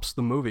stops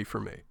the movie for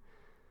me.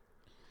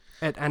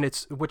 And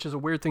which is a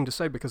weird thing to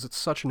say because it's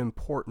such an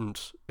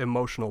important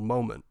emotional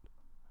moment.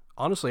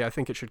 Honestly, I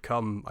think it should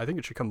come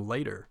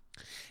later.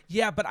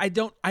 Yeah, but I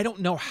don't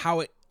know how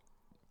it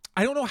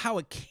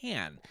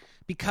can,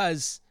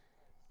 because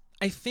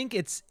I think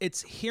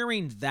it's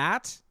hearing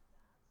that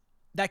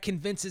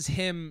convinces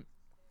him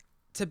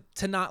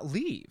to not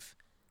leave.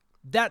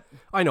 That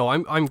I know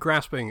I'm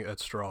grasping at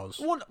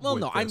straws. Well,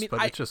 no, I mean,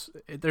 but it's just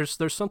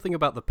there's something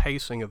about the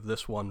pacing of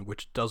this one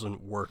which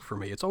doesn't work for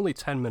me. It's only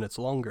 10 minutes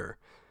longer.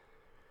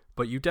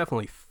 But you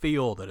definitely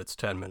feel that it's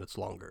 10 minutes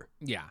longer.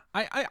 Yeah,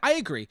 I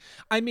agree.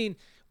 I mean,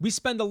 we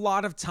spend a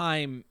lot of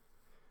time,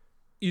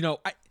 and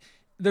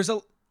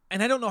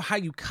I don't know how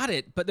you cut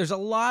it, but there's a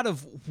lot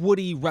of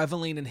Woody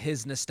reveling in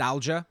his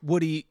nostalgia.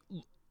 Woody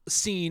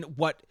seeing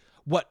what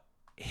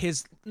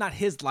his, not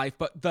his life,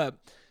 but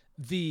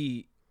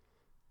the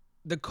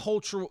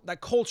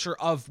culture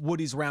of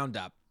Woody's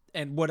Roundup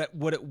and what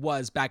it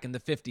was back in the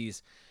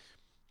 50s.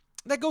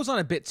 That goes on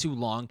a bit too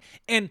long.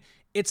 And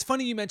it's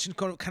funny you mentioned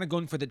kind of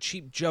going for the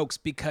cheap jokes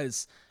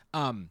because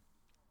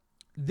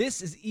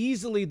this is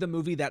easily the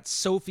movie that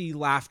Sophie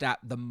laughed at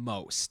the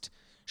most.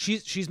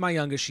 She's my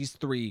youngest. She's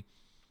 3.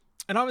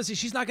 And obviously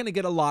she's not going to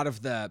get a lot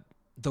of the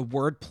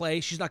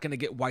wordplay. She's not going to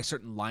get why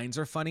certain lines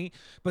are funny.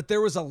 But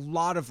there was a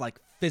lot of like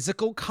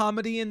physical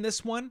comedy in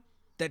this one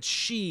that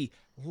she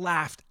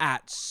laughed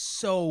at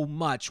so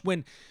much.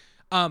 When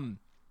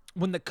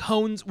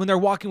they're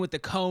walking with the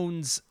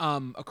cones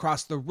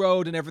across the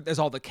road and there's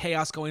all the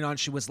chaos going on,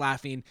 she was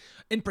laughing.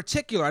 In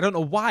particular, I don't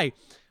know why,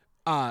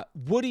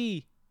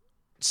 Woody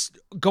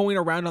going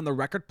around on the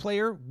record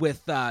player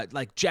with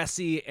like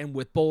Jesse and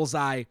with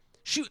Bullseye,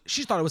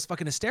 she thought it was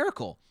fucking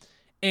hysterical.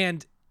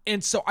 And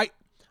so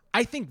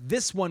I think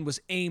this one was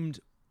aimed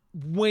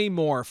way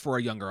more for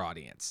a younger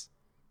audience.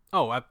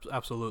 Oh,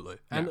 absolutely.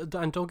 Yeah.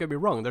 And don't get me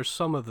wrong, there's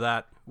some of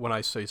that when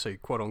I say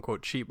quote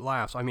unquote cheap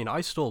laughs. I mean,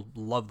 I still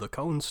love the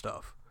cone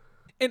stuff.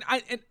 And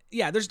I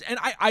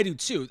do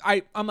too.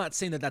 I'm not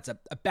saying that that's a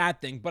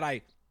bad thing, but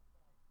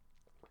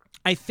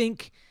I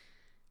think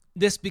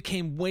this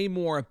became way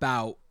more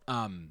about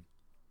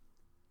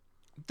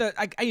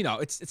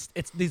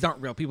it's these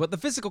aren't real people, but the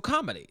physical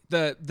comedy,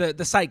 the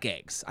sight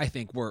gags, I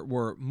think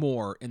were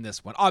more in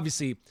this one.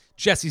 Obviously,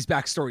 Jesse's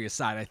backstory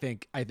aside, I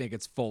think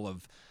it's full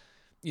of,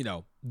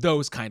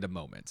 those kind of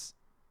moments.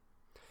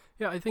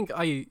 Yeah, I think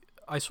I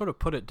sort of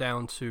put it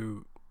down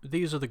to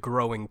these are the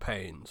growing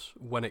pains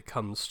when it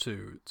comes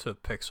to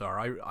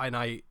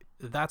Pixar.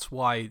 That's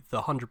why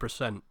the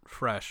 100%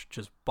 Fresh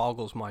just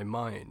boggles my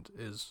mind.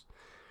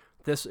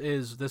 This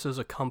is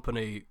a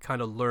company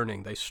kind of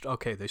learning. They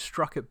struck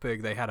it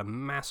big. They had a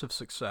massive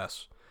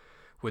success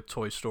with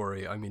Toy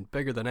Story. I mean,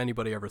 bigger than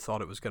anybody ever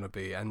thought it was going to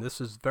be. And this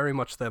is very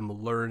much them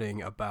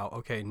learning about,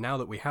 okay, now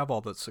that we have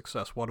all that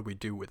success, what do we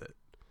do with it?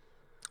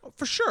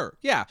 For sure,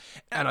 yeah.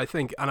 And I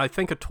think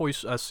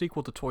a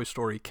sequel to Toy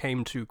Story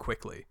came too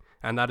quickly,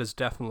 and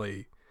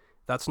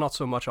that's not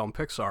so much on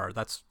Pixar.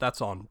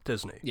 That's on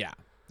Disney. Yeah.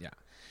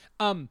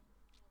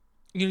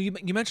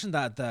 You mentioned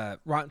the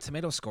Rotten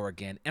Tomatoes score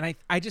again, and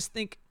I just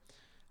think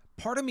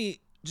part of me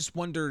just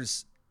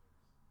wonders.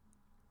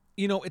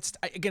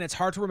 It's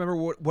hard to remember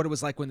what it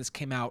was like when this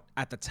came out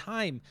at the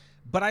time,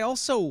 but I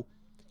also,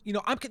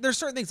 there's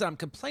certain things that I'm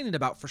complaining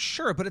about for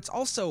sure, but it's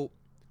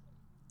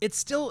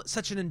still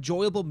such an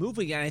enjoyable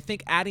movie, and I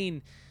think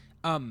adding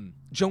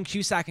Joan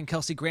Cusack and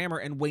Kelsey Grammer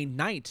and Wayne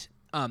Knight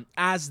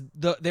as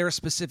their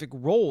specific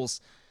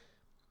roles,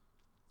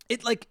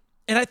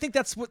 and I think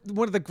that's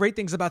one of the great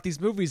things about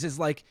these movies is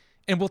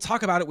and we'll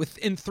talk about it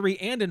in 3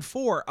 and in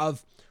 4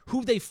 of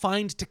who they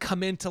find to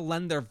come in to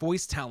lend their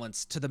voice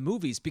talents to the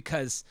movies,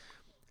 because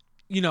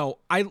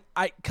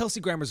Kelsey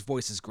Grammer's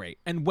voice is great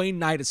and Wayne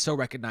Knight is so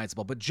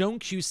recognizable, but Joan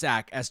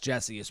Cusack as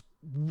Jessie is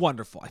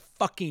wonderful. I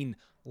fucking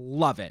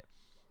love it.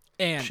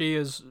 And she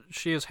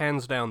is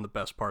hands down the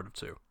best part of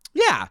 2.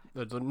 Yeah.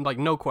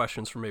 No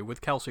questions for me.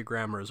 With Kelsey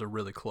Grammer as a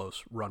really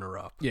close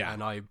runner-up. Yeah.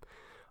 And I'm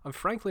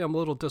frankly, I'm a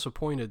little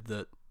disappointed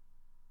that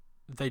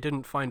they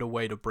didn't find a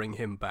way to bring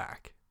him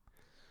back.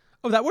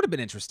 Oh, that would have been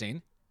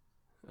interesting.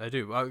 I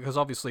do, because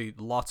obviously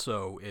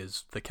Lotso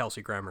is the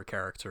Kelsey Grammer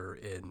character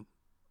in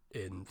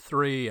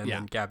 3, and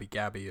then Gabby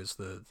Gabby is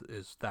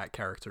that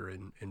character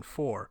in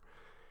 4.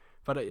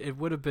 But it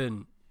would have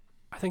been,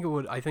 I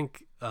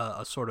think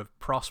a sort of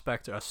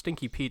prospect, a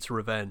Stinky Pete's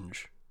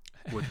Revenge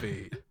would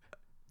be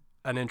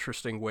an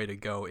interesting way to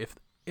go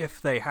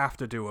if they have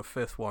to do a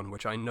 5th one,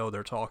 which I know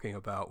they're talking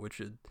about,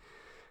 which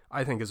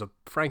I think is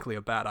frankly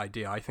a bad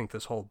idea. I think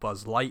this whole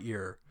Buzz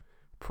Lightyear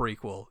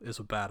prequel is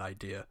a bad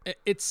idea.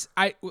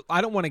 I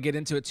don't want to get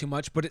into it too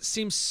much, but it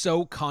seems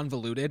so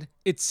convoluted.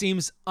 It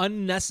seems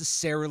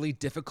unnecessarily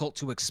difficult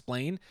to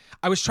explain.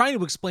 I was trying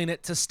to explain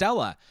it to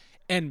Stella,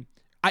 and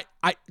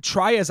I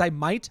try as I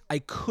might, I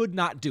could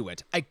not do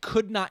it. I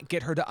could not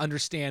get her to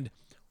understand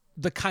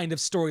the kind of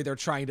story they're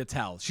trying to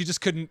tell. She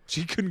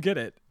couldn't get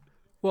it.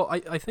 Well,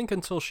 I think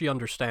until she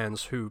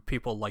understands who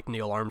people like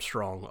Neil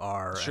Armstrong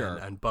are, sure,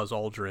 and Buzz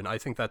Aldrin, I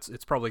think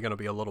it's probably going to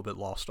be a little bit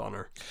lost on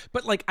her.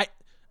 But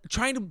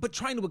trying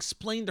to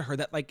explain to her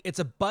that it's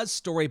a Buzz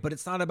story, but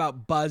it's not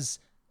about Buzz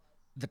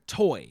the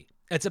toy.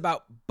 It's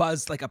about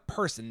Buzz like a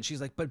person.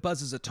 She's like, but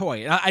Buzz is a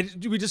toy.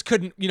 And we just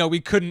couldn't, we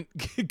couldn't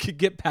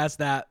get past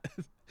that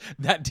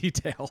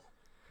detail.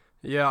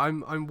 Yeah,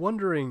 I'm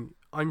wondering.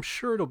 I'm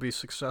sure it'll be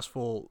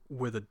successful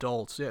with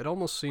adults. Yeah, it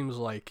almost seems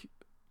like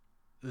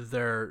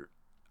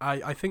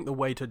I think the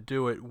way to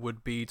do it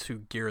would be to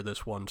gear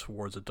this one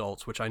towards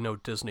adults, which I know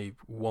Disney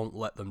won't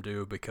let them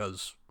do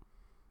because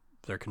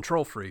they're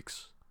control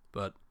freaks.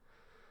 But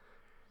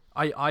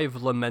I've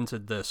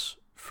lamented this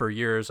for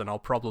years, and I'll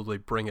probably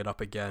bring it up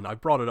again. I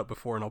brought it up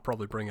before, and I'll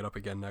probably bring it up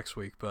again next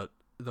week. But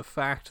the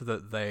fact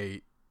that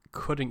they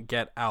couldn't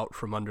get out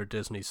from under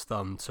Disney's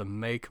thumb to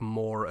make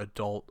more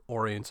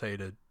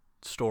adult-orientated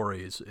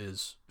stories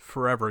is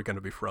forever going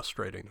to be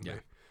frustrating to me.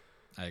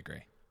 I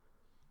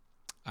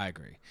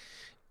agree.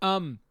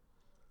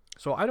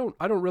 So I don't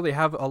really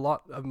have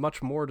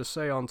much more to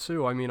say on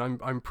 2. I mean,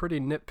 I'm pretty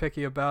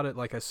nitpicky about it.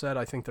 Like I said,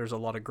 I think there's a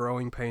lot of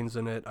growing pains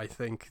in it. I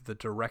think the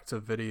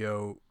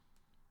direct-to-video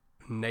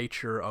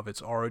nature of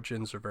its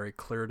origins are very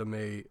clear to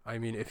me. I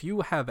mean, if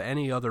you have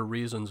any other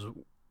reasons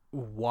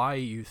why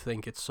you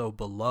think it's so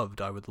beloved,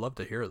 I would love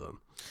to hear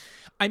them.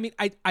 I mean,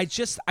 I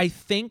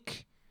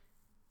think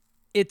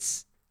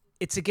it's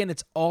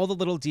all the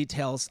little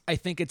details. I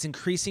think it's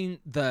increasing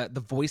the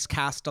voice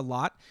cast a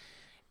lot.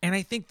 And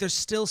I think there's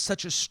still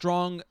such a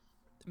strong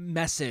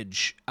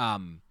message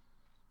of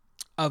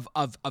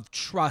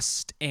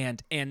trust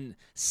and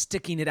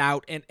sticking it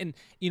out. And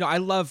I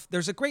love,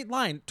 there's a great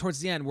line towards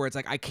the end where it's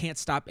like, I can't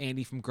stop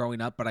Andy from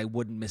growing up, but I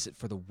wouldn't miss it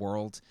for the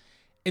world.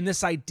 And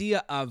this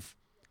idea of,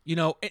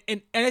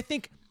 and I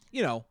think,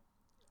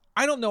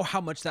 I don't know how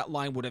much that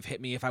line would have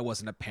hit me if I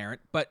wasn't a parent,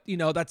 but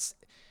that's,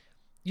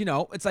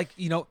 it's like,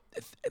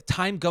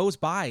 time goes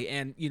by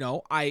and,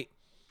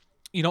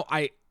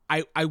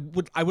 I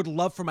would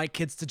love for my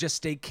kids to just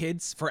stay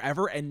kids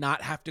forever and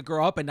not have to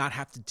grow up and not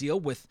have to deal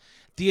with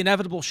the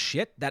inevitable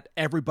shit that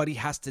everybody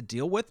has to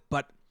deal with.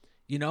 But,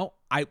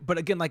 but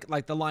again,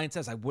 like the line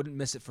says, I wouldn't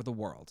miss it for the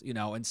world,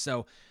 and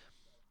so,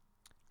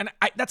 and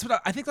I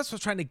think that's what I'm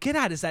trying to get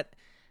at is that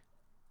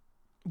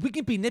we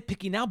can be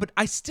nitpicky now, but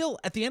I still,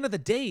 at the end of the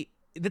day,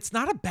 it's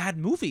not a bad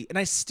movie. And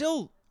I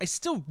still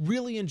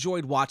really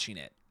enjoyed watching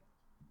it.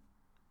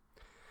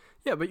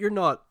 Yeah, but you're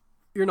not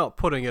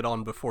putting it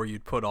on before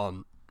you'd put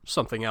on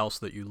something else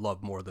that you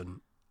love more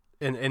than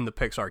in the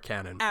Pixar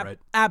canon, right?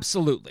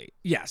 Absolutely,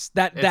 yes.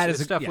 That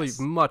is definitely yes.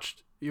 much.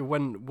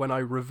 When I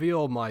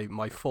reveal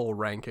my full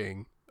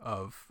ranking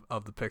of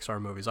the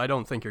Pixar movies, I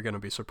don't think you're going to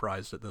be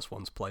surprised at this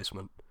one's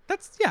placement.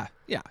 That's yeah.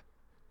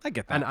 I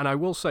get that. And I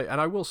will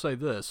say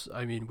this.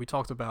 I mean, we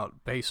talked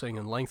about pacing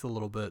and length a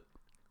little bit.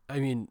 I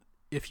mean,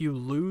 if you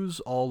lose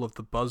all of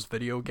the Buzz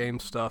video game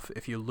stuff,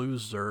 if you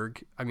lose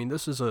Zurg, I mean,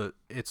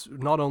 it's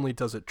not only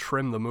does it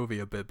trim the movie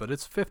a bit, but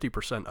it's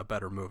 50% a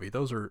better movie.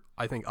 Those are,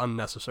 I think,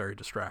 unnecessary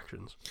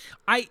distractions.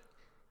 I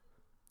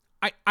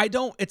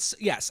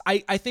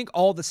think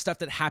all the stuff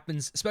that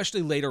happens,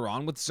 especially later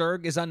on with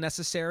Zurg, is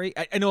unnecessary.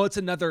 I know it's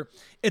another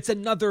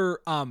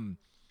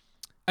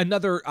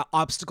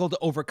obstacle to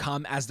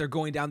overcome as they're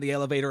going down the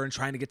elevator and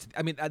trying to get to.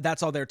 I mean,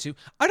 that's all there too.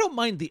 I don't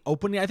mind the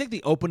opening. I think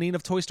the opening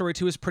of Toy Story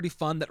 2 is pretty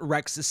fun. That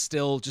Rex is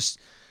still just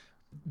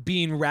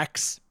being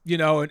Rex,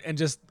 and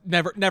just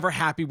never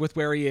happy with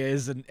where he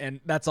is,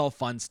 and that's all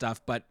fun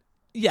stuff. But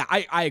yeah,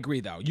 I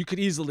agree though. You could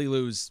easily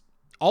lose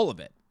all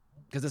of it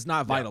because it's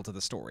not vital to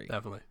the story.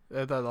 Definitely,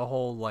 the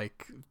whole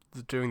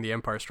doing the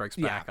Empire Strikes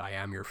Back. I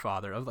am your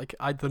father. I was like,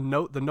 the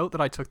note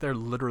that I took there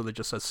literally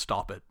just says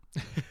stop it.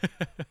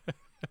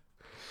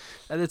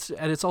 And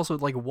it's also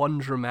like one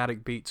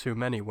dramatic beat too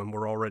many when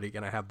we're already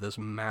going to have this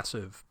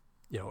massive,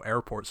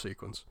 airport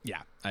sequence.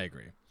 Yeah, I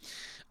agree.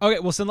 Okay,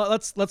 well, so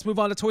let's move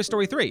on to Toy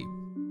Story 3.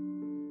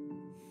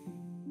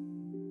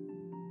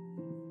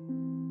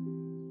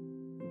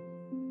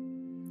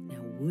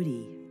 Now,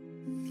 Woody,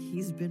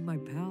 he's been my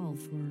pal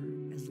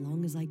for as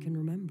long as I can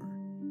remember.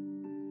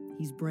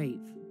 He's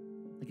brave,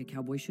 like a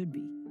cowboy should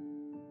be,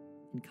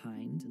 and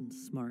kind and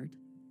smart.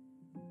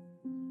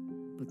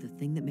 But the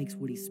thing that makes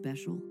Woody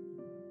special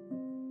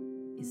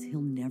is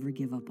he'll never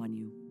give up on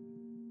you.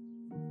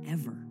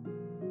 Ever.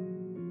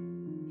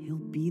 He'll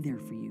be there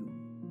for you,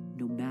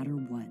 no matter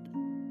what.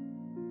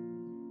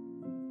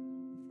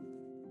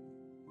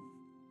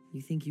 You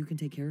think you can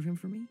take care of him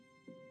for me?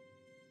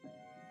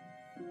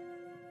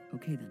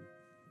 Okay, then.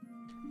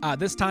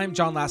 This time,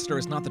 John Lasseter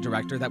is not the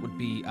director. That would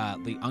be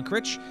Lee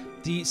Unkrich.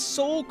 The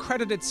sole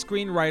credited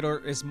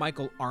screenwriter is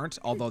Michael Arndt,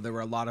 although there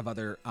were a lot of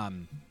other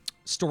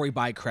story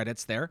by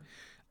credits there.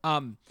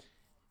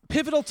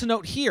 Pivotal to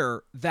note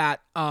here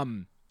that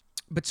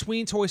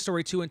between Toy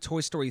Story 2 and Toy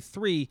Story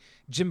 3,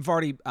 Jim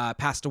Varney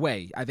passed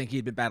away. I think he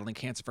had been battling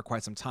cancer for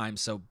quite some time,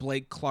 so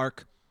Blake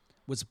Clark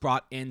was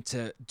brought in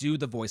to do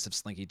the voice of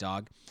Slinky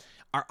Dog.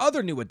 Our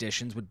other new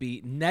additions would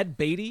be Ned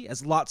Beatty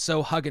as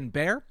Lotso, Hug and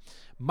Bear,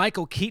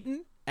 Michael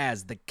Keaton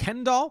as the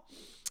Ken doll,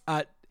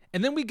 and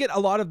then we get a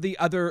lot of the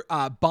other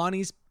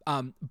Bonnie's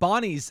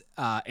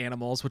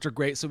animals, which are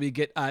great. So we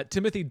get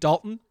Timothy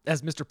Dalton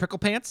as Mr.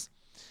 Picklepants,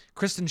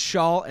 Kristen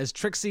Schaal as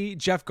Trixie,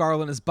 Jeff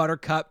Garlin as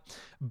Buttercup,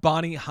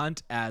 Bonnie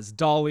Hunt as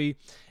Dolly,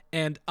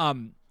 and I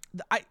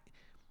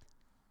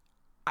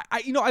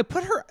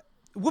put her.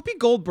 Whoopi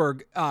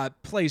Goldberg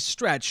plays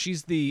Stretch.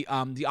 She's the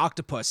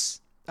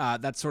octopus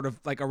that's sort of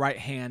like a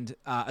right-hand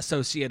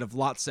associate of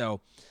Lotso.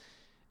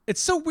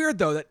 It's so weird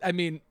though that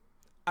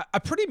a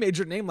pretty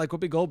major name like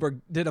Whoopi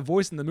Goldberg did a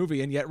voice in the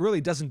movie and yet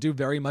really doesn't do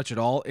very much at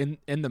all in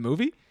the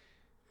movie.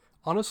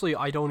 Honestly,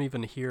 I don't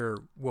even hear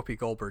Whoopi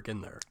Goldberg in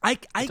there.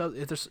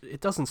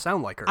 It doesn't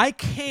sound like her. I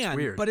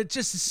can, but it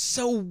just is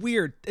so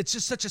weird. It's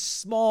just such a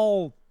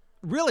small,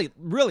 really,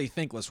 really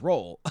thankless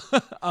role.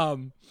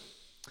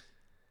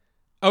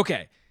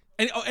 Okay.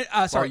 And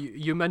sorry, well,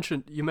 you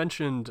mentioned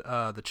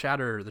the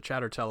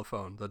chatter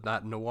telephone,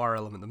 that noir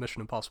element, the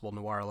Mission Impossible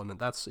noir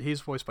element.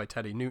 He's voiced by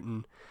Teddy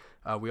Newton.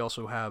 We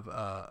also have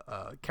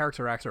a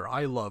character actor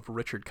I love,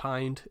 Richard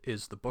Kind,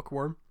 is the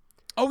Bookworm.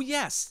 Oh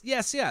yes.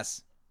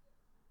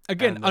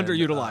 Again, then,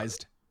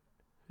 underutilized.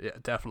 Yeah,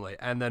 definitely.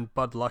 And then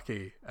Bud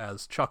Lucky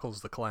as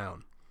Chuckles the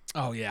Clown.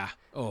 Oh yeah.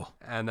 Oh.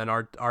 And then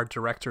our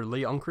director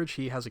Lee Unkrich,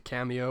 he has a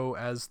cameo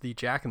as the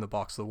Jack in the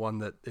Box, the one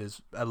that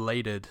is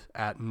elated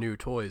at new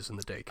toys in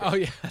the daycare. Oh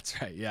yeah, that's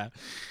right. Yeah.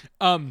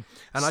 And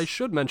I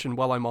should mention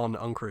while I'm on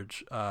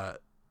Unkrich,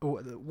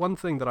 one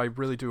thing that I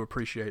really do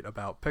appreciate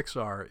about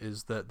Pixar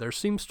is that there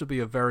seems to be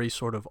a very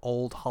sort of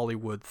old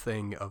Hollywood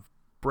thing of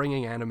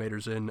bringing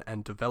animators in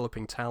and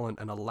developing talent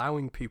and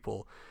allowing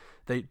people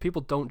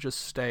don't just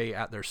stay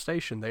at their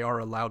station. They are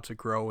allowed to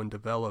grow and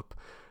develop.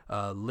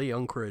 Lee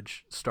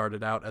Unkrich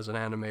started out as an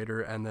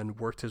animator and then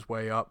worked his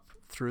way up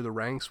through the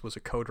ranks, was a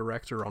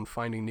co-director on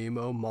Finding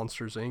Nemo,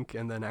 Monsters, Inc.,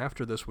 and then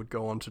after this would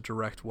go on to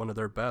direct one of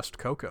their best,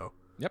 Coco.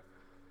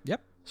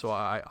 Yep. So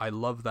I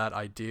love that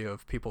idea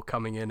of people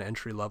coming in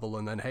entry level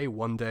and then, hey,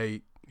 one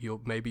day you'll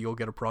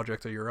get a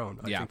project of your own.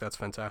 I think that's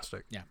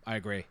fantastic. Yeah, I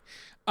agree.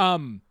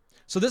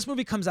 So this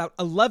movie comes out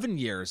 11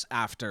 years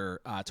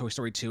after Toy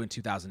Story 2 in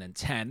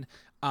 2010.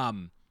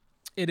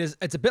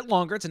 It's a bit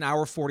longer. It's an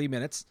hour 40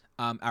 minutes,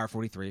 hour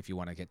 43 if you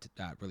want to get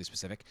really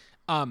specific.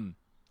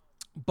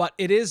 But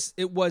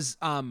it was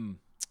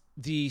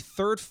the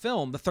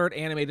third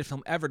animated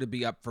film ever to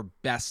be up for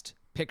Best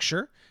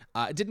Picture.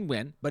 It didn't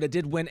win, but it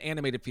did win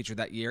Animated Feature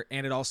that year,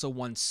 and it also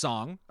won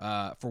Song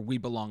for We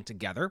Belong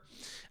Together.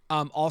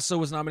 Also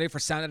was nominated for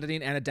Sound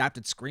Editing and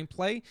Adapted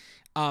Screenplay.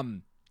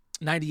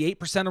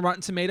 98% on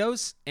Rotten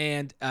Tomatoes,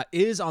 and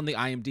is on the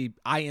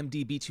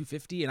IMDb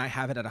 250, and I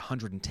have it at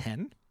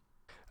 110.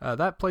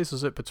 That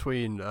places it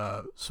between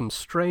some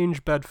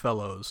strange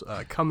bedfellows.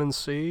 Come and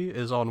See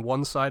is on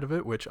one side of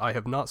it, which I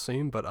have not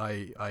seen, but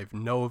I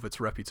know of its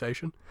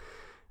reputation.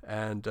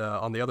 And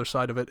on the other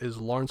side of it is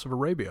Lawrence of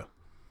Arabia.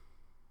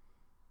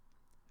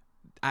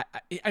 I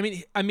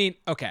mean,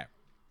 okay.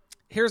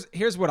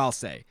 Here's what I'll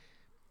say.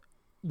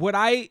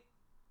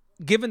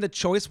 Given the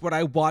choice, would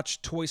I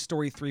watch Toy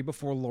Story 3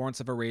 before Lawrence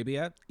of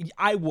Arabia?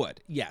 I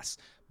would, yes.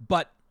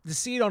 But to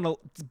see it on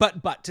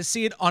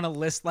a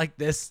list like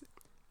this,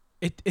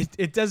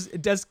 it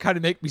does kind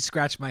of make me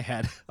scratch my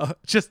head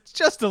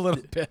just a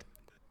little bit.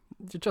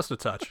 Just a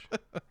touch,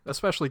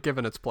 especially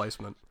given its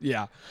placement.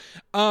 Yeah.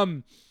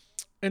 And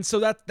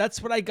so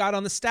that's what I got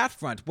on the stat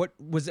front. What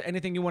was there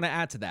anything you want to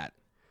add to that?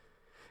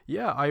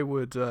 Yeah, I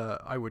would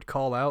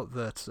call out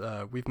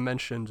that we've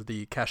mentioned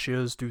the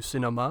Cahiers du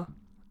Cinéma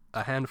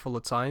a handful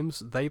of times.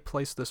 They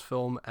placed this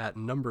film at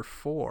number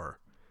 4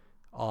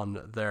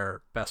 on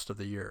their best of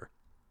the year.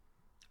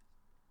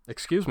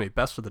 Excuse me,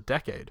 best of the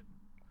decade.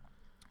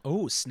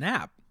 Oh,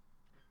 snap.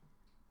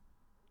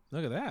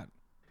 Look at that.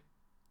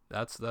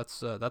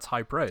 That's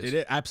high praise. It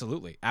is,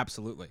 absolutely.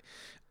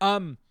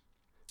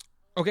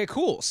 Okay,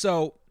 cool.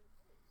 So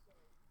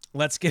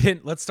let's get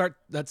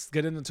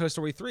into Toy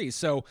Story 3.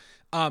 So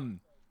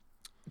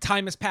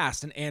time has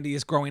passed and Andy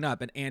is growing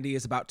up, and Andy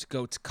is about to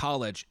go to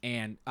college,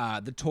 and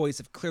the toys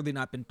have clearly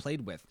not been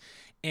played with.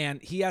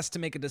 And he has to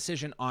make a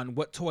decision on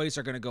what toys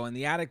are going to go in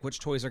the attic, which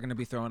toys are going to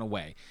be thrown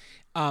away.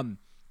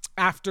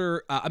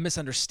 After a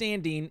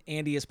misunderstanding,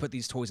 Andy has put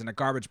these toys in a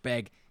garbage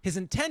bag. His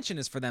intention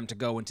is for them to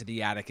go into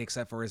the attic,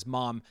 except for his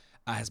mom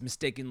has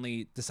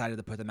mistakenly decided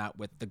to put them out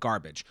with the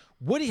garbage.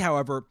 Woody,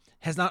 however,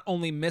 has not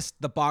only missed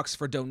the box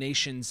for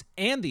donations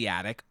and the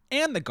attic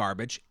and the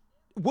garbage,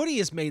 Woody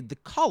has made the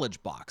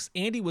college box.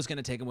 Andy was going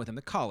to take him with him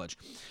to college.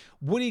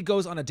 Woody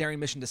goes on a daring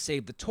mission to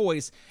save the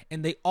toys,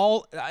 and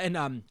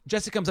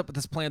Jesse comes up with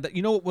this plan that,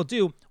 you know what we'll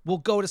do? We'll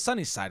go to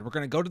Sunnyside. We're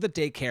going to go to the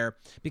daycare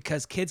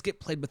because kids get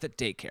played with at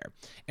daycare.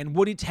 And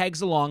Woody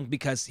tags along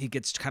because he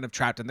gets kind of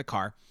trapped in the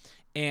car.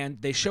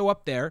 And they show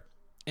up there,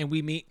 and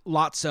we meet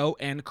Lotso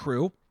and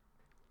crew.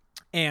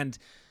 And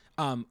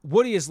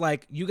Woody is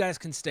like, you guys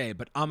can stay,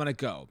 but I'm going to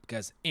go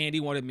because Andy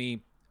wanted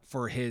me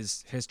for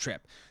his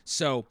trip.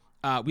 So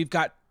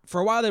for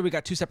a while there, we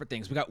got two separate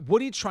things. We got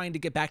Woody trying to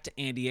get back to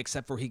Andy,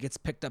 except for he gets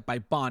picked up by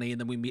Bonnie, and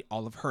then we meet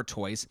all of her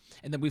toys.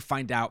 And then we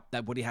find out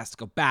that Woody has to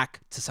go back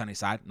to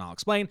Sunnyside, and I'll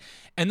explain.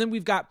 And then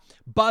we've got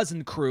Buzz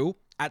and crew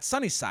at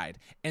Sunnyside,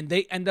 and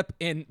they end up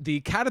in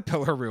the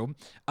Caterpillar room,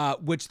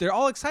 which they're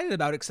all excited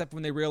about, except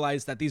when they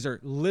realize that these are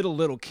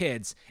little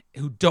kids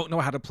who don't know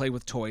how to play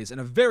with toys, in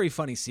a very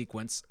funny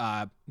sequence,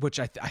 which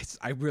I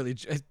really,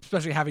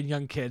 especially having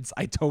young kids,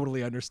 I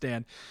totally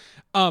understand.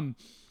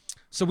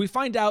 So we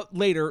find out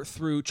later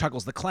through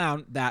Chuckles the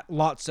Clown that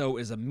Lotso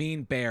is a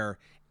mean bear,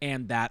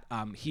 and that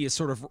he is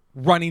sort of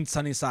running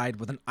Sunnyside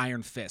with an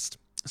iron fist.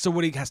 So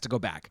Woody has to go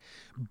back.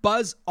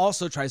 Buzz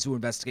also tries to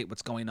investigate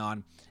what's going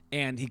on,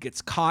 and he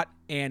gets caught,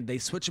 and they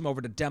switch him over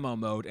to demo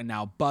mode, and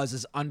now Buzz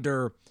is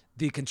under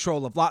the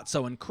control of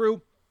Lotso and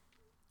crew.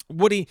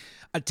 Woody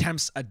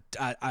attempts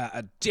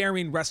a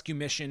daring rescue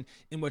mission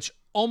in which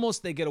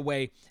almost they get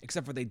away,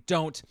 except for they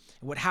don't.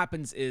 And what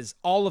happens is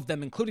all of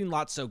them, including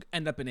Lotso,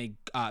 end up in a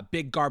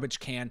big garbage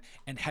can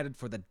and headed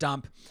for the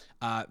dump.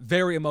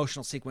 Very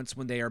emotional sequence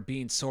when they are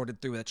being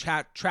sorted through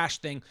the trash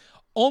thing,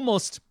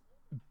 almost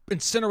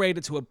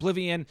incinerated to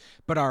oblivion,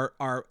 but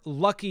our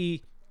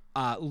lucky,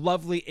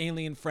 lovely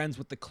alien friends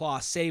with the claw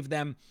save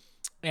them.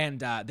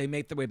 And they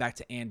make their way back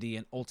to Andy,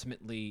 and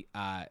ultimately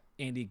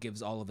Andy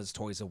gives all of his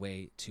toys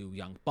away to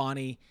young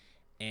Bonnie,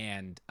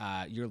 and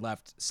you're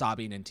left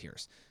sobbing in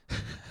tears.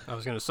 I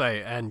was going to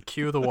say, and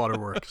cue the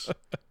waterworks.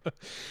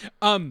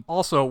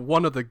 Also,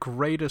 one of the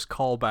greatest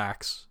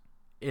callbacks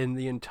in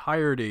the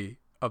entirety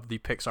of the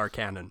Pixar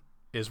canon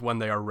is when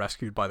they are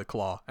rescued by the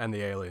Claw and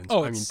the aliens.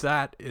 Oh, I mean,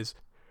 that is...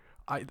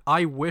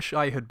 I wish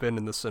I had been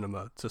in the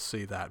cinema to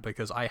see that,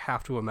 because I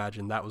have to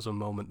imagine that was a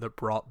moment that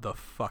brought the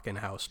fucking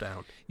house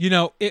down. You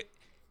know, it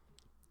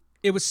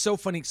was so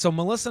funny. So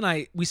Melissa and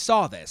I, we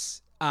saw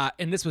this,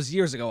 and this was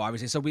years ago,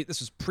 obviously. So this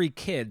was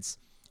pre-kids,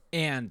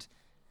 and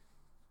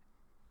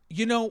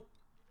because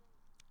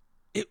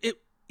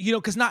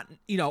not,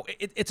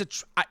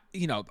 it's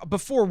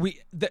before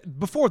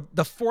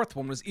the fourth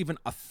one was even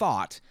a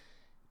thought.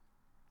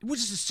 We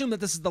just assume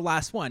that this is the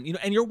last one,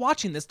 and you're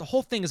watching this. The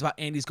whole thing is about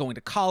Andy's going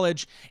to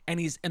college, and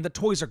the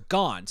toys are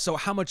gone. So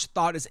how much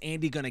thought is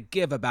Andy going to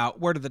give about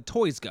where do the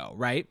toys go,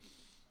 right?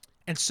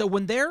 And so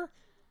when they're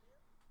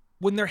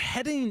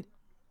headed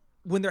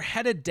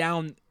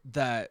down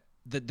the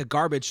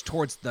garbage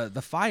towards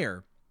the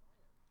fire,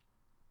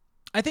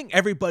 I think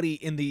everybody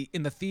in the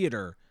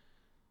theater,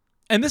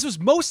 and this was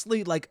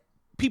mostly like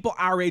people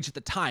our age at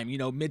the time,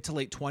 mid to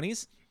late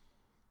 20s,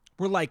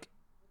 were like,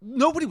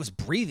 nobody was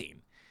breathing.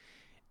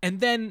 And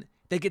then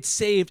they get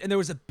saved, and there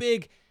was a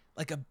big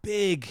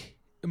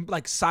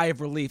sigh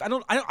of relief.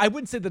 I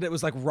wouldn't say that it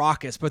was like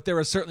raucous, but there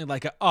was certainly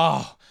like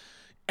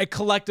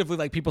collectively,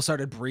 like, people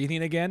started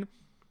breathing again.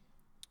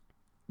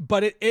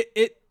 But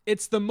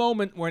it's the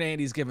moment when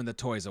Andy's giving the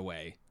toys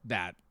away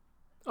that.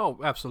 Oh,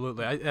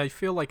 absolutely. I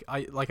feel like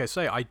I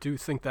say, I do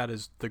think that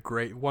is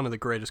one of the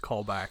greatest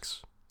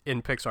callbacks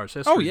in Pixar's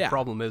history. Oh, yeah. The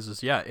problem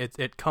is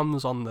it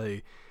comes on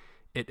the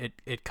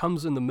it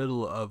comes in the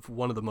middle of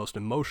one of the most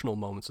emotional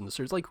moments in the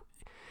series. Like,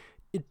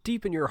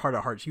 deep in your heart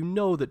of hearts, you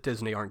know that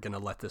Disney aren't going to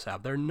let this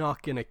happen. They're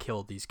not going to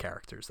kill these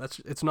characters.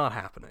 It's not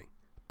happening.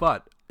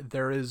 But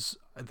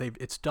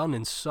it's done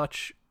in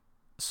such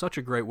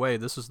a great way.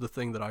 This is the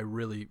thing that I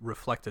really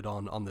reflected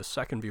on this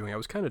second viewing. I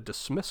was kind of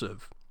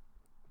dismissive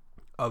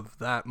of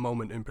that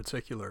moment in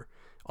particular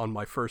on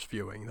my first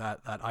viewing, that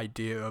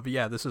idea of,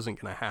 this isn't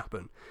going to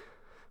happen.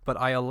 But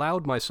I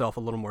allowed myself a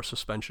little more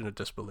suspension of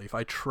disbelief.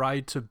 I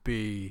tried to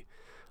be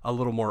a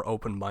little more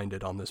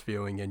open-minded on this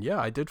viewing, and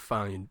I did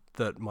find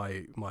that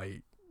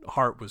my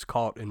heart was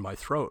caught in my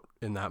throat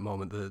in that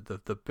moment.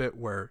 The bit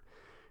where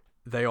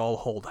they all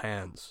hold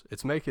hands,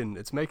 it's making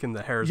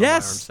the hairs on my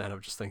arms stand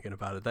up just thinking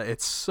about it. That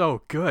it's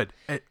so good.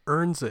 It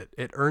earns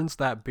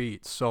that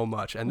beat so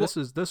much. And this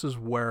is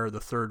where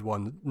the third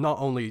one not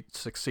only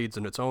succeeds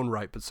in its own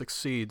right, but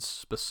succeeds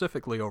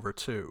specifically over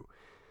 2.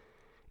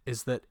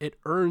 Is that it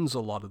earns a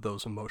lot of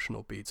those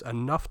emotional beats.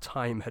 Enough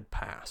time had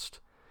passed.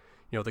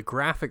 The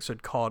graphics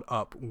had caught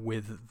up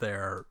with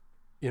their,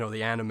 the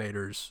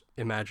animators'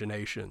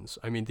 imaginations.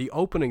 I mean, the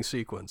opening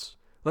sequence.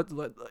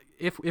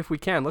 If we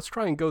can, let's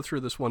try and go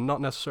through this one,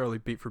 not necessarily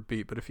beat for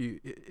beat, but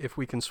if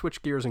we can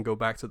switch gears and go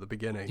back to the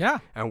beginning,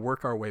 and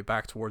work our way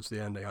back towards the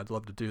ending, I'd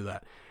love to do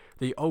that.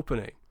 The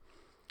opening.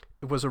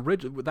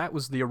 That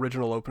was the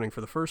original opening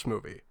for the first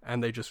movie,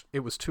 and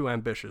it was too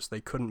ambitious. They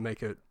couldn't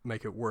make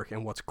it work.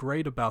 And what's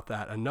great about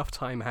that, enough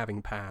time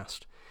having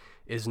passed,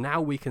 is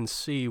now we can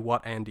see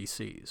what Andy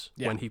sees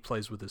when he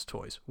plays with his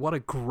toys. What a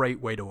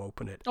great way to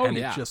open it.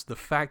 The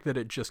fact that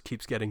it just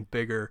keeps getting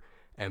bigger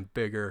and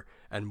bigger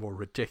and more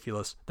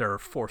ridiculous. There are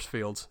force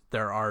fields.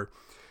 There are,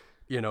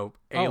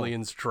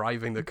 aliens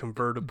driving the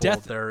convertible.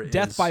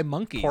 Death by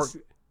monkeys.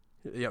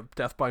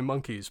 Death by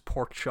monkeys.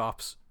 Pork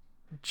chops.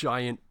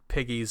 Giant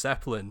Piggy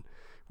Zeppelin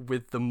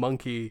with the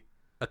monkey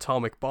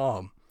atomic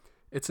bomb.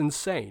 It's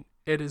insane.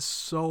 It is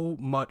so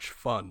much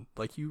fun.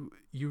 Like, you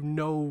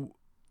know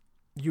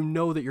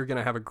that you're going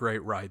to have a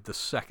great ride the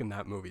second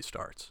that movie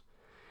starts.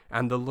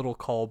 And the little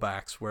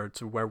callbacks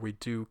where we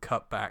do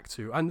cut back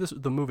to, and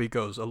the movie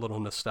goes a little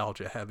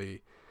nostalgia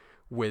heavy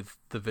with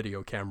the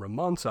video camera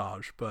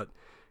montage, but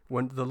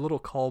when the little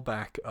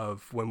callback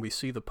of when we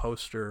see the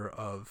poster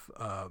of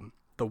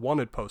the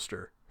wanted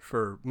poster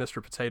for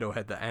Mr. Potato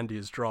Head that Andy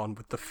has drawn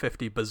with the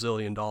 $50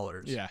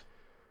 bazillion. Yeah.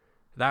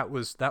 That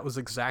was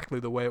exactly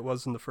the way it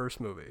was in the first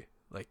movie.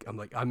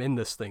 I'm in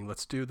this thing.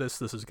 Let's do this.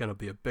 This is going to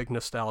be a big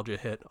nostalgia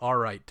hit. All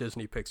right,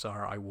 Disney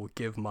Pixar, I will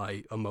give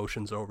my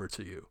emotions over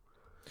to you.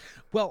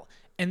 Well,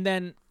 and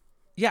then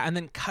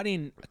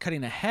cutting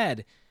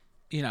ahead,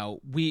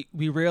 we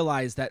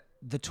realize that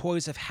the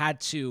toys have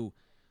had to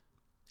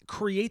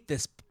create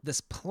this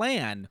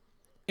plan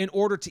in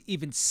order to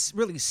even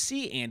really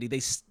see Andy.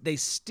 They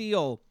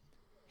steal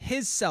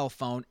his cell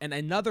phone and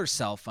another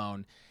cell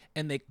phone,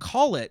 and they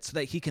call it so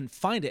that he can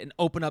find it and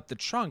open up the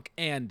trunk.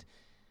 And,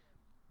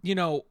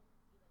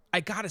 I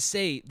gotta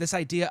say, this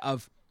idea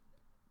of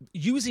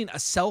using a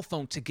cell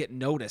phone to get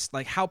noticed,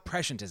 like, how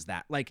prescient is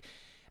that? Like,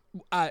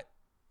 and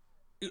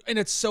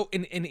it's so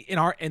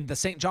in the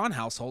St. John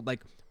household,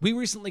 like, we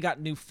recently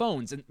got new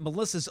phones, and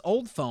Melissa's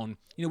old phone,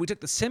 we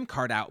took the SIM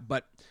card out,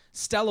 but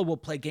Stella will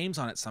play games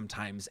on it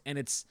sometimes, and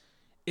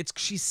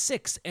she's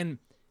 6 and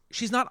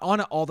she's not on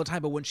it all the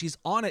time, but when she's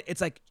on it,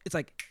 it's like,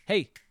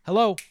 hey,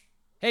 hello,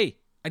 hey,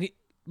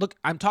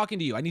 I'm talking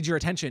to you, I need your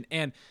attention.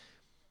 And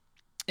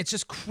it's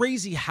just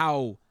crazy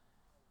how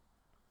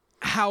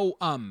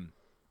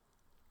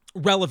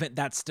relevant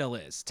that still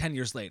is 10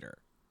 years later.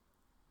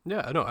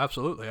 Yeah, no,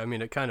 absolutely. I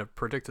mean, it kind of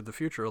predicted the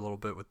future a little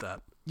bit with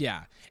that.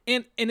 Yeah.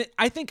 And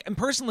I think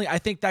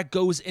that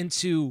goes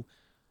into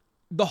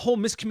the whole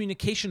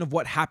miscommunication of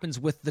what happens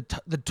with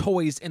the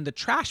toys in the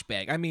trash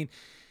bag. I mean,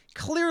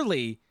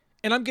 clearly,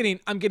 and I'm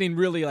getting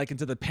really like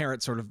into the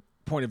parent sort of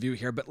point of view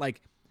here, but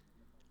like,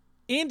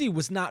 Andy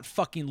was not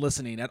fucking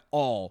listening at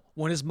all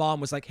when his mom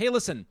was like, hey,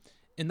 listen,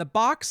 in the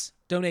box,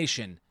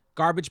 donation,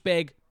 garbage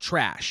bag,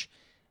 trash.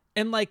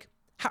 And like,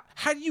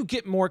 how do you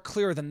get more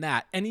clear than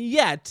that? And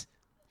yet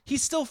he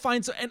still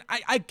finds, and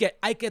I get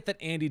that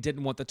Andy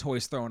didn't want the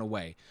toys thrown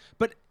away,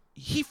 but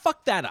he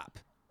fucked that up.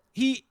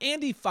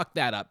 Andy fucked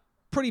that up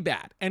pretty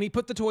bad, and he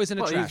put the toys in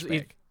a trash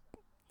bag.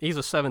 He's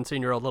a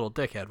 17-year-old little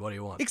dickhead. What do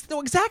you want?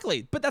 No,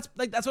 exactly. But that's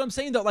what I'm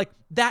saying though. Like,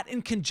 that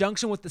in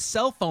conjunction with the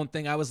cell phone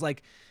thing, I was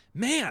like,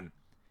 man,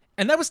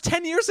 and that was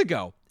 10 years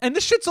ago, and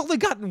this shit's only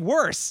gotten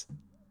worse.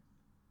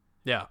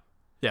 Yeah,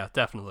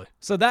 definitely.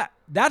 So that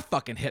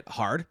fucking hit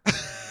hard.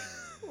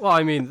 Well,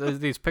 I mean,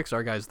 these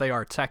Pixar guys, they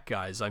are tech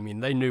guys. I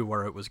mean, they knew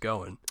where it was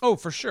going. Oh,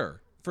 for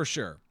sure.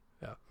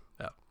 Yeah.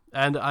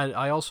 And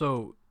I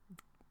also,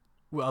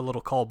 a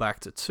little callback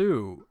to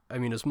 2, I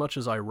mean, as much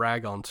as I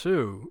rag on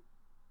 2,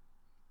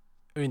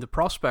 I mean, the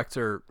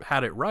Prospector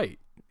had it right.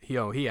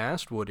 he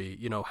asked Woody,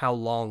 how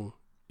long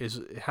is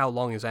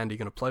Andy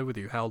going to play with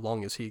you? How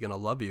long is he going to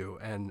love you?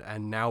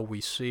 And now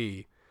we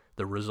see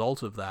the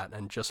result of that,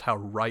 and just how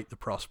right the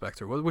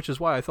prospector was, which is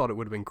why I thought it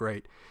would have been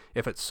great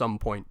if at some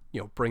point,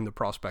 bring the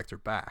prospector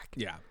back.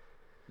 Yeah,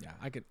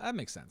 that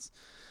makes sense.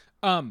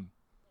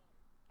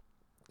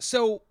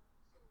 So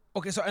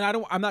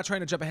and I'm not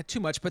trying to jump ahead too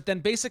much, but then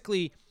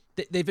basically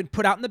they've been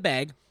put out in the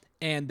bag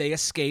and they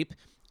escape,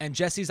 and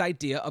Jesse's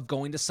idea of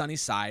going to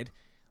Sunnyside,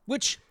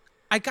 which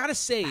I gotta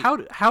say,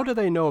 how do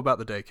they know about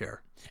the daycare?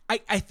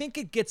 I think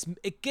it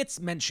gets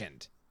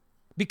mentioned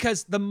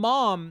because the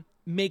mom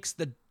makes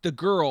the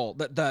girl,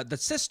 the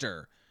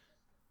sister,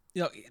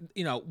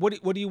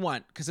 what do you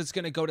want? Because it's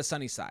gonna go to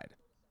Sunnyside.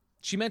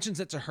 She mentions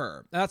it to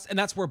her.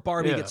 That's where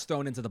Barbie gets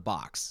thrown into the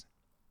box.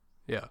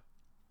 Yeah.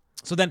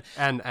 So then,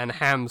 and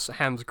Ham's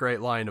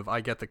great line of "I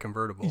get the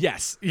convertible."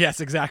 Yes,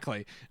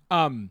 exactly.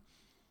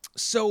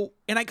 So,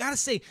 and I gotta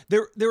say,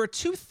 there are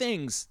two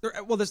things.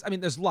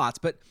 There's lots,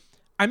 but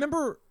I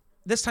remember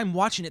this time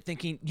watching it,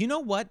 thinking, you know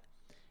what?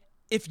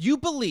 If you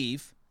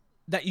believe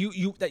that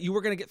you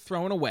were gonna get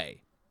thrown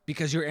away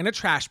because you're in a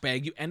trash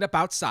bag, you end up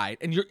outside,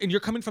 and you're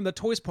coming from the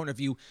toys' point of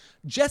view,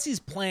 Jesse's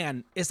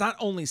plan is not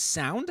only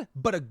sound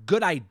but a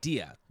good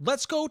idea.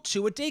 Let's go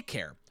to a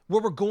daycare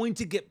where we're going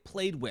to get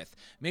played with.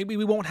 Maybe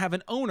we won't have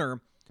an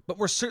owner, but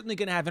we're certainly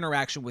going to have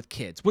interaction with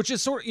kids, which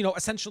is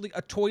essentially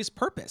a toy's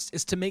purpose,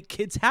 is to make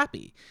kids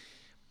happy.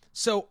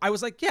 So I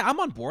was like, yeah, I'm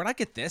on board. I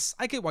get this.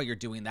 I get why you're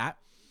doing that.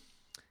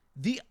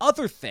 The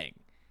other thing,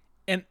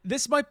 and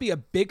this might be a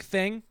big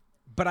thing,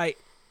 but I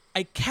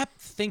kept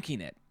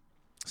thinking it.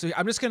 So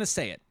I'm just going to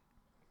say it.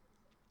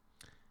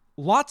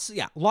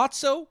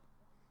 Lotso,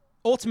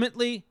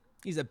 ultimately,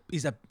 he's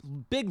a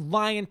big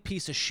lying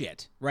piece of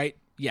shit, right?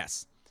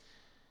 Yes.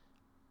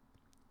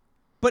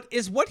 But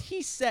is what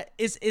he said,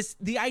 is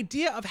the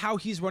idea of how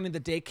he's running the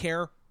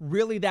daycare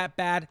really that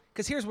bad?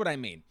 Because here's what I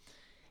mean.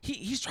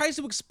 He tries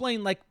to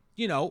explain,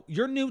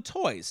 your new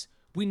toys.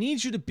 We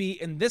need you to be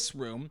in this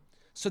room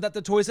so that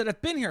the toys that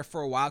have been here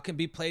for a while can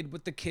be played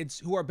with the kids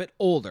who are a bit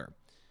older.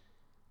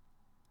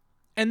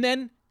 And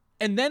then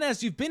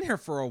as you've been here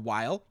for a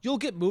while, you'll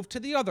get moved to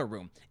the other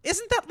room.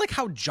 Isn't that like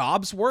how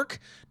jobs work?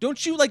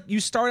 Don't you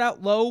you start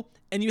out low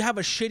and you have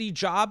a shitty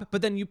job,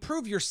 but then you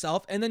prove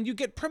yourself and then you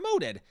get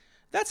promoted?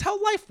 That's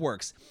how life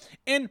works.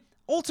 And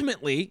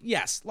ultimately,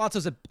 yes,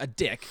 Lotso's a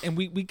dick, and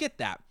we get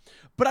that.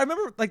 But I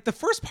remember, the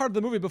first part of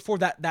the movie before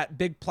that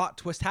big plot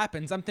twist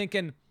happens, I'm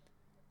thinking,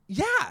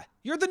 yeah,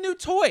 you're the new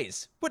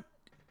toys. What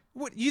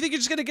you think you're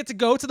just going to get to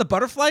go to the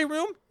butterfly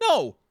room?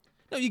 No,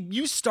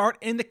 you start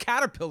in the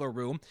caterpillar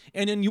room,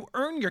 and then you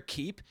earn your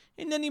keep,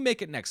 and then you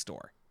make it next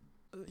door.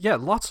 Yeah,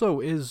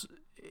 Lotso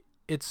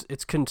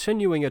it's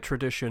continuing a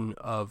tradition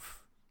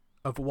of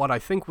what I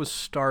think was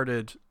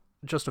started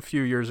just a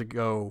few years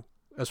ago,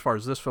 as far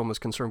as this film is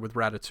concerned, with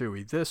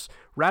Ratatouille.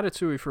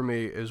 Ratatouille for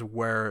me is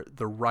where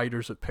the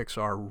writers at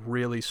Pixar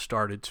really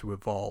started to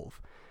evolve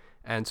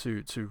and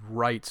to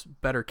write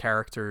better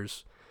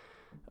characters,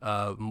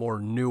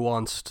 more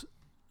nuanced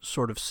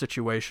sort of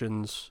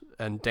situations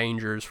and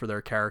dangers for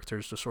their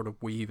characters to sort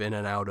of weave in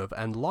and out of.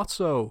 And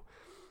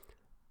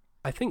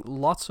I think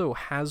Lotso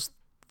has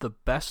the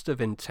best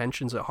of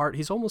intentions at heart.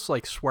 He's almost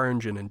like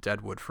Swearingen in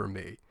Deadwood for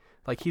me.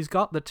 He's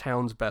got the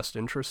town's best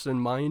interests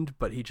in mind,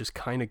 but he just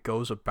kind of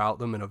goes about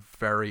them in a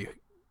very,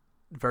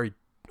 very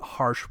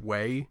harsh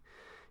way.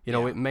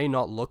 It may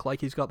not look like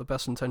he's got the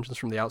best intentions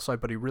from the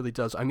outside, but he really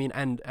does.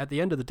 And at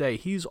the end of the day,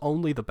 he's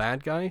only the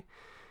bad guy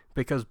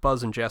because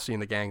Buzz and Jesse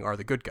and the gang are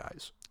the good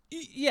guys.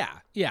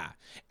 Yeah.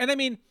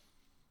 And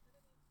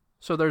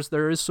so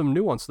there is some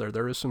nuance there.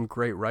 There is some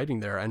great writing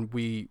there. And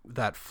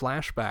that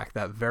flashback,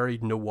 that very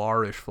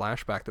noirish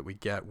flashback that we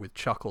get with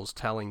Chuckles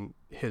telling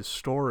his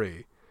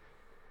story,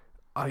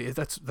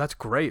 that's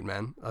great,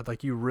 man.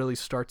 You really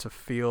start to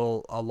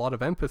feel a lot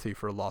of empathy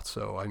for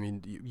Lotso.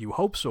 You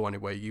hope so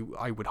anyway.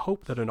 I would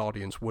hope that an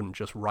audience wouldn't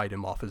just write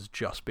him off as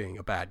just being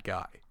a bad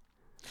guy.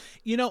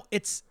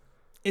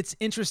 It's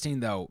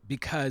interesting though,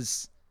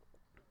 because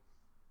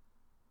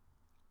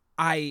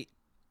I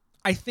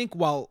think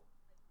while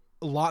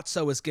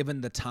Lotso is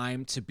given the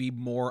time to be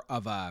more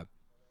of a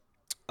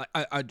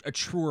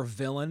truer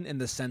villain in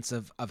the sense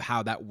of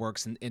how that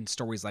works in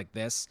stories like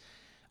this,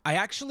 I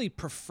actually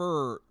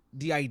prefer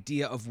the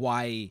idea of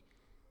why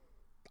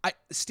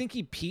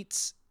Stinky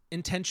Pete's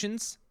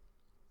intentions,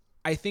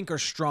 I think, are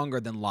stronger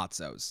than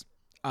Lotso's.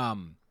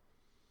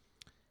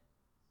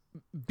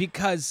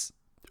 Because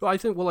I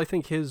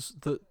think his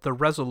the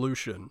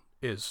resolution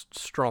is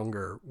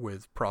stronger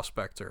with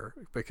Prospector,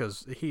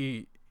 because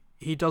he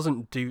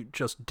doesn't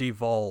just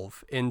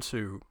devolve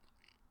into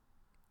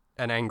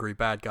an angry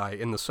bad guy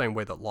in the same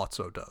way that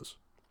Lotso does.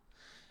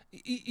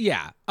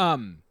 Yeah.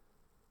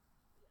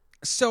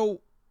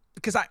 So,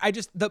 because I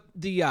just the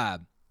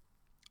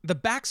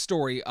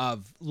backstory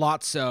of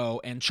Lotso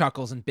and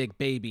Chuckles and Big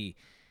Baby,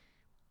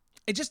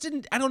 it just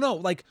didn't. I don't know.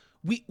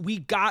 We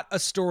got a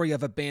story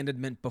of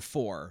abandonment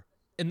before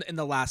in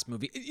the last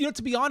movie.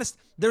 To be honest,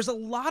 there's a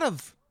lot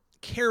of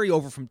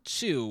carryover from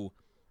 2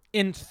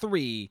 in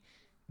 3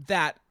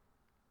 that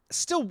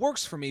still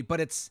works for me,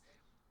 but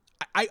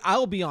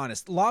I'll be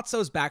honest,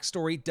 Lotso's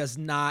backstory does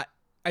not,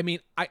 I mean,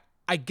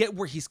 I get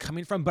where he's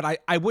coming from, but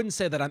I wouldn't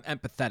say that I'm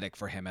empathetic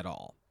for him at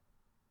all.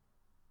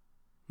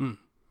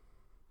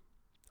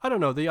 I don't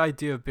know, the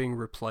idea of being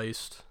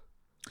replaced.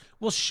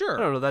 Well, sure.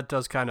 I don't know, that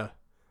does kind of,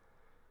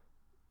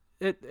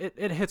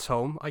 it hits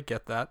home. I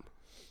get that.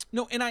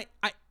 No, and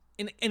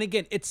and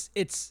again,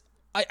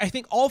 I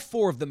think all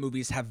four of the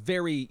movies have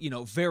very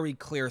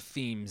clear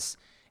themes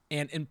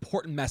and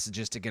important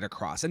messages to get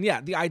across. And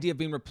yeah, the idea of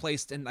being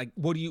replaced and like,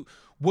 what do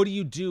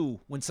you do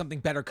when something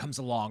better comes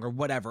along or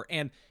whatever?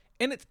 And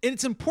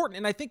it's important.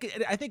 And I think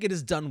it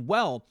is done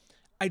well.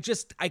 I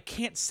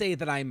can't say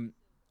that I'm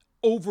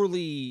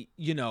overly,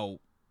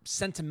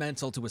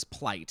 sentimental to his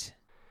plight.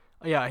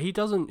 Yeah, he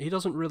doesn't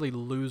really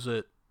lose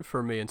it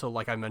for me until,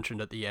 like I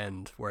mentioned at the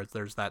end, where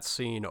there's that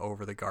scene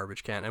over the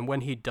garbage can, and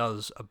when he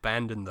does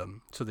abandon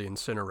them to the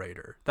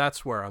incinerator,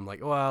 that's where I'm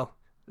like, well,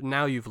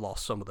 now you've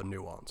lost some of the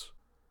nuance.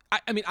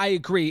 I mean, I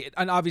agree,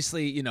 and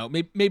obviously,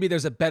 maybe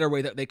there's a better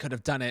way that they could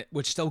have done it,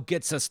 which still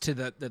gets us to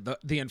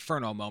the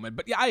Inferno moment.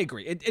 But yeah, I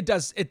agree. It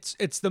does.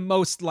 It's the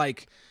most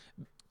like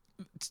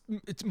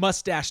it's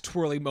mustache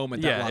twirly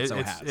moment that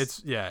Lotso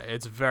has.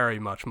 It's very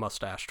much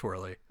mustache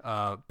twirly.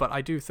 But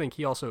I do think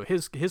he also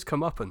his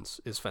comeuppance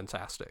is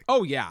fantastic.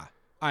 Oh yeah,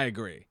 I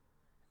agree.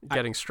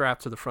 Getting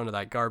strapped to the front of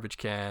that garbage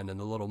can, and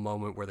the little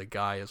moment where the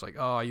guy is like,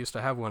 "Oh, I used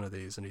to have one of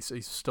these," and he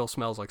still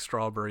smells like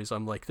strawberries.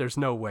 I'm like, "There's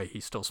no way he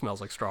still smells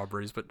like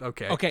strawberries," but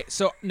okay. Okay,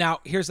 so now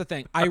here's the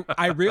thing.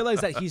 I realize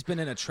that he's been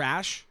in a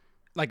trash,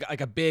 like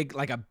a big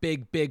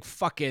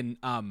fucking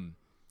like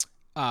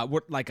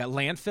a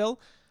landfill.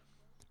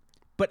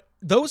 But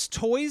those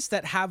toys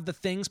that have the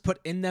things put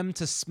in them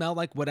to smell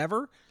like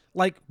whatever,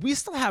 like we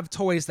still have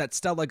toys that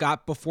Stella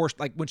got before,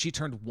 like when she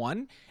turned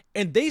 1,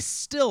 and they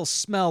still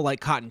smell like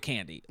cotton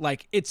candy.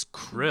 Like it's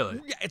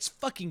really, it's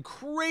fucking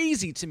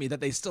crazy to me that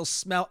they still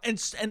smell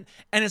and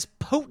as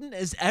potent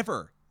as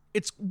ever.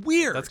 It's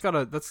weird.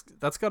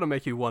 That's gotta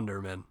make you wonder,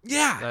 man.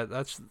 Yeah,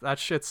 that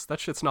shit's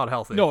not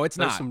healthy. No, it's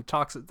not.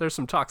 There's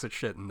some toxic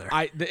shit in there.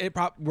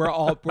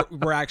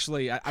 We're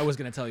actually. I was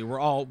gonna tell you,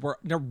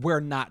 we're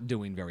not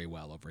doing very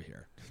well over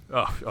here.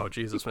 Oh,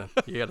 Jesus, man!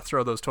 You got to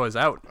throw those toys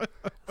out.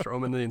 Throw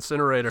them in the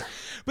incinerator.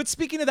 But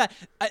speaking of that,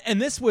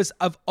 and this was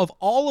of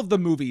all of the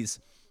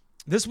movies,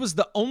 this was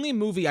the only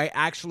movie I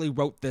actually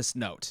wrote this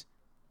note.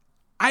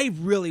 I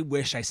really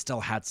wish I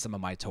still had some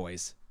of my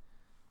toys.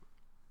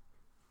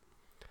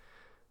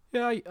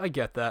 Yeah, I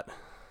get that.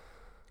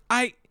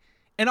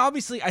 And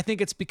obviously I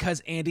think it's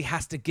because Andy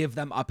has to give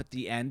them up at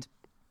the end.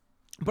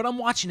 But I'm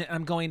watching it and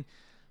I'm going,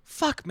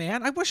 fuck,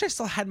 man, I wish I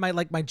still had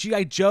my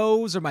G.I.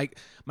 Joes or my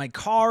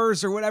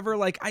cars or whatever.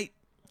 Like I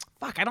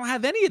don't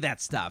have any of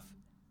that stuff.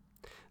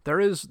 There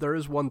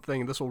is one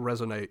thing, this will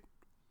resonate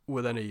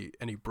with any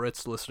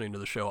Brits listening to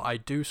the show. I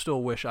do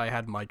still wish I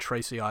had my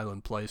Tracy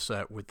Island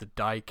playset with the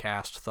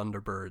die-cast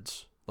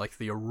Thunderbirds. Like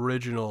the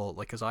original,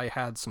 because I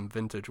had some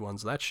vintage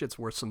ones. That shit's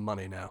worth some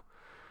money now.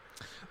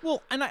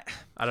 Well, and I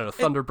don't know,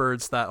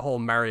 Thunderbirds, that whole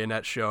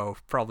marionette show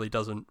probably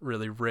doesn't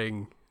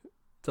ring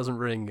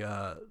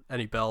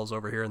any bells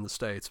over here in the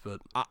States, but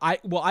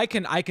I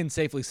can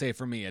safely say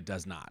for me it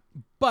does not.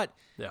 But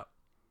yeah.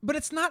 But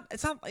it's not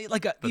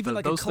like a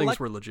those things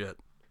were legit.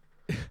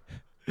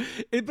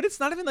 But it's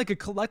not even like a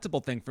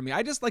collectible thing for me.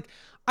 I just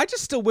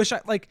still wish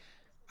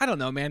I don't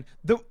know, man.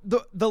 The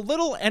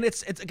little, and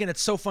it's again,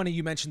 it's so funny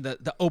you mentioned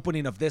the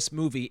opening of this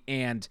movie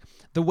and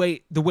the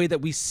way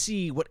that we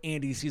see what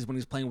Andy sees when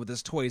he's playing with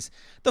his toys.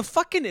 The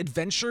fucking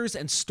adventures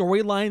and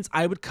storylines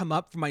I would come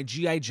up for my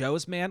G.I.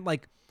 Joes, man.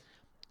 Like,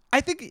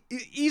 I think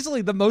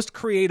easily the most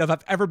creative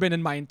I've ever been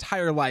in my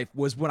entire life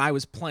was when I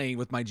was playing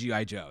with my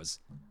G.I. Joes.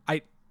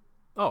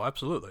 Oh,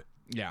 absolutely.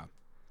 Yeah.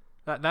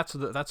 That's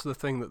the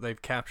thing that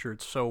they've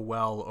captured so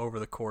well over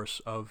the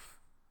course of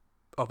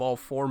all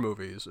four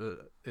movies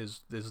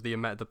is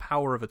the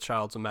power of a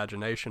child's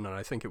imagination, and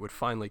I think it would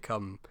finally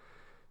come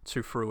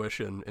to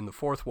fruition in the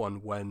fourth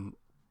one when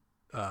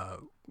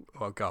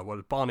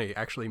Bonnie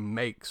actually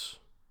makes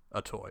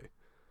a toy,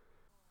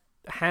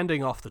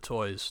 handing off the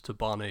toys to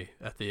Bonnie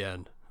at the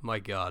end. My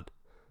God.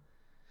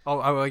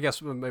 I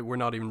guess we're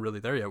not even really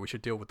there yet. We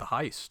should deal with the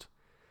heist.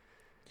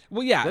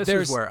 Well, yeah, this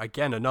is where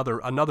again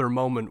another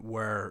moment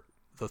where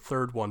the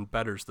third one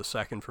betters the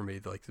second for me,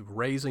 like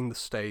raising the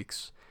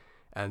stakes.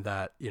 And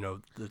that,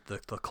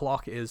 the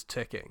clock is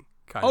ticking.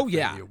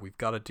 Yeah. We've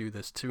got to do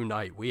this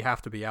tonight. We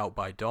have to be out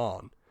by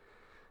dawn.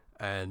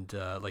 And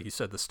like you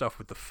said, the stuff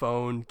with the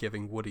phone,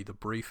 giving Woody the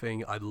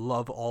briefing. I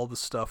love all the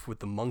stuff with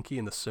the monkey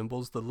and the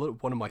symbols.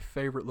 One of my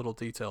favorite little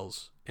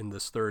details in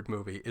this third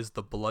movie is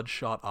the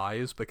bloodshot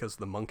eyes, because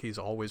the monkey's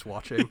always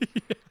watching.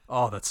 Yeah.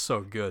 Oh, that's so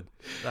good.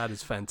 That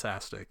is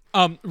fantastic.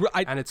 And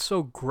it's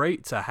so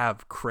great to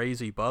have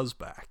Crazy Buzz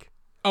back.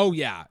 Oh,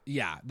 yeah.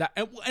 Yeah.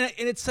 And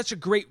it's such a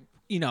great...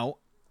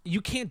 you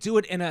can't do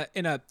it in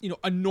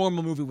a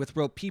normal movie with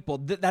real people.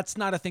 That's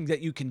not a thing that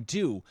you can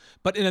do.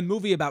 But in a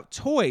movie about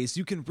toys,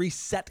 you can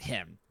reset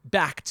him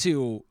back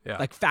to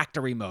like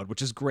factory mode,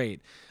 which is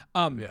great.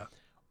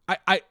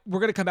 we're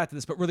going to come back to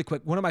this, but really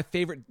quick, one of my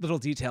favorite little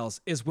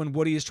details is when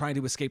Woody is trying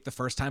to escape the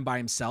first time by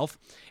himself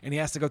and he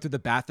has to go through the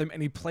bathroom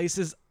and he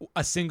places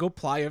a single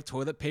ply of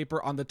toilet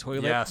paper on the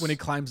toilet when he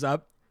climbs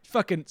up.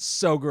 Fucking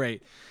so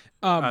great.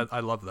 I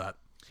love that.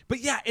 But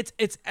yeah,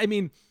 I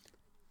mean,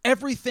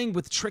 everything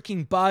with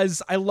tricking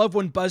Buzz. I love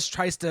when Buzz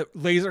tries to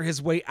laser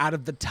his way out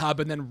of the tub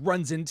and then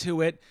runs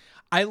into it.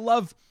 I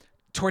love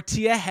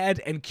Tortilla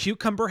Head and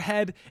Cucumber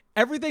Head.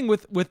 Everything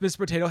with Miss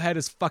Potato Head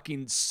is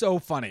fucking so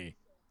funny.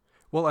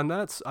 Well, and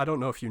I don't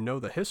know if you know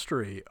the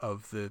history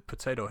of the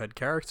Potato Head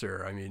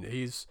character. I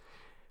mean,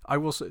 I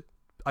will say,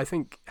 I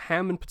think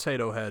Ham and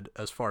Potato Head,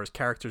 as far as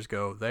characters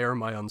go, they are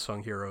my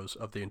unsung heroes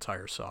of the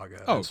entire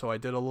saga. Oh. And so I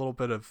did a little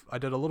bit of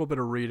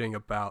reading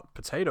about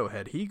Potato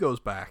Head. He goes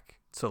back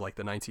to like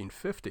the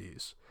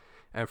 1950s.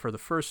 And for the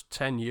first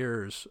 10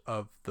 years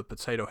of the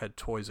Potato Head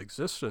toy's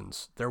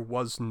existence, there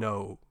was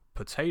no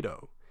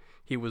potato.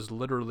 He was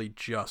literally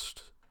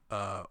just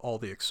all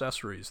the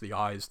accessories, the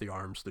eyes, the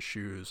arms, the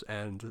shoes,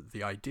 and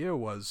the idea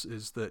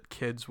is that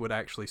kids would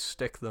actually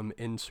stick them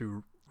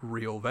into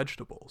real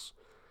vegetables.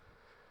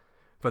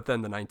 But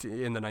then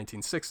in the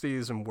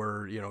 1960s, and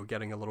we're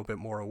getting a little bit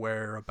more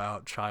aware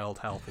about child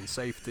health and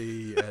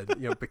safety,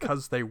 and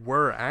because they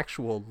were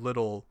actual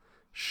little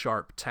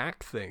sharp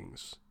tack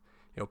things.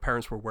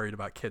 Parents were worried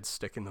about kids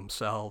sticking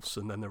themselves,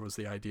 and then there was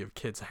the idea of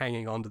kids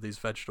hanging onto these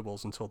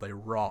vegetables until they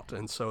rot,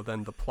 and so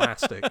then the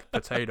plastic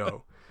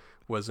potato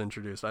was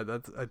introduced.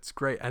 That's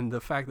great, and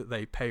the fact that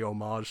they pay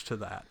homage to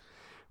that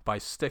by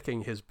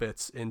sticking his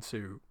bits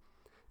into,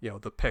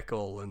 the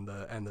pickle and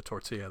the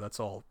tortilla, that's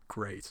all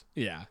great.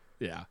 Yeah.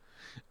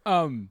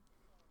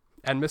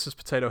 And Mrs.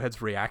 Potato Head's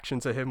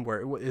reaction to him,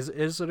 where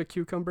is it a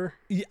cucumber?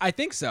 Yeah, I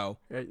think so.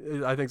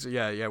 I think so.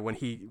 Yeah. When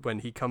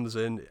he comes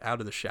in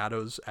out of the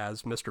shadows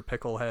as Mr.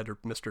 Picklehead or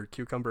Mr.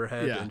 Cucumber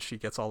Head, and she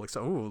gets all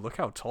excited. Oh, look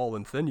how tall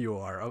and thin you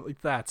are! Oh,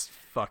 that's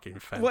fucking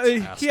fantastic.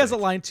 Well, he has a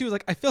line too,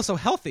 like, "I feel so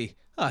healthy."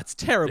 Oh, it's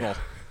terrible.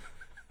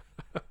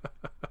 Yeah.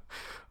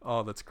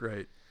 Oh, that's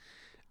great.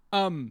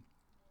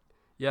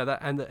 Yeah, that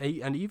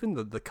and even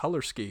the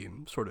color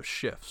scheme sort of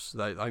shifts.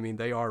 I mean,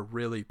 they are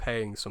really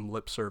paying some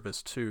lip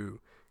service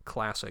to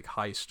classic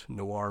heist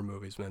noir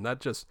movies, man. That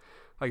just,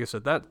 like I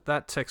said,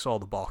 that ticks all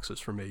the boxes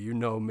for me.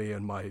 Me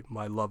and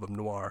my love of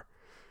noir.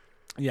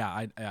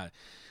 Yeah,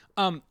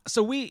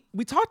 so we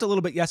talked a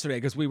little bit yesterday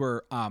because we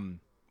were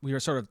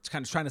sort of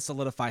kind of trying to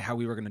solidify how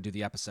we were going to do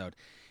the episode,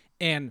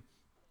 and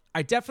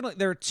I definitely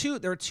there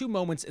are two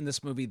moments in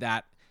this movie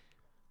that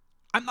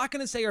I'm not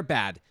going to say are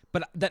bad,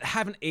 but that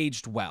haven't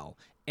aged well.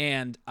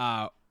 And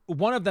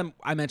one of them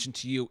I mentioned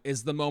to you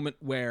is the moment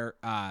where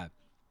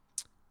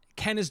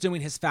Ken is doing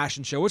his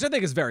fashion show, which I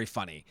think is very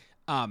funny.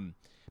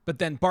 But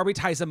then Barbie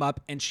ties him up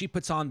and she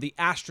puts on the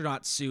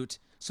astronaut suit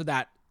so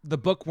that the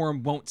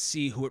bookworm won't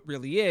see who it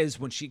really is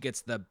when she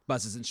gets the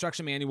Buzz's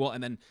instruction manual.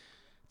 And then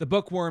the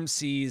bookworm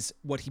sees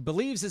what he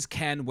believes is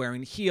Ken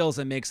wearing heels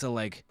and makes a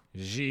like,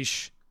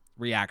 "Zeesh"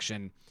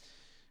 reaction,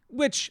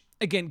 which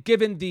again,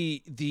 given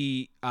the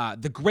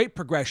great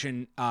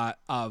progression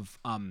of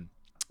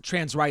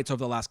trans rights over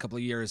the last couple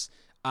of years,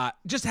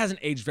 just hasn't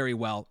aged very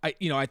well.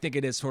 I think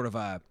it is sort of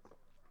an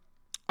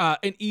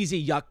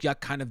easy yuck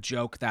kind of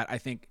joke that I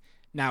think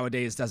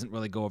nowadays doesn't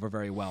really go over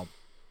very well.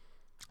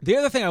 The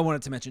other thing I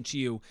wanted to mention to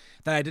you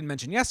that I didn't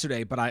mention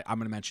yesterday, but I'm going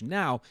to mention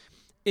now,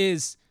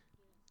 is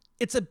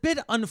it's a bit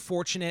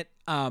unfortunate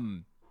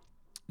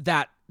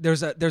that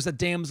there's a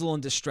damsel in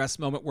distress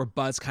moment where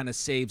Buzz kind of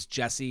saves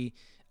Jessie.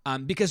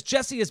 Because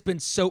Jessie has been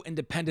so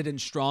independent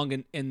and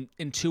strong in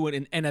 2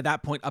 and at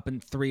that point up in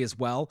 3 as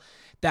well,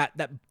 that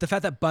the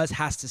fact that Buzz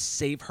has to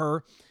save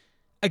her,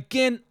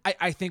 again,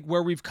 I think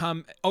where we've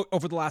come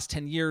over the last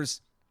 10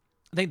 years,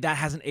 I think that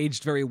hasn't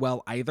aged very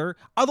well either.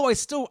 Although I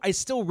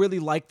still really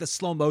like the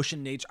slow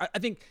motion nature. I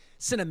think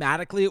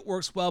cinematically it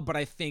works well, but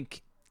I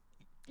think,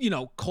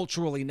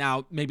 culturally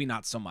now, maybe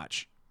not so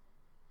much.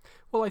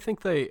 Well, I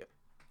think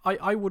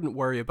I wouldn't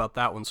worry about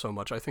that one so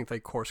much. I think they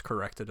course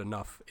corrected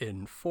enough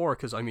in 4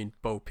 because, I mean,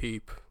 Bo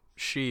Peep,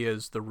 she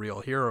is the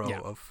real hero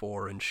of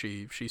 4, and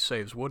she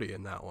saves Woody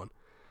in that one.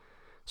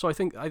 So I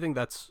think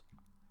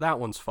that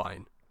one's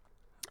fine.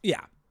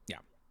 Yeah.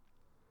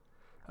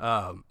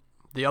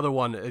 The other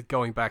one,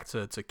 going back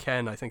to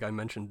Ken, I think I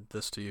mentioned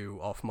this to you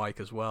off mic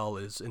as well,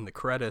 is in the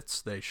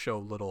credits they show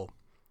little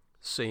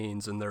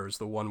scenes, and there's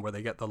the one where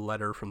they get the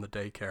letter from the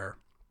daycare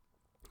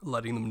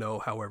letting them know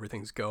how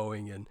everything's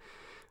going, and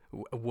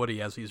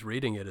Woody, as he's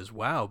reading it, is,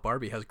 wow,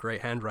 Barbie has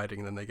great handwriting,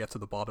 and then they get to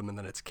the bottom, and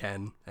then it's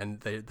Ken,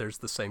 and there's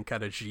the same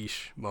kind of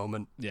zeesh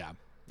moment. Yeah.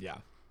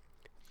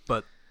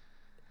 But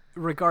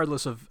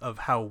regardless of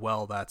how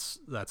well that's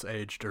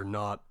aged or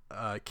not,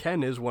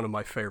 Ken is one of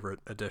my favorite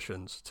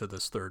additions to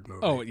this third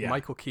movie. Oh, yeah.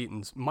 Michael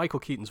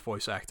Keaton's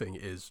voice acting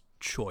is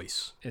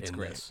choice. It's in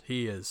great. This.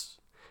 He is.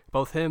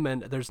 Both him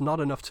and there's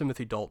not enough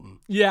Timothy Dalton.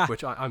 Yeah.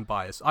 Which I'm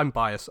biased. I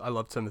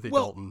love Timothy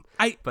Dalton.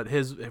 But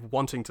his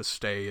wanting to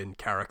stay in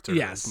character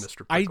as Mr.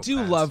 Pickle I do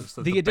Pants, love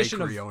the addition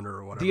bakery owner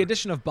or whatever. the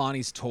addition of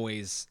Bonnie's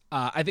toys.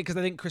 I think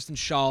Kristen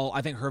Schaal,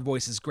 I think her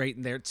voice is great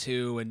in there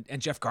too,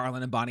 and Jeff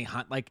Garlin and Bonnie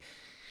Hunt.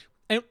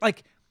 And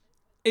like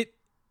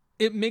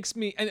it makes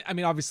me, and I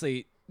mean,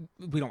 obviously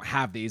we don't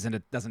have these and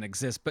it doesn't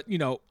exist, but you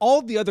know,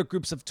 all the other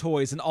groups of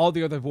toys and all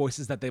the other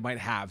voices that they might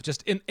have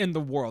just in the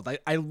world.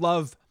 I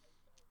love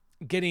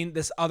getting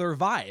this other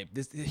vibe.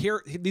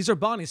 These are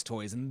Bonnie's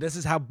toys, and this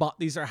is how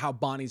these are how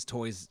Bonnie's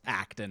toys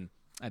act, and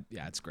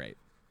yeah, it's great.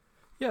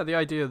 Yeah, the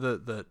idea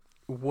that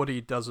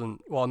Woody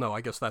doesn't. Well, no,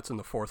 I guess that's in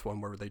the fourth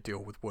one where they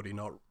deal with Woody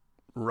not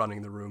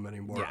running the room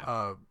anymore.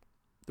 Yeah.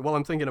 Well,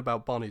 I'm thinking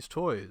about Bonnie's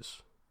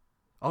toys.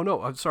 Oh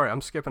no, I'm sorry,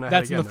 I'm skipping ahead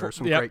That's again. the There are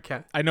some yep.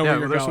 great I know where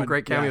you're there's going. some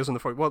great cameos Yeah. in the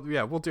fourth. Well,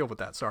 yeah, we'll deal with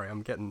that. Sorry,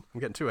 I'm getting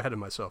too ahead of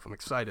myself. I'm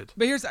excited.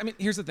 But here's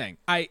the thing.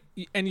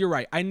 And you're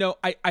right. I know.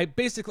 I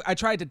basically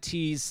tried to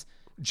tease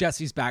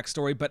Jesse's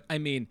backstory, but I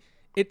mean,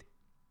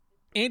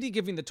 Andy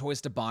giving the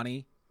toys to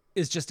Bonnie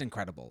is just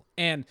incredible.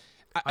 And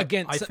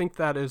again, I think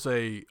that's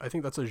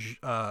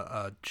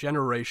a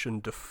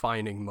generation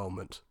defining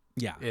moment.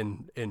 Yeah.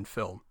 In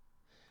film.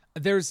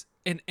 There's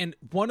and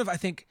one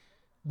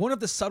of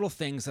the subtle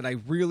things that I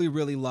really,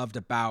 really loved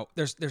about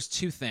there's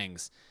two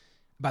things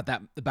about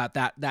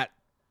that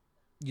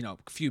you know,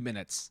 few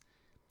minutes.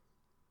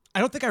 I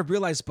don't think I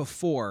realized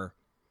before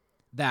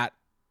that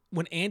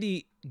when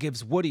Andy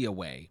gives Woody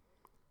away,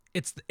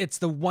 it's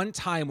the one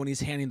time when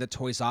he's handing the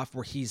toys off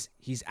where he's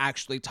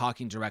actually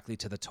talking directly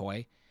to the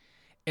toy,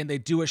 and they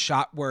do a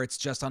shot where it's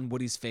just on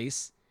Woody's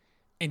face,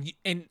 and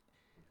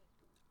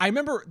I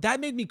remember that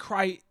made me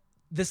cry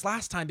this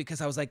last time because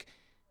I was like,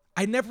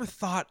 I never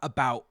thought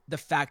about the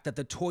fact that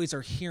the toys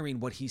are hearing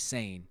what he's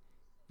saying.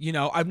 You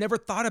know, I've never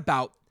thought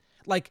about,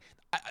 like,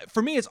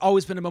 for me, it's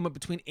always been a moment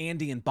between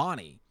Andy and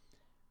Bonnie.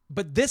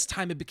 But this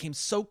time it became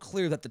so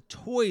clear that the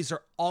toys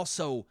are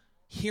also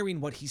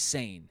hearing what he's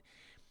saying.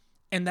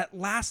 And that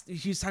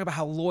he's talking about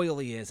how loyal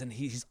he is and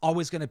he's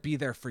always going to be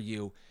there for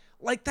you.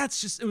 Like,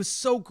 it was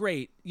so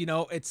great. You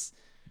know, it's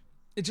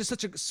just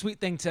such a sweet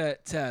thing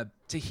to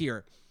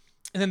hear.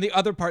 And then the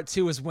other part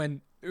too is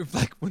when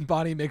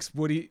Bonnie makes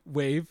Woody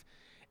wave,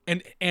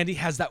 and Andy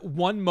has that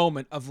one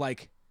moment of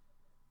like,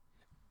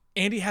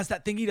 Andy has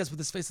that thing he does with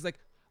his face. It's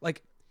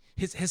like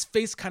his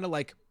face kind of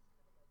like,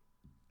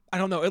 I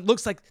don't know. It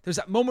looks like there's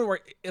that moment where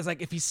it's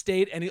like if he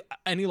stayed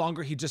any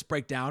longer, he'd just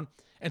break down.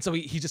 And so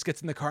he just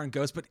gets in the car and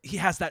goes. But he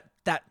has that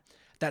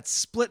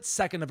split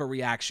second of a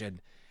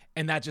reaction,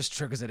 and that just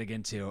triggers it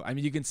again too. I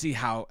mean, you can see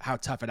how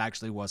tough it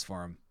actually was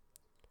for him.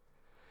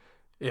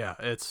 Yeah,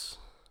 it's.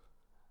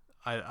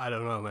 I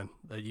don't know, man.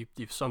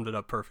 You've summed it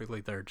up perfectly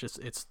there. Just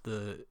it's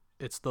the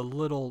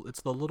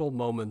little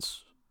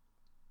moments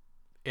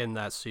in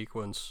that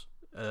sequence,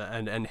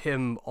 and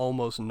him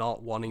almost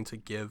not wanting to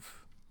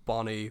give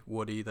Bonnie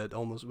Woody that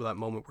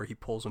moment where he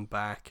pulls him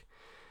back,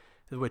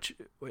 which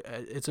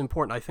it's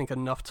important. I think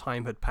enough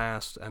time had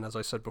passed, and as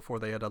I said before,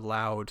 they had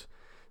allowed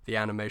the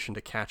animation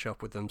to catch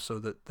up with them so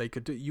that they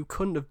could you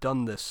couldn't have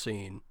done this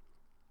scene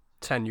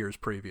 10 years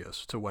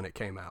previous to when it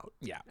came out.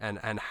 Yeah. And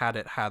had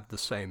it had the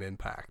same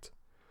impact.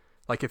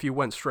 Like if you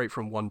went straight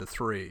from 1 to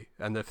 3,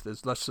 and if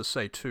there's, let's just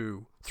say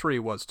 3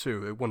 was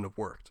 2, it wouldn't have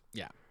worked.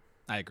 Yeah,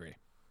 I agree.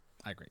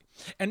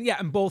 And yeah,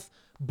 and both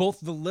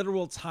the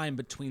literal time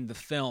between the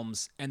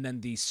films and then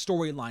the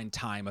storyline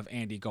time of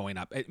Andy going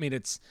up. I mean,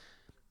 it's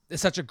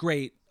such a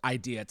great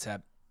idea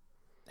to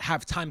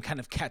have time kind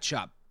of catch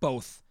up,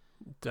 both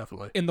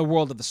definitely in the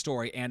world of the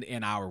story and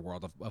in our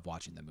world of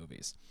watching the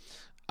movies.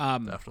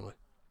 Definitely.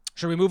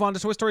 Should we move on to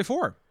Toy Story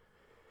 4?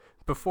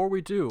 Before we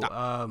do,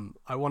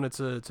 I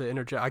wanted to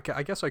interject.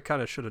 I guess I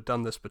kind of should have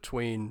done this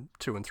between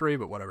 2 and 3,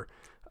 but whatever.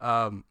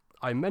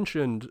 I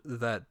mentioned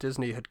that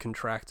Disney had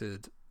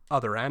contracted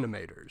other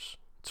animators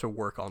to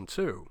work on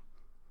 2.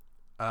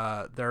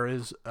 There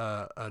is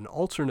an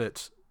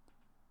alternate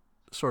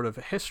sort of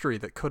history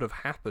that could have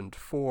happened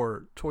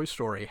for Toy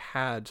Story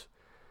had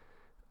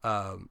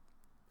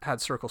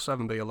Circle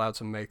 7 be allowed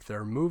to make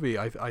their movie.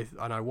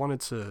 I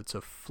wanted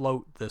to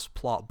float this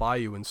plot by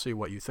you and see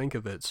what you think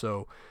of it.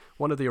 So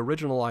one of the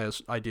original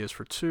ideas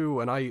for 2,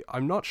 and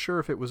I'm not sure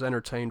if it was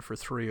entertained for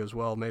 3 as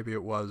well. Maybe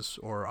it was,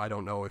 or I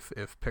don't know if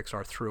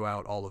Pixar threw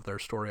out all of their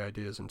story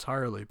ideas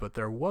entirely. But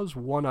there was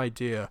one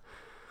idea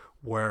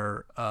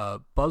where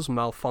Buzz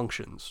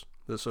malfunctions.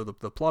 So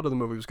the plot of the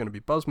movie was going to be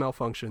Buzz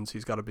malfunctions.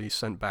 He's got to be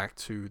sent back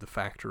to the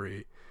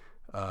factory.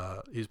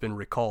 He's been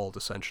recalled,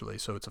 essentially.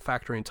 So it's a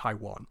factory in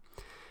Taiwan.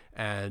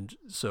 And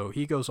so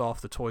he goes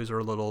off. The toys are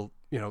a little,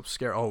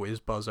 scared. Oh, is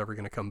Buzz ever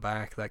going to come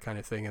back? That kind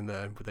of thing. And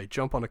then they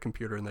jump on a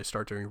computer and they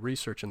start doing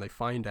research, and they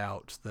find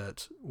out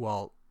that,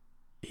 well,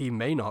 he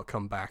may not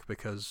come back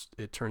because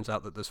it turns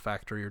out that this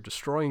factory are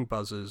destroying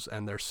Buzzes,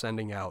 and they're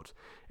sending out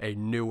a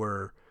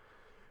newer,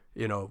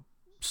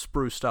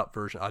 spruced up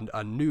version,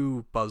 a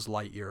new Buzz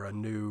Lightyear, a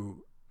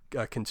new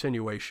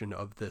continuation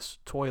of this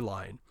toy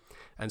line.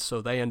 And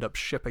so they end up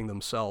shipping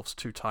themselves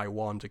to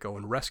Taiwan to go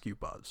and rescue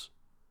Buzz.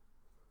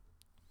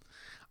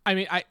 I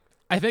mean,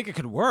 I think it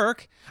could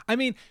work. I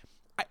mean,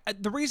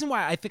 the reason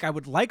why I think I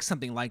would like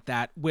something like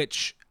that,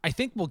 which I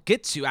think we'll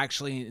get to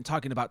actually in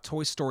talking about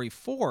Toy Story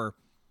 4,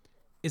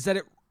 is that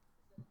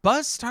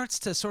Buzz starts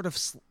to sort of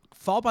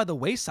fall by the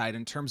wayside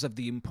in terms of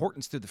the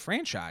importance to the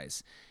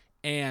franchise.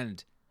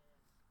 And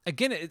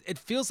again, it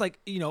feels like,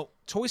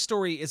 Toy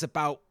Story is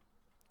about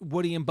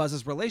Woody and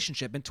Buzz's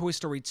relationship, and Toy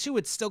Story 2,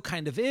 it still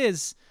kind of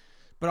is,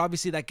 but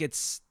obviously that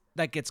gets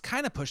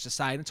kind of pushed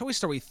aside. In Toy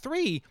Story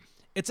 3,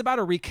 it's about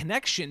a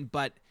reconnection,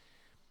 but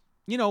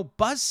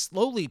Buzz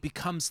slowly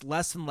becomes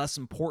less and less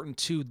important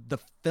to the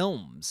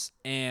films.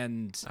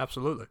 And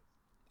absolutely,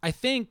 I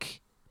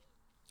think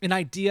an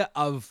idea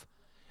of,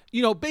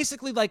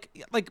 basically like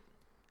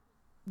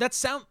that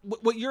sound,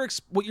 what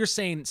you're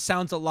saying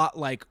sounds a lot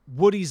like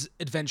Woody's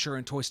adventure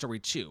in Toy Story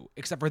 2,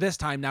 except for this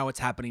time now it's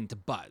happening to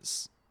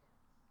Buzz.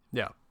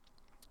 Yeah.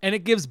 And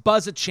it gives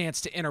Buzz a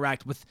chance to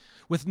interact with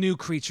new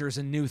creatures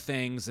and new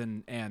things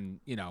and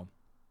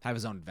have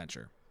his own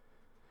adventure.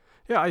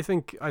 Yeah, I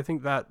think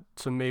that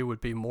to me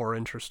would be more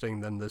interesting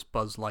than this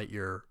Buzz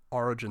Lightyear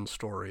origin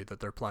story that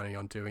they're planning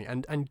on doing,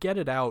 and get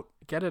it out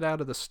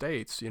of the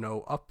States,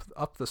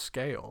 up the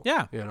scale.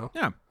 Yeah.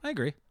 Yeah, I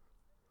agree.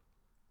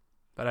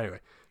 But anyway,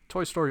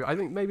 Toy Story, I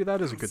think maybe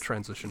that is a good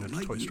transition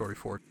into Toy Story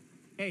 4.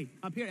 Hey,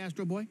 up here,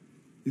 Astro Boy.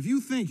 If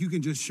you think you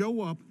can just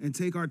show up and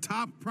take our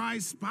top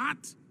prize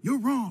spot, you're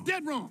wrong.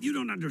 Dead wrong. You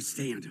don't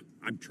understand.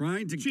 I'm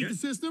trying to Cheat the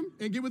system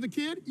and get with a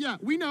kid? Yeah,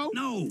 we know.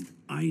 No,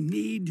 I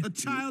need a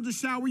child to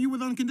shower you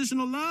with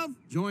unconditional love?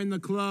 Join the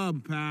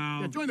club,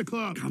 pal. Yeah, join the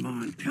club. Come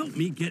on, help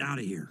me get out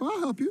of here. I'll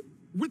help you.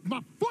 With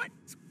my foot.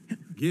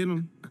 Get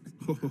him.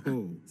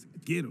 Oh,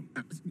 get him.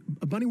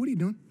 Bunny, what are you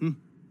doing?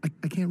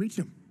 I can't reach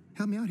him.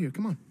 Help me out here.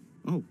 Come on.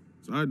 Oh,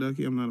 sorry,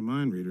 Ducky. I'm not a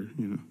mind reader,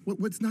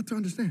 What's not to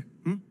understand?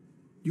 You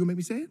gonna make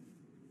me say it?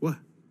 What?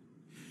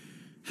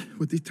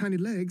 With these tiny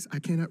legs, I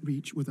cannot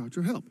reach without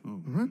your help. Oh.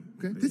 All right?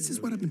 Okay? This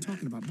is what I've been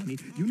talking about, Bunny.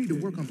 You need to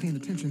work on paying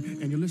attention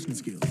and your listening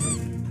skills.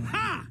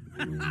 Ha!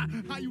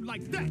 How you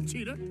like that,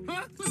 cheetah?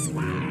 Huh?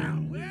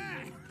 Wow!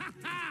 Yeah!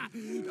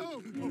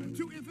 Oh,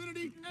 to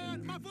infinity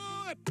and my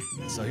foot!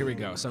 So here we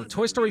go. So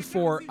Toy Story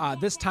 4,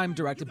 this time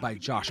directed by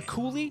Josh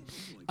Cooley.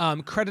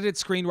 Credited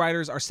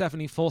screenwriters are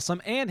Stephanie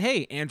Folsom and,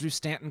 hey, Andrew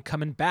Stanton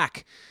coming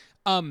back.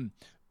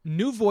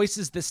 New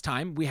voices this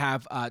time. We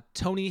have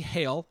Tony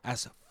Hale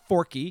as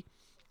Forky.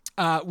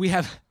 We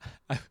have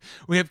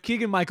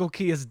Keegan-Michael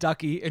Key as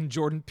Ducky and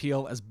Jordan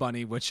Peele as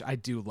Bunny, which I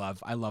do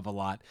love. I love a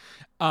lot.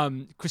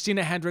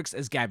 Christina Hendricks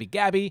as Gabby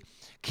Gabby.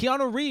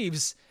 Keanu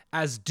Reeves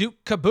as Duke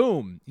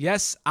Kaboom.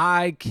 Yes,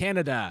 I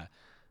Canada.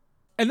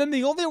 And then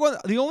the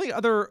only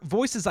other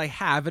voices I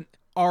have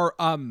are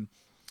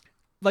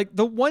like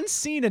the one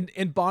scene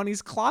in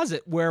Bonnie's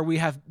Closet where we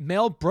have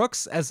Mel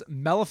Brooks as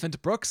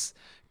Melephant Brooks,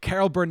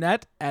 Carol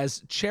Burnett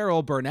as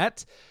Cheryl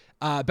Burnett,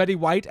 Betty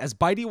White as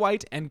Bitey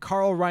White, and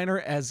Carl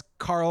Reiner as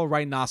Carl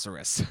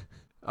Rhinoceros.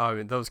 I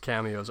mean, those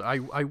cameos. I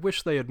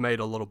wish they had made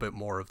a little bit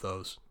more of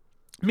those.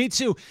 Me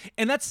too.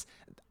 And that's,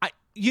 I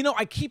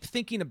keep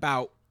thinking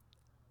about,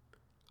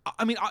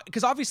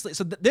 because obviously,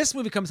 so this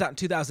movie comes out in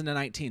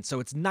 2019, so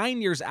it's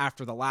 9 years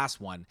after the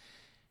last one.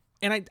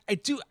 And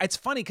it's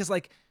funny because,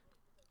 like,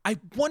 I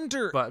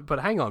wonder. But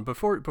hang on,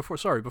 before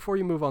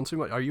you move on too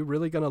much, are you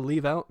really going to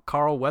leave out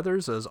Carl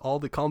Weathers as all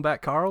the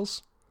Combat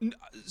Carls?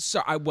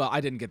 So I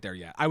didn't get there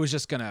yet. I was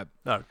just gonna.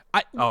 No.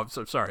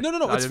 So sorry.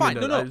 No. It's fine.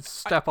 No.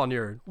 Step on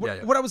your.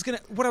 Yeah. What I was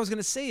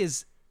gonna say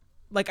is,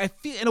 like, I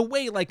feel in a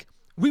way like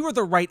we were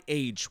the right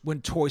age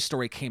when Toy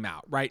Story came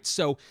out, right?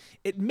 So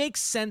it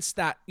makes sense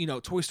that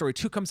Toy Story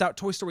 2 comes out,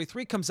 Toy Story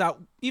 3 comes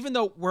out, even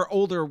though we're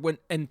older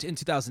in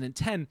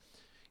 2010.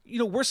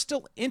 We're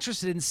still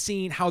interested in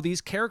seeing how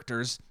these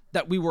characters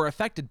that we were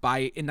affected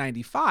by in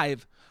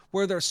 95,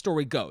 where their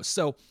story goes.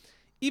 So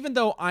even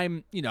though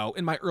I'm,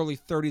 in my early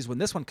 30s when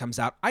this one comes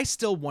out, I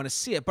still want to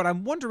see it. But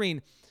I'm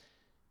wondering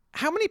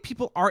how many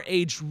people our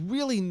age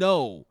really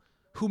know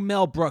who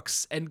Mel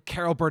Brooks and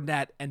Carol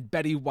Burnett and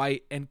Betty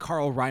White and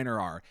Carl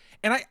Reiner are.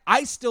 And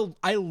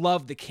I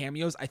love the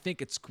cameos. I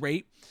think it's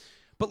great.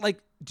 But, like,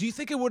 do you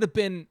think it would have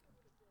been,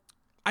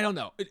 I don't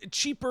know,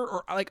 cheaper,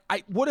 or like,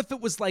 what if it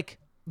was like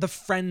the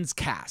Friends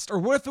cast, or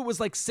what if it was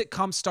like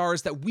sitcom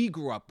stars that we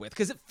grew up with?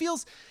 Because it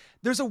feels,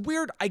 there's a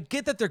weird, I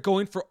get that they're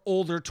going for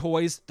older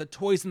toys, the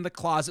toys in the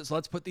closet, so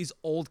let's put these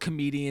old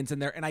comedians in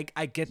there, and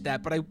I get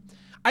that, but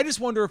I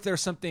just wonder if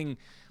there's something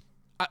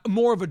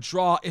more of a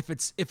draw if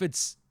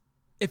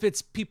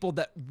it's people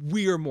that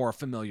we're more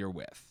familiar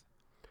with.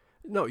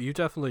 No, you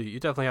definitely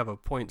have a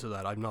point to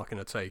that. I'm not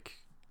going to take.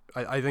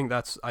 I think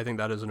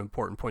that is an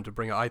important point to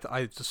bring up.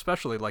 I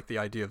especially like the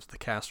idea of the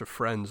cast of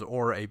Friends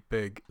or a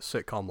big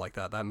sitcom like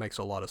that. That makes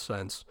a lot of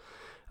sense.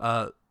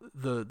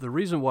 The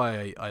reason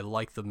why I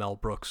like the Mel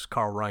Brooks,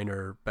 Carl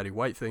Reiner, Betty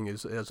White thing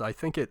is I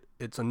think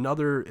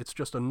it's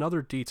just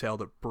another detail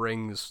that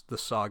brings the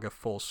saga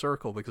full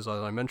circle, because as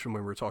I mentioned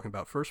when we were talking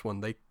about first one,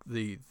 the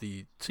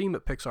team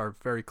at Pixar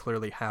very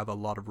clearly have a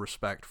lot of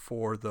respect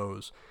for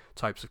those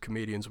types of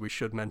comedians. We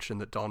should mention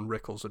that Don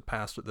Rickles had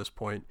passed at this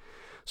point,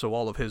 so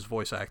all of his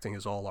voice acting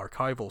is all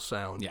archival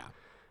sound. Yeah.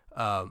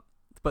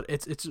 But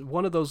it's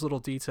one of those little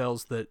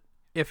details that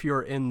if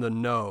you're in the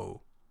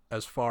know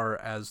as far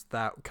as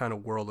that kind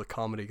of world of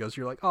comedy goes,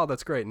 you're like, oh,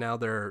 that's great. Now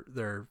they're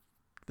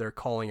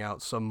calling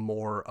out some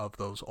more of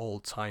those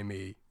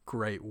old-timey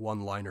great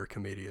one-liner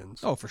comedians.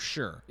 Oh, for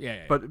sure.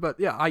 Yeah. But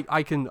yeah,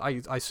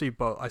 I see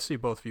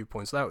both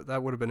viewpoints.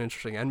 That would have been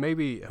interesting, and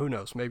maybe, who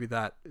knows, maybe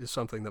that is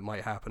something that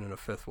might happen in a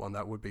fifth one.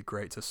 That would be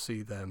great to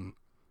see them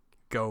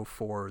go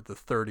for the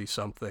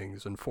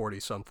 30-somethings and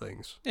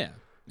 40-somethings. Yeah.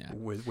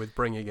 With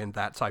bringing in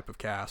that type of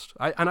cast.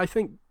 I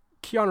think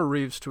Keanu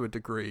Reeves, to a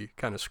degree,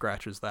 kind of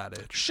scratches that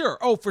itch. Sure.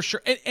 Oh, for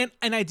sure. And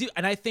I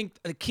think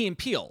Key and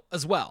Peele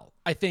as well.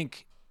 I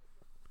think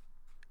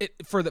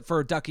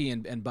for Ducky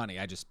and Bunny.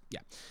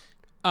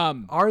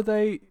 Are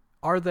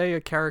they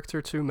a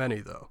character too many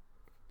though?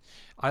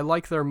 I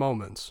like their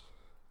moments,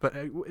 but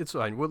it's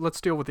fine. Let's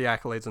deal with the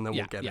accolades and then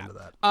we'll get into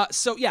that.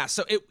 So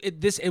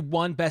it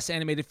won Best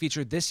Animated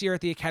Feature this year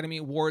at the Academy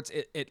Awards.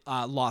 It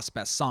lost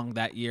Best Song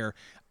that year.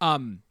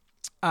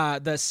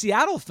 The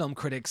Seattle Film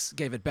Critics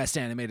gave it Best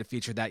Animated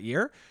Feature that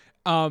year.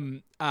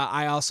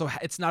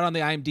 It's not on the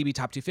IMDb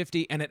Top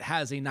 250, and it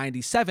has a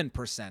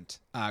 97%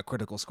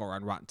 critical score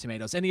on Rotten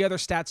Tomatoes. Any other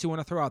stats you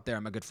want to throw out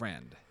there, my good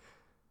friend?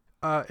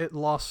 It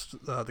lost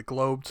the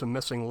Globe to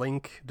Missing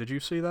Link. Did you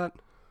see that?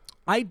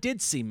 I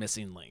did see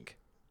Missing Link.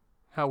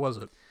 How was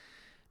it?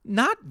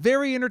 Not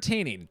very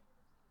entertaining.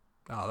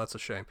 Oh, that's a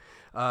shame.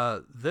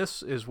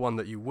 This is one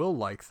that you will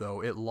like,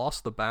 though. It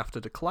lost the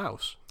BAFTA to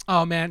Klaus.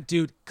 Oh, man,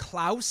 dude,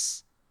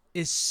 Klaus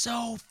is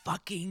so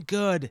fucking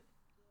good.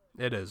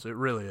 It is. It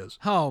really is.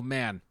 Oh,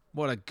 man,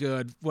 what a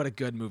good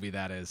movie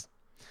that is.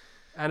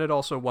 And it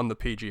also won the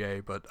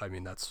PGA, but I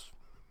mean, that's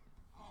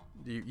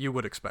you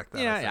would expect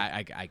that. Yeah,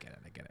 I get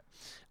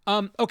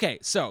it. Okay,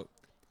 so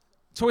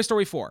Toy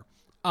Story 4.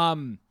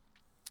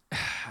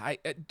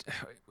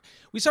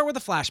 We start with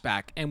a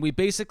flashback, and we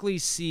basically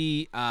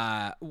see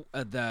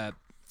the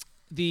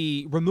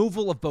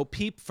removal of Bo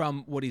Peep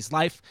from Woody's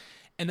life,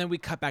 and then we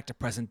cut back to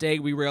present day.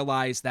 We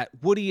realize that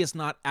Woody is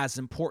not as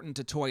important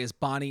to Toy as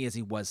Bonnie as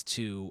he was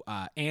to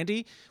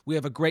Andy. We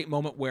have a great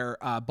moment where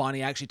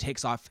Bonnie actually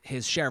takes off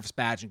his sheriff's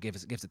badge and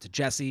gives it to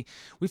Jesse.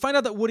 We find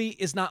out that Woody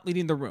is not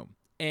leaving the room,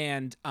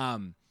 and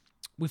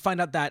we find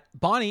out that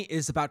Bonnie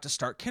is about to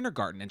start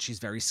kindergarten, and she's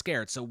very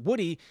scared. So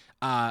Woody,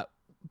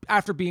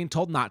 after being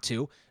told not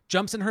to,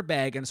 jumps in her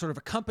bag and sort of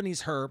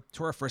accompanies her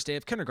to her first day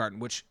of kindergarten,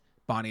 which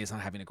Bonnie is not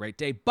having a great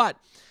day, but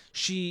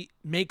she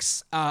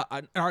makes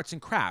an arts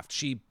and craft.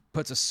 She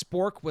puts a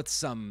spork with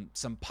some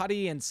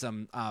putty and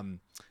some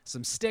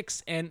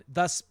sticks, and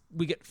thus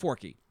we get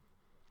Forky.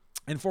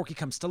 And Forky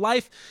comes to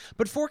life,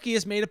 but Forky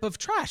is made up of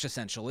trash,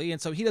 essentially,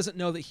 and so he doesn't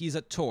know that he's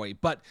a toy.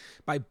 But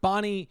by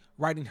Bonnie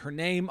writing her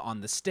name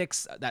on the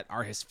sticks that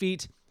are his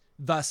feet,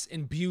 thus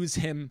imbues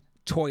him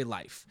toy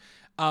life.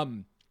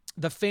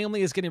 The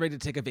family is getting ready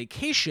to take a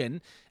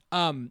vacation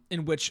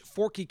in which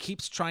Forky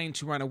keeps trying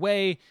to run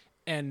away,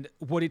 and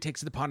Woody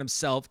takes it upon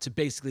himself to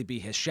basically be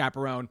his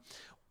chaperone.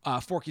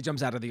 Forky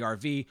jumps out of the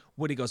RV.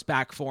 Woody goes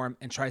back for him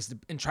and tries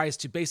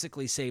to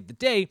basically save the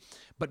day,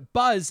 but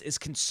Buzz is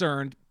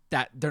concerned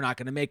that they're not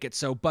going to make it,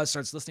 so Buzz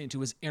starts listening to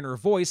his inner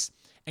voice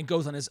and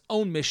goes on his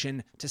own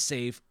mission to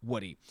save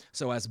Woody.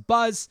 So as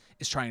Buzz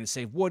is trying to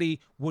save Woody,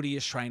 Woody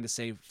is trying to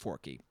save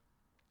Forky.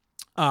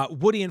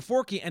 Woody and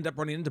Forky end up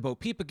running into Bo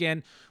Peep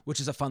again, which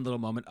is a fun little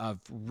moment of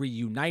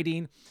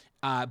reuniting.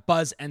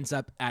 Buzz ends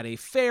up at a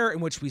fair in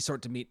which we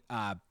start to meet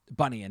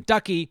Bunny and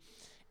Ducky.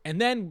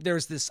 And then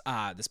there's this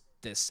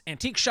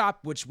antique shop,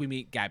 which we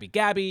meet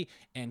Gabby,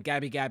 and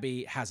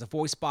Gabby has a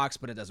voice box,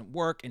 but it doesn't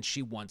work, and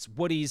she wants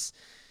Woody's.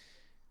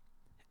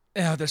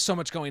 There's so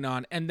much going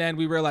on. And then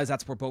we realize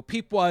that's where Bo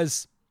Peep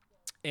was,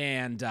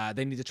 and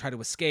they need to try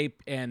to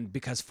escape, and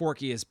because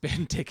Forky has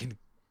been taken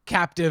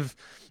captive,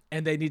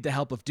 and they need the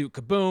help of Duke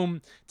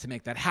Kaboom to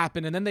make that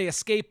happen. And then they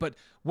escape, but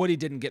Woody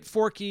didn't get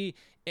Forky.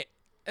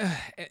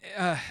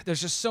 There's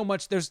just so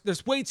much.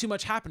 There's way too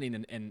much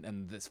happening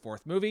in this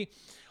fourth movie.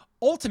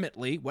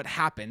 Ultimately, what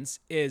happens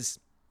is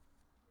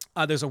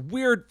there's a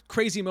weird,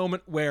 crazy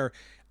moment where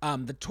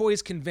the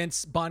toys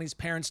convince Bonnie's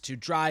parents to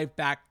drive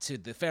back to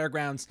the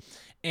fairgrounds,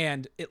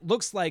 and it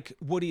looks like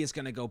Woody is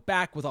going to go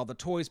back with all the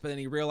toys, but then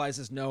he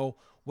realizes, no,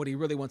 what he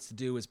really wants to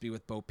do is be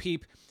with Bo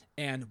Peep,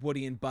 and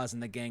Woody and Buzz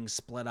and the gang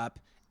split up,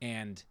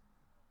 and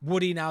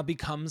Woody now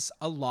becomes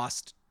a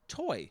lost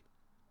toy.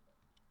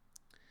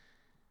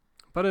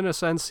 But in a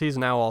sense, he's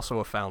now also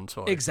a found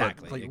toy.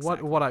 Exactly.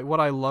 Exactly. What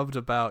I loved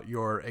about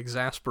your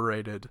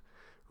exasperated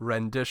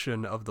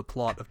rendition of the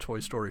plot of Toy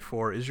Story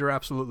 4 is you're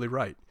absolutely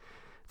right.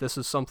 This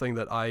is something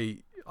that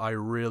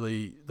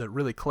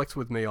really clicked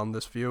with me on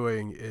this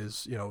viewing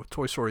is,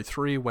 Toy Story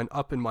 3 went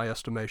up in my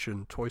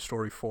estimation, Toy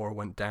Story 4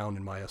 went down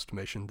in my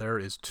estimation. There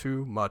is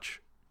too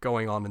much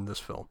going on in this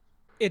film.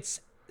 It's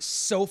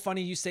so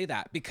funny you say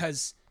that,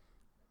 because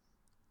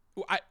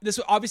this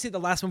was obviously the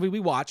last movie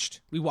we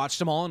watched. We watched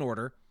them all in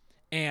order,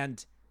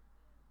 and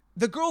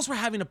the girls were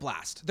having a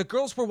blast. The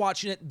girls were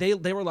watching it. They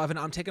were loving it.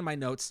 I'm taking my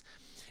notes.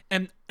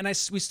 And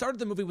we started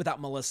the movie without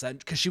Melissa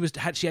because she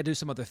had to do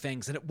some other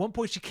things. And at one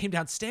point she came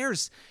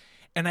downstairs,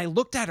 and I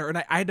looked at her, and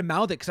I had to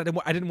mouth it because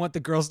I didn't want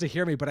the girls to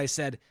hear me. But I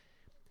said,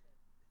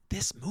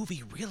 "This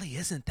movie really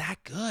isn't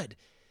that good."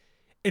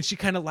 And she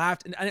kind of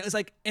laughed, and it was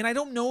like, and I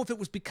don't know if it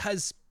was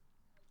because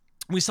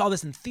We saw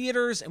this in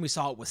theaters, and we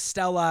saw it with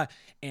Stella,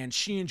 and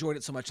she enjoyed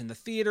it so much in the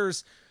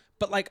theaters.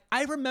 But like,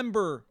 I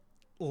remember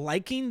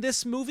liking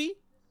this movie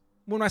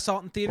when I saw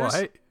it in theaters.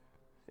 Well, hey,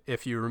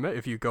 if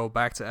you go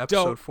back to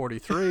episode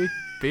 43,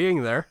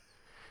 being there,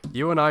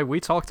 you and we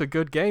talked a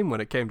good game when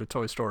it came to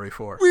Toy Story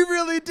 4. We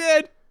really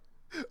did.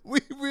 We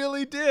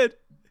really did.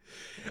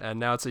 And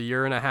now it's a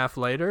year and a half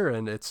later,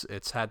 and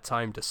it's had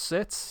time to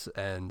sit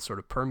and sort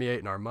of permeate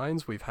in our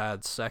minds. We've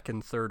had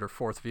second, third, or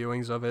fourth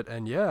viewings of it,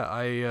 and yeah,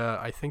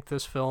 I think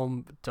this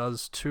film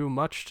does too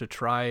much to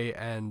try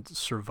and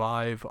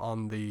survive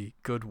on the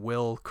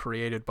goodwill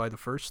created by the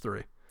first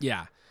three.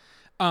 Yeah.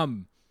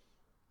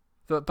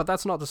 But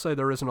that's not to say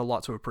there isn't a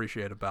lot to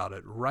appreciate about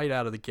it. Right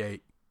out of the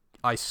gate,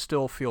 I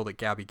still feel that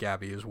Gabby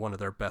Gabby is one of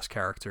their best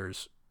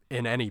characters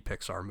in any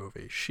Pixar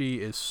movie. She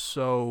is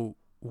so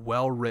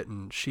well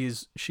written. She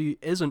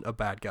isn't a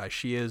bad guy.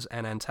 She is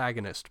an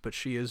antagonist, but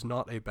she is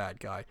not a bad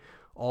guy.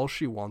 All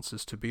she wants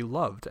is to be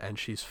loved, and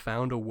she's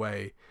found a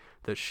way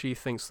that she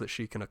thinks that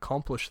she can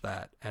accomplish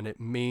that, and it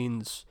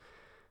means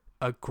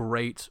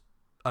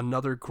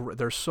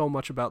there's so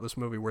much about this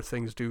movie where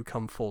things do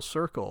come full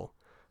circle.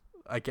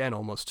 Again,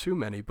 almost too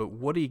many, but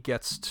Woody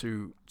gets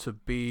to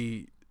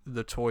be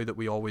the toy that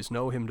we always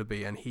know him to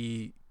be, and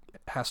he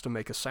has to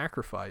make a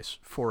sacrifice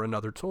for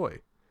another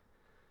toy.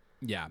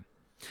 Yeah.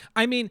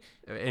 I mean,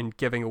 in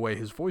giving away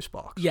his voice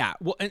box. Yeah.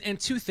 Well, and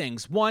two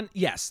things. One,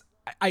 yes,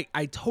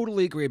 I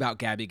totally agree about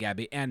Gabby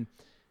Gabby. And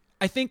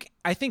I think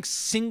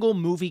single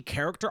movie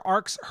character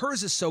arcs,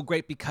 hers is so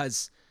great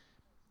because,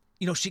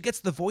 you know, she gets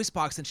the voice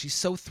box and she's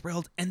so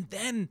thrilled. And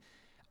then,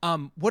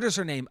 what is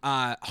her name?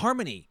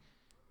 Harmony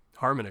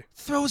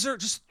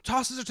just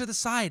tosses her to the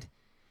side.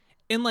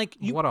 And like,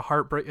 what a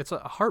heartbreak. It's a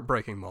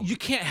heartbreaking moment. You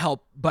can't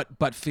help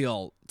but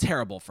feel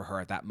terrible for her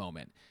at that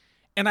moment.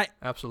 And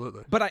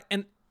absolutely. But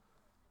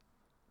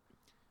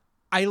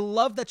I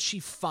love that she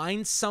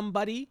finds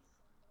somebody,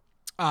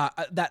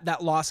 that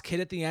lost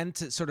kid at the end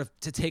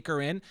to take her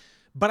in.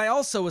 But I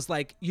also was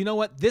like, you know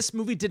what? This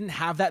movie didn't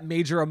have that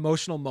major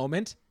emotional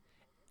moment.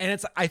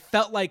 And I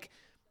felt like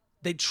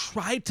they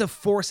tried to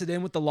force it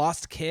in with the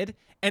lost kid.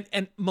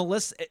 And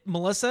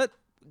Melissa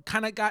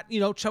kind of got,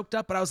 choked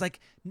up. But I was like,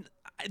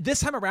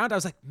 this time around, I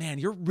was like, man,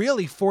 you're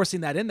really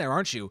forcing that in there,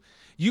 aren't you?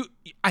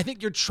 I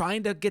think you're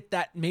trying to get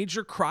that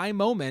major cry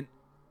moment,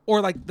 or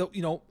like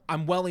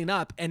I'm welling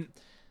up. And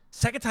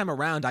second time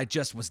around, I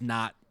just was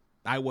not.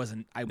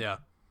 Yeah,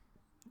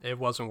 it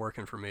wasn't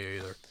working for me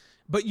either.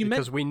 But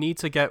because we need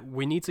to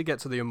get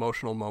to the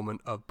emotional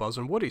moment of Buzz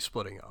and Woody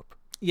splitting up.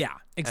 Yeah,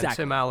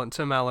 exactly. And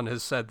Tim Allen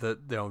has said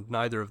that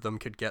neither of them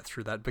could get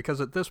through that,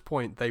 because at this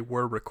point they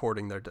were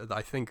recording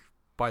I think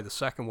by the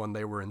second one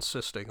they were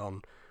insisting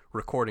on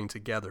recording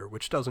together,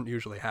 which doesn't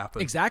usually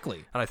happen.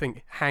 Exactly. And I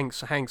think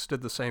Hanks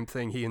did the same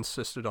thing. He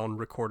insisted on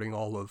recording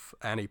all of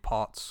Annie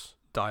Potts'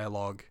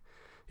 dialogue.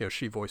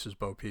 She voices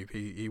Bo Peep.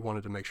 He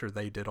wanted to make sure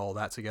they did all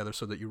that together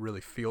so that you really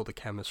feel the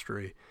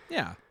chemistry.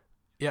 Yeah.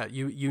 Yeah,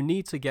 you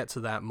need to get to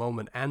that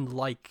moment. And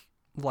like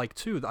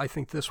 2, I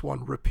think this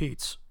one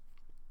repeats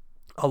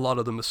a lot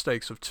of the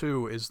mistakes of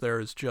 2, is there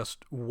is just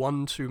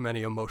one too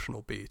many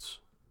emotional beats.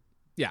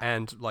 Yeah.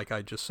 And like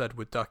I just said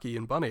with Ducky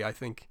and Bunny, I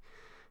think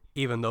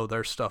even though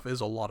their stuff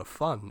is a lot of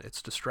fun,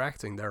 it's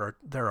distracting. There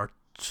are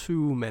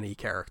too many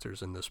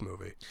characters in this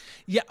movie.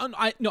 Yeah,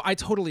 I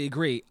totally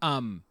agree.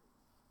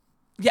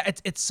 Yeah,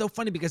 it's so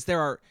funny because there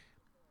are,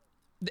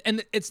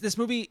 and this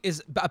movie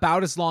is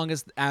about as long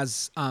as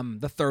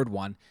the third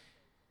one,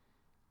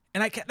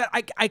 and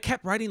I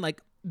kept writing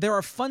like there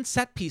are fun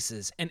set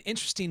pieces and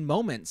interesting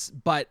moments,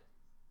 but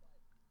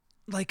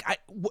like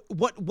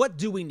what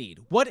do we need?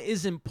 What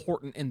is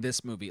important in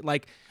this movie?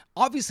 Like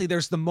obviously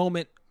there's the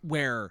moment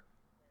where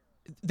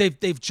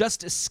they've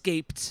just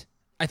escaped.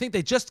 I think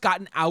they just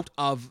gotten out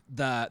of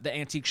the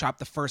antique shop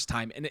the first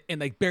time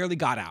and they barely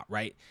got out,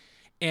 right?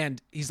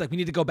 And he's like, we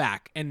need to go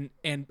back. And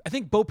I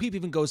think Bo Peep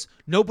even goes,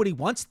 nobody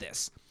wants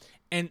this.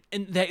 And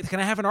they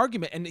kind of have an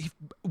argument. And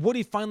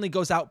Woody finally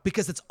goes out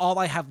because it's all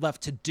I have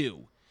left to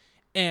do.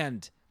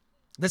 And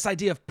this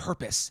idea of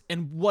purpose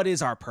and what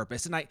is our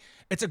purpose. And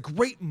it's a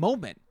great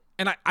moment.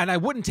 And I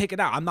wouldn't take it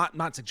out. I'm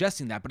not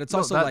suggesting that, but it's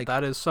also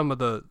that is some of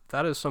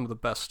the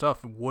best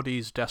stuff.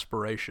 Woody's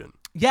desperation.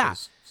 Yeah.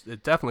 Is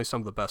definitely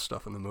some of the best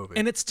stuff in the movie.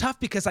 And it's tough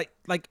because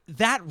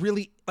that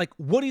really,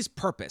 Woody's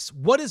purpose.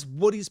 What is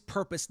Woody's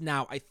purpose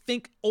now? I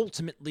think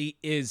ultimately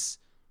is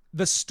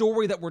the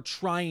story that we're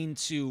trying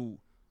to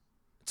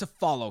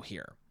follow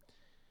here.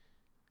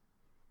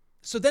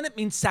 So then it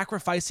means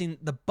sacrificing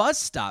the Buzz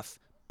stuff.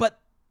 But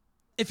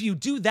if you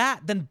do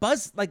that, then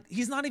Buzz,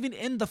 he's not even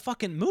in the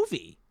fucking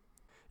movie.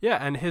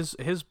 Yeah, and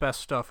his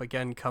best stuff,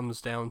 again,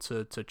 comes down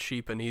to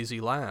cheap and easy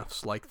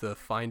laughs, like the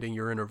Finding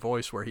Your Inner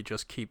Voice, where he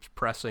just keeps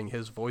pressing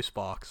his voice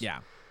box. Yeah.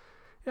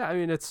 Yeah, I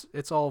mean,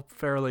 it's all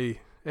fairly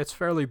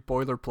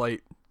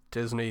boilerplate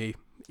Disney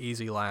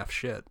easy laugh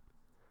shit.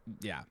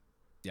 Yeah.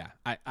 Yeah.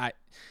 I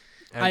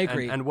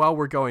agree. And while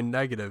we're going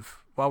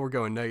negative,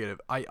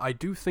 I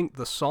do think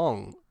the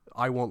song,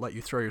 I Won't Let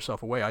You Throw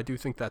Yourself Away, I do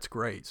think that's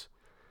great.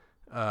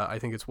 I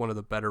think it's one of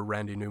the better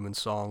Randy Newman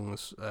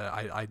songs.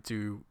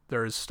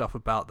 There is stuff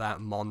about that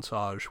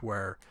montage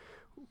where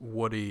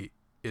Woody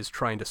is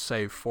trying to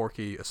save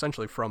Forky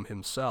essentially from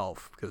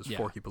himself because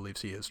Forky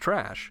believes he is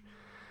trash.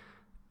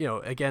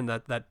 Again,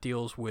 that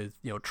deals with,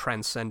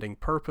 transcending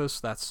purpose.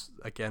 That's,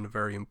 again, a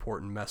very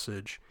important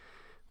message.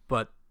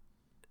 But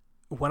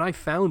when I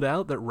found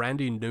out that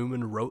Randy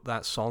Newman wrote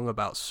that song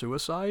about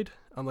suicide,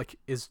 I'm like,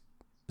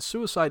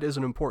 suicide is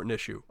an important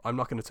issue. I'm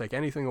not going to take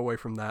anything away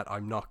from that.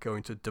 I'm not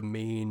going to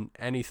demean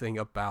anything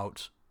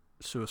about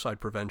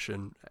suicide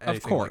prevention,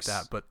 anything like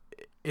that. But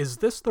is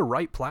this the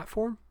right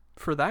platform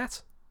for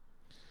that?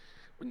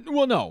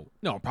 Well, no,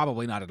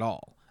 probably not at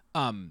all.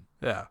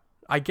 Yeah.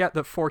 I get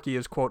that Forky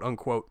is quote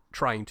unquote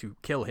trying to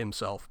kill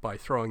himself by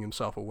throwing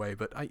himself away,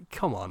 but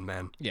come on,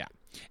 man. Yeah.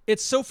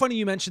 It's so funny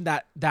you mentioned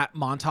that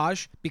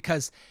montage,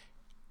 because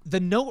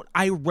the note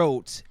I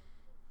wrote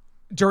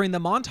during the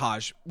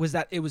montage was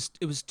that it was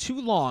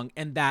too long,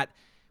 and that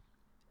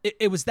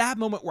it was that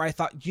moment where I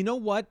thought, you know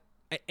what?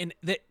 And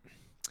that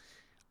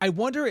I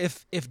wonder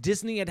if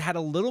Disney had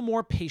a little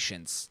more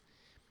patience,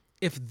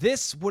 if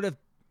this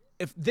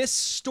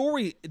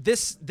story,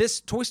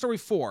 this Toy Story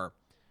 4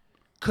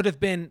 could have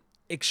been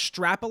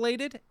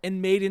extrapolated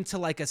and made into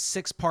like a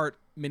 6-part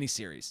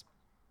miniseries.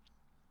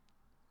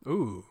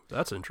 Ooh,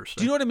 that's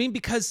interesting. Do you know what I mean?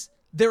 Because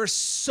there is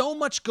so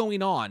much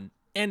going on,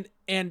 and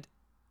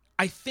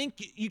I think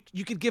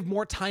you could give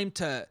more time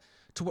to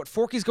what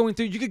Forky's going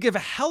through. You could give a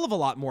hell of a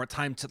lot more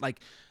time to like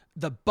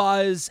the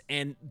Buzz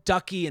and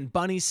Ducky and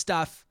Bunny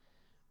stuff.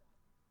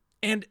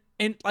 And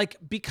like,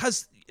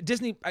 because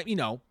Disney,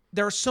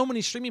 there are so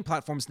many streaming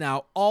platforms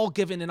now, all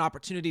given an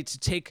opportunity to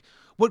take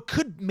what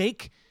could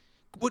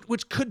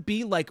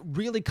be like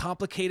really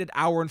complicated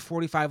hour and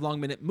 45 long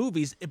minute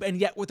movies. And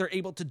yet what they're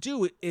able to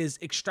do is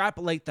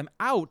extrapolate them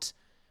out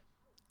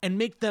and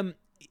make them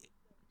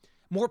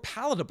more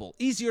palatable,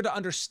 easier to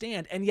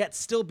understand, and yet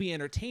still be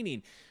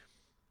entertaining.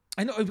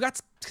 I know we got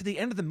to the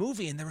end of the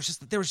movie and there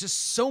was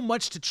just so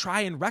much to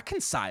try and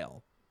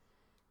reconcile.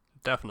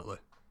 Definitely.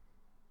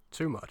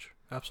 Too much.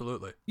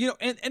 Absolutely.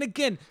 And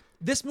again,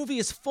 this movie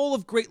is full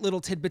of great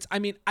little tidbits. I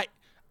mean,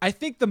 I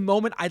think the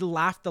moment I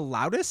laughed the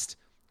loudest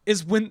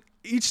is when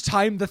each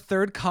time the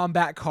third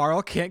Combat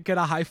Carl can't get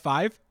a high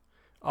five.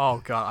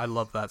 Oh God, I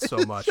love that so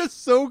much. It's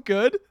just so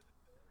good.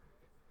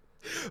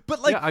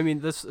 But like, yeah, I mean,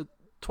 this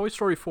Toy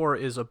Story 4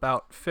 is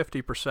about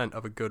 50%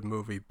 of a good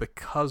movie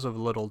because of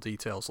little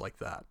details like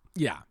that.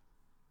 Yeah.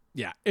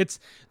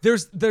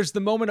 There's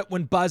the moment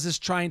when Buzz is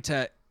trying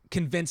to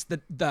convince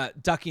the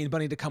Ducky and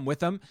Bunny to come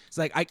with him. It's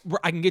like, I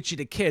can get you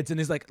to kids, and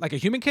he's like a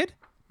human kid,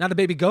 not a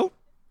baby goat.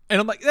 And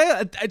I'm like,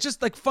 yeah, it's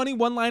just like funny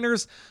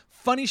one-liners,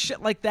 funny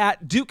shit like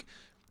that. Duke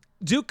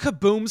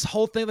Kaboom's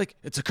whole thing, like,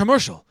 it's a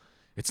commercial,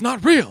 it's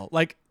not real.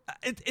 Like,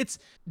 it's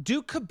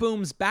Duke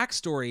Kaboom's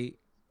backstory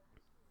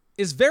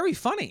is very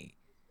funny,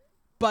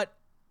 but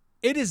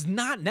it is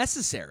not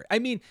necessary. I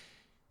mean,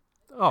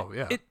 oh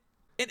yeah.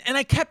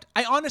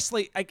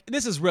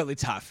 This is really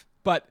tough,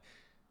 but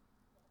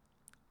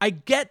I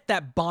get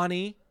that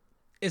Bonnie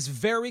is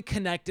very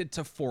connected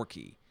to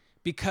Forky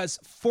because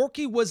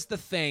Forky was the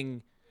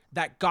thing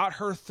that got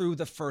her through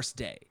the first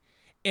day.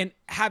 And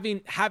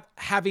having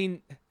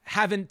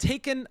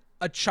taken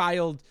a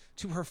child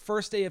to her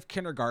first day of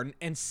kindergarten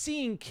and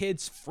seeing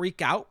kids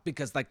freak out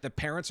because like the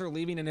parents are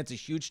leaving and it's a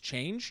huge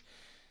change,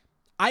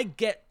 I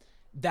get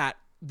that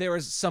there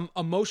is some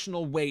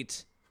emotional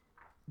weight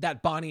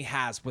that Bonnie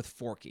has with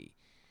Forky.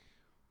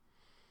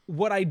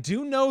 What I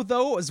do know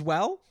though as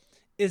well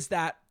is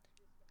that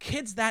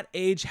kids that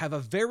age have a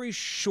very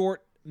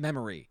short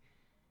memory,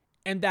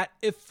 and that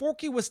if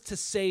Forky was to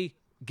say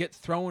get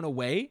thrown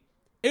away,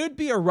 it would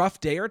be a rough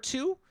day or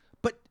two,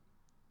 but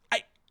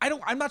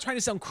I'm not trying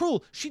to sound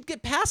cruel. She'd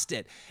get past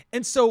it.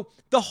 And so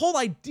the whole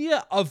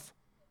idea of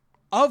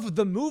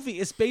the movie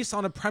is based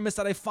on a premise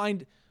that I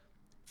find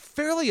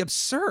fairly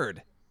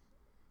absurd.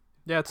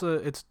 Yeah,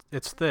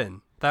 it's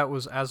thin. That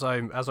was as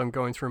I'm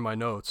going through my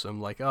notes,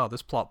 I'm like, oh,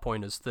 this plot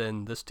point is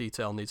thin. This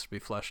detail needs to be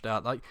fleshed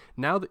out. Like,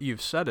 now that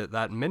you've said it,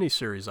 that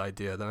miniseries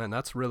idea, man,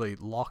 that's really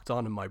locked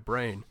on in my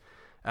brain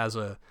as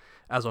a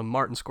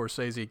Martin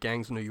Scorsese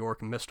Gangs of New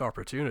York missed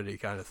opportunity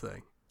kind of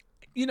thing.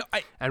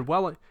 And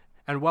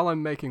while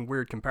I'm making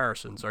weird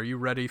comparisons, are you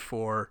ready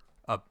for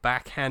a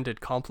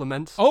backhanded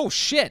compliment? Oh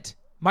shit,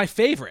 my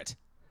favorite.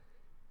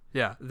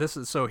 Yeah,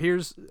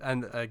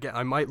 and again,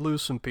 I might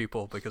lose some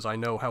people because I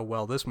know how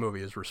well this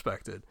movie is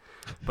respected,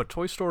 but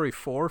Toy Story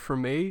 4 for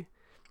me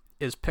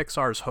is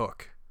Pixar's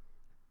Hook.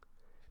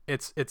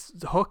 It's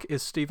Hook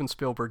is Steven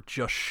Spielberg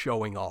just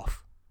showing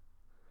off.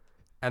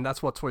 And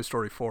that's what Toy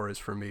Story 4 is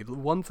for me.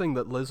 One thing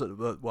that Liz,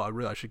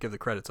 I should give the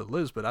credit to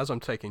Liz, but as I'm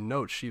taking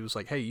notes, she was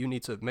like, hey, you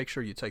need to make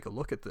sure you take a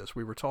look at this.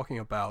 We were talking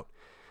about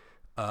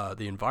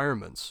the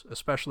environments,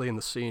 especially in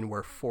the scene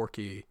where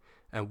Forky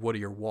and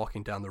Woody are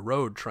walking down the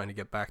road trying to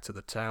get back to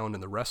the town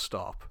and the rest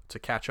stop to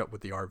catch up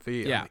with the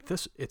RV. Yeah.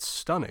 It's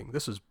stunning.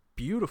 This is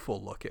beautiful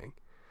looking.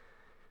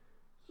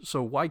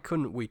 So why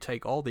couldn't we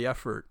take all the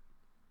effort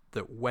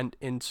that went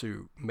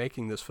into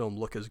making this film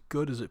look as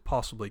good as it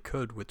possibly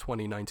could with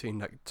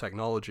 2019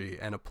 technology,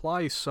 and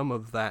apply some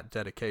of that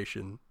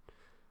dedication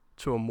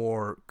to a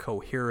more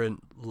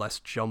coherent, less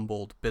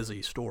jumbled,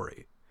 busy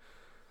story.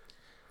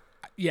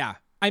 Yeah,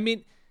 I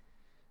mean,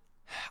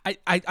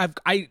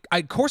 I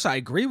of course I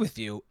agree with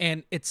you,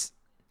 and it's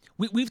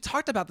we've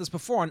talked about this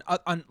before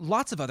on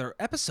lots of other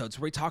episodes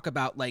where we talk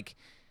about, like,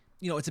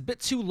 you know, it's a bit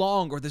too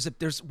long, or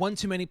there's one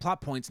too many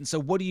plot points, and so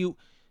what do you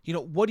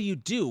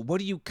do? What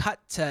do you cut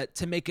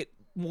to make it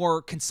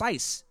more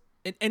concise,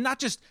 and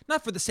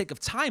not for the sake of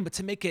time, but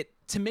to make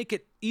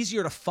it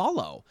easier to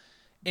follow.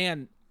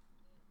 And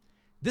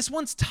this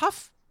one's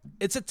tough.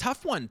 It's a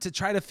tough one to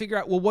try to figure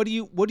out. Well, what do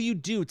you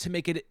do to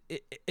make it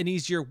an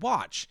easier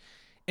watch?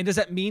 And does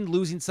that mean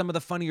losing some of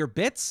the funnier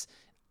bits?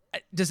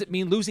 Does it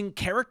mean losing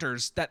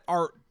characters that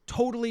are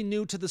totally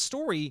new to the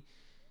story?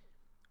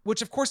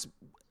 Which, of course,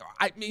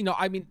 I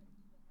mean,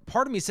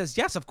 part of me says,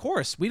 yes, of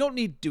course. We don't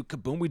need Duke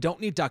Kaboom. We don't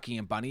need Ducky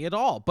and Bunny at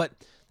all. But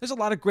there's a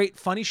lot of great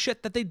funny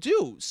shit that they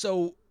do.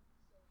 So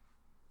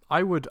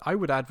I would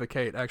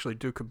advocate actually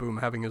Duke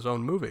Kaboom having his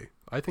own movie.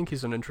 I think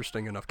he's an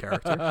interesting enough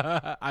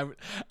character.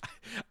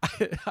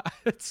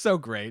 It's so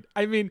great.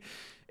 I mean,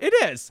 it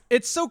is.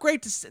 It's so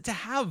great to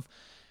have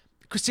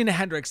Christina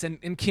Hendricks and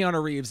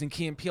Keanu Reeves and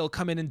Key and Peele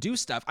come in and do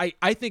stuff.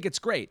 I think it's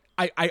great.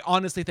 I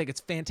honestly think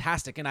it's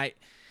fantastic. And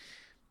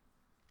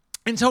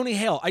Tony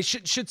Hale, I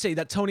should say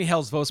that Tony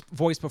Hale's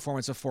voice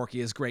performance of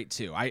Forky is great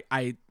too.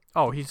 I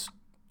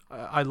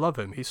love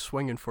him. He's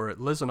swinging for it.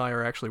 Liz and I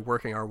are actually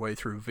working our way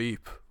through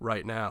Veep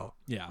right now.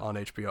 Yeah. On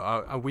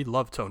HBO. We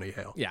love Tony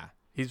Hale. Yeah.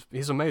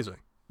 He's amazing.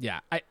 Yeah.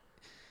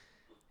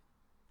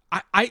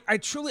 I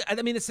truly, I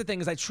mean, it's the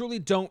thing is I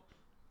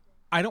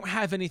don't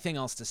have anything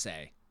else to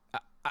say.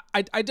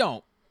 I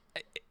don't.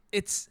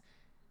 It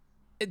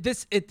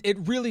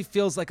really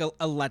feels like a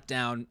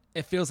letdown.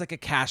 It feels like a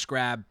cash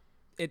grab.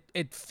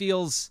 It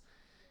feels,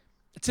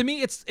 to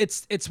me,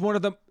 it's one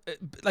of the,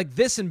 like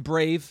this and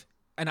Brave.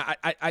 And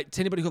I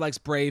to anybody who likes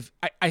Brave,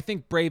 I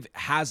think Brave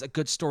has a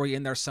good story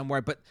in there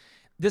somewhere, but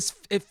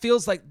it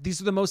feels like these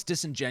are the most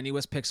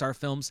disingenuous Pixar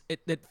films.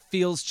 It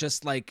feels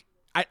just like,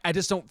 I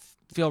just don't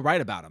feel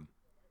right about them.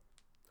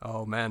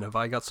 Oh man, have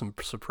I got some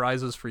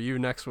surprises for you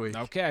next week.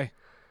 Okay.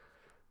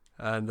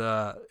 And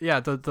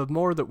the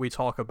more that we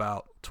talk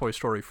about Toy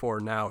Story 4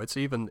 now,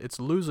 it's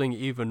losing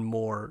even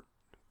more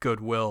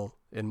goodwill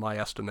in my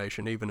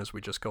estimation, even as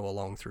we just go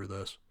along through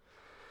this.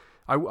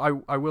 I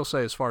will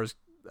say, as far as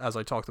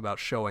I talked about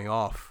showing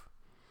off,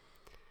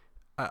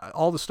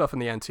 all the stuff in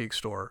the antique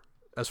store,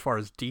 as far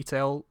as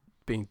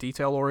being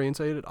detail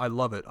orientated, I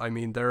love it. I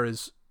mean, there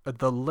is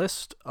the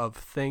list of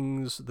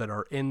things that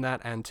are in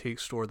that antique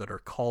store that are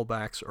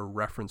callbacks or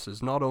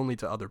references, not only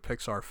to other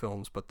Pixar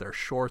films, but their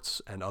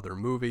shorts and other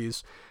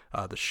movies.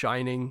 The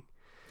Shining,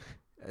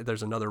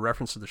 there's another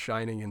reference to The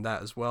Shining in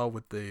that as well,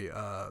 with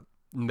the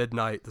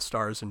Midnight, the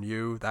Stars and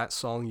You, that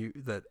song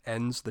that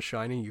ends The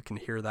Shining. You can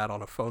hear that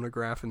on a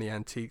phonograph in the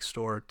antique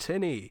store.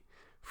 Tinny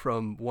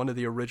from one of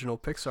the original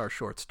Pixar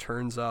shorts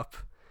turns up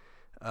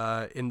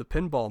in the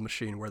pinball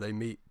machine where they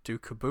meet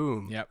Duke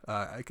Kaboom. Yep.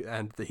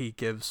 And he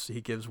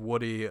gives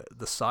Woody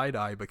the side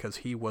eye because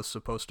he was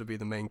supposed to be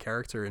the main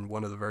character in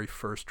one of the very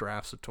first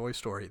drafts of Toy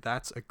Story.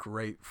 That's a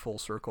great full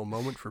circle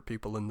moment for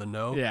people in the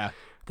know. Yeah.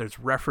 There's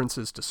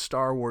references to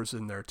Star Wars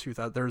in there.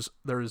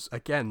 There's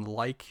again,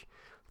 like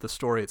the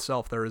story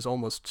itself, there is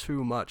almost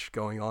too much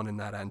going on in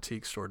that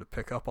antique store to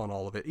pick up on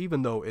all of it,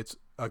 even though it's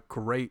a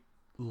great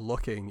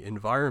looking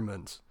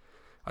environment.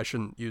 I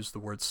shouldn't use the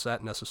word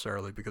set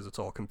necessarily because it's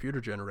all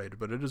computer generated,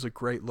 but it is a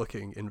great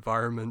looking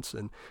environment,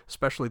 and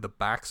especially the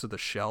backs of the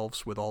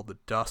shelves with all the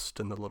dust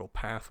and the little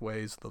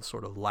pathways, the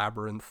sort of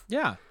labyrinth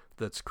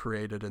that's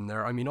created in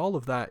there. I mean, all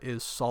of that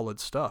is solid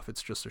stuff.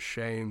 It's just a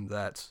shame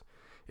that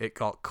it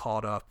got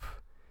caught up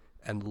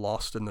and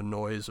lost in the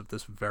noise of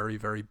this very,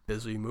 very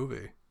busy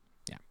movie.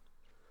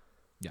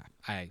 Yeah,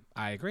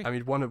 I agree. I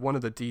mean, one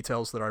of the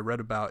details that I read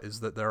about is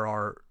that there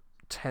are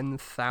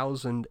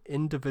 10,000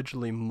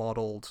 individually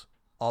modeled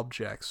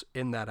objects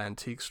in that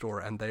antique store,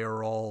 and they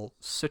are all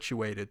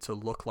situated to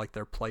look like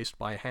they're placed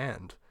by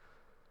hand.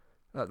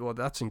 Well,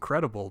 that's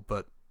incredible,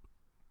 but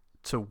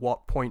to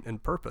what point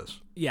and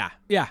purpose? Yeah,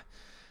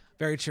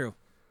 very true.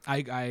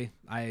 I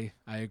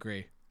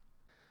agree.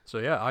 So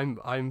yeah,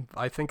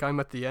 I think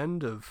I'm at the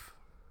end of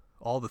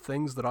all the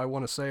things that I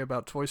want to say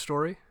about Toy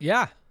Story.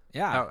 Yeah.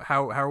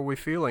 How are we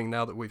feeling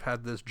now that we've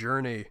had this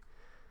journey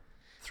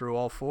through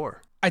all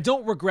four? I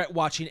don't regret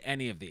watching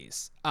any of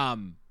these.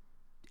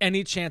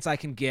 Any chance I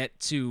can get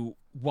to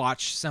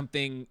watch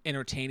something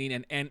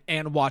entertaining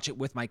and watch it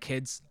with my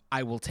kids,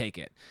 I will take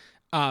it.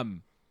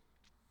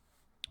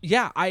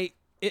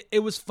 It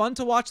was fun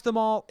to watch them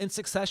all in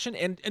succession,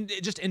 and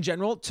just in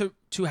general to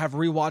have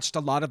rewatched a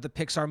lot of the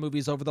Pixar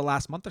movies over the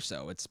last month or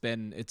so. It's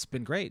been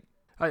great.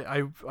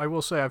 I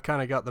will say I've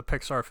kind of got the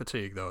Pixar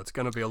fatigue, though. It's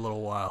going to be a little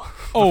while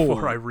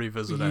before I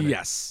revisit any.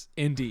 Yes,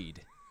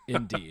 indeed.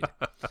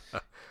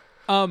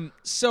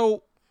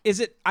 So is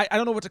it? I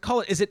don't know what to call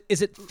it.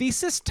 Is it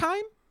thesis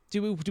time?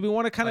 Do we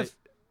want to kind of?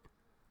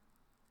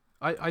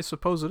 I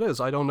suppose it is.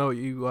 I don't know.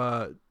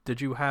 You did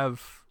you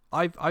have?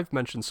 I've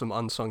mentioned some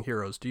unsung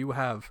heroes. Do you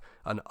have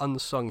an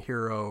unsung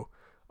hero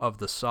of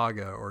the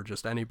saga, or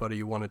just anybody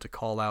you wanted to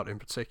call out in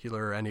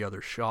particular? Any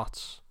other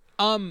shots?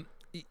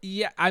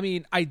 Yeah, I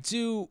mean, I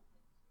do.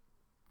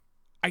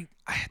 I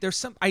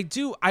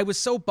was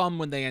so bummed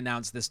when they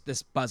announced this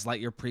Buzz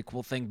Lightyear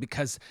prequel thing,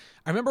 because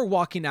I remember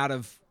walking out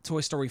of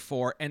Toy Story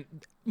 4, and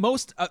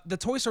most the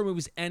Toy Story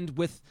movies end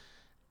with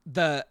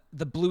the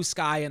blue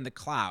sky and the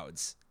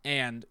clouds.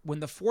 And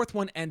when the fourth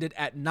one ended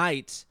at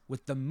night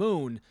with the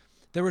moon,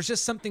 there was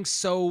just something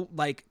so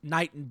like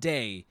night and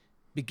day,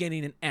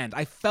 beginning and end.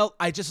 I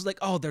just was like,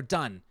 oh, they're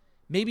done.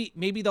 Maybe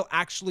they'll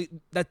actually,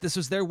 that this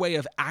was their way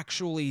of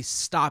actually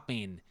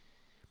stopping.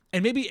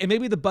 And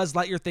maybe the Buzz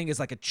Lightyear thing is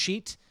like a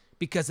cheat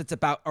because it's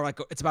about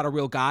a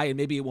real guy, and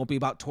maybe it won't be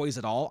about toys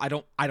at all. I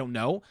don't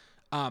know.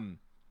 I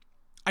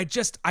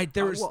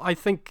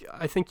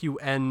think you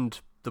end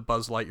the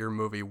Buzz Lightyear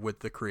movie with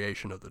the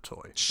creation of the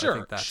toy.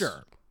 Sure.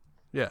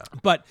 Yeah.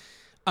 But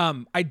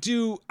I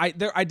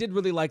did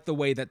really like the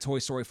way that Toy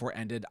Story 4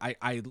 ended.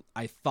 I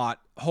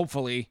thought,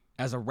 hopefully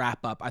as a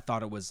wrap up, I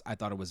thought it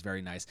was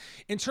very nice.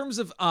 In terms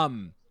of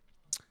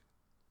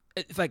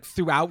like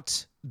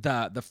throughout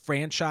the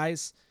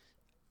franchise,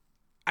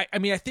 I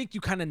mean, I think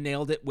you kind of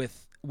nailed it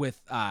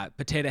with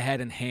Potato Head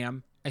and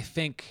Ham. I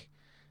think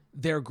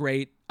they're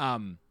great. I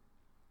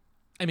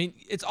mean,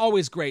 it's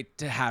always great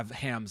to have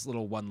Ham's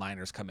little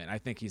one-liners come in. I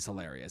think he's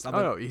hilarious.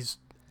 He's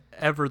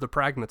ever the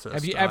pragmatist.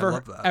 Have you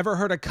ever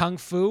heard of Kung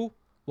Fu?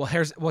 Well,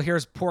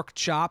 here's pork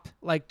chop.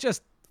 Like,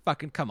 just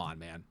fucking come on,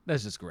 man.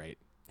 That's just great.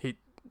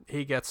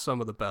 He gets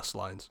some of the best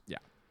lines. Yeah.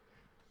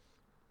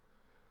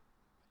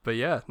 But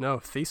yeah, no,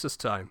 thesis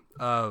time.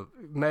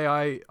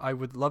 I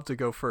would love to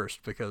go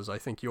first, because I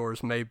think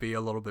yours may be a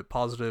little bit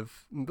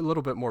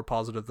more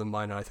positive than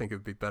mine, and I think it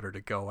would be better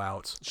to go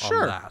out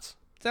on that.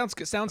 Sounds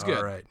good.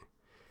 All right.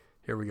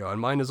 Here we go.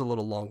 And mine is a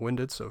little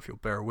long-winded, so if you'll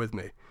bear with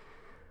me.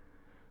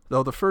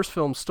 Though the first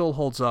film still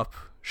holds up,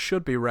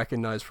 should be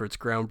recognized for its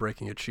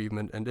groundbreaking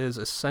achievement, and is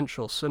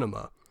essential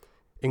cinema.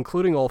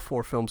 Including all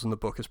 4 films in the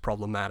book is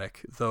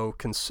problematic, though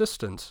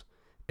consistent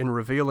in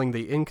revealing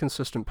the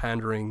inconsistent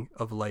pandering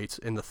of late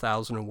in the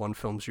 1001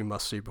 films you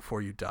must see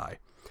before you die.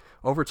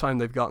 Over time,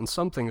 they've gotten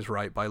some things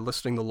right by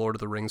listing The Lord of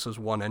the Rings as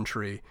one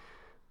entry.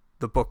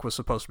 The book was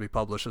supposed to be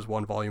published as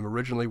 1 volume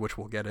originally, which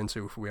we'll get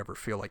into if we ever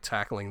feel like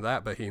tackling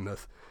that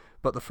behemoth.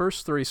 But the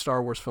first 3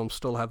 Star Wars films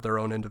still have their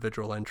own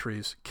individual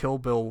entries. Kill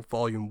Bill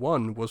Volume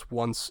 1 was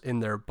once in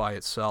there by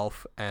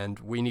itself, and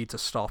we need to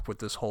stop with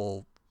this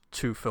whole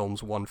 2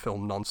 films, 1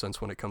 film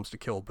nonsense when it comes to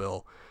Kill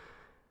Bill.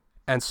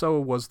 And so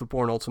was the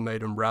Bourne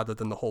Ultimatum rather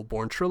than the whole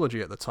Bourne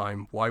trilogy at the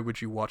time. Why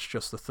would you watch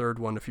just the 3rd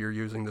one if you're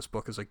using this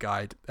book as a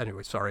guide?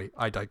 Anyway, sorry,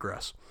 I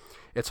digress.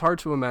 It's hard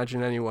to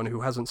imagine anyone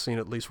who hasn't seen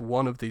at least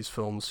one of these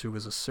films who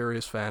is a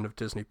serious fan of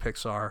Disney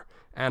Pixar,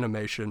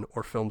 animation,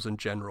 or films in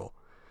general.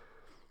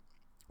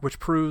 Which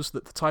proves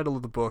that the title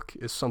of the book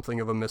is something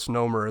of a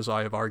misnomer, as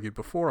I have argued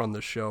before on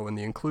this show, and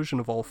the inclusion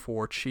of all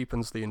 4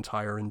 cheapens the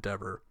entire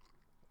endeavor.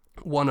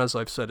 1, as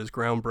I've said, is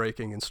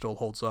groundbreaking and still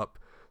holds up.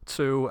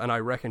 2, and I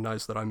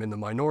recognize that I'm in the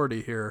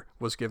minority here,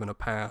 was given a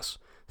pass.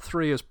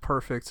 3 is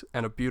perfect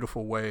and a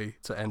beautiful way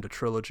to end a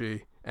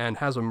trilogy, and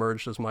has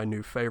emerged as my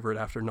new favorite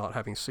after not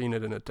having seen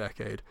it in a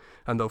decade.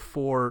 And though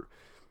 4,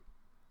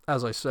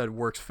 as I said,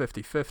 works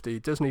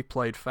 50-50, Disney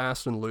played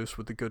fast and loose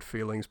with the good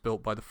feelings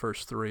built by the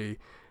first 3,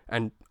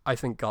 and I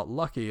think got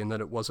lucky in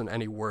that it wasn't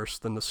any worse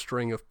than the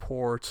string of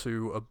poor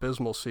to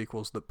abysmal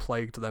sequels that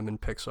plagued them in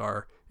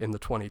Pixar in the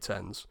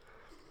 2010s.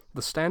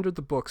 The standard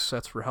the book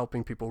sets for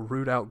helping people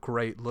root out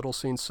great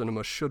little-seen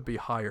cinema should be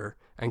higher,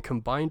 and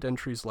combined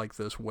entries like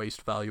this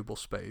waste valuable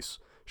space.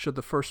 Should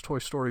the first Toy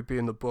Story be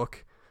in the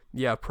book?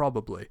 Yeah,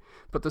 probably.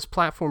 But this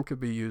platform could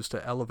be used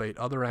to elevate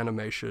other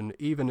animation,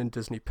 even in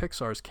Disney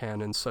Pixar's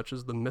canon, such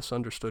as the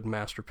misunderstood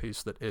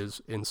masterpiece that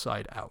is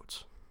Inside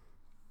Out.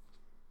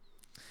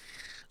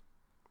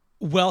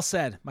 Well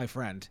said, my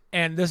friend.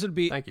 And this would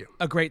be Thank you.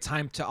 A great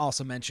time to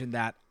also mention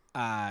that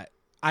I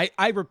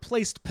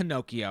replaced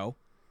Pinocchio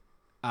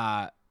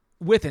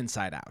with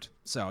Inside Out.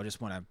 So I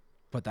just want to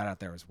put that out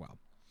there as well.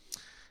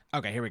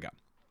 Okay, here we go.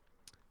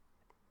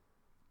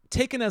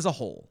 Taken as a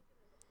whole,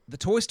 the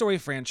Toy Story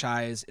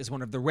franchise is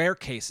one of the rare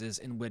cases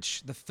in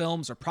which the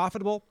films are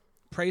profitable,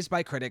 praised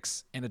by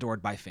critics, and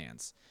adored by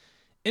fans.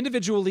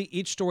 Individually,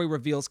 each story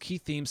reveals key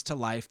themes to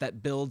life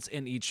that builds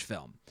in each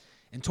film.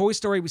 In Toy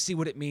Story, we see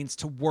what it means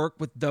to work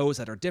with those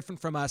that are different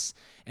from us,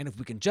 and if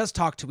we can just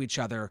talk to each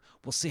other,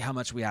 we'll see how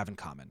much we have in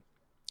common.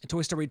 In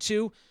Toy Story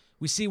 2,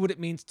 we see what it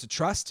means to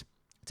trust,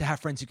 to have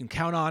friends you can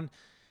count on,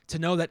 to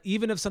know that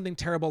even if something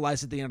terrible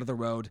lies at the end of the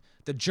road,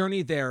 the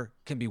journey there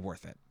can be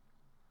worth it.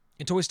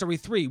 In Toy Story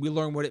 3, we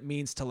learn what it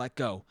means to let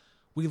go.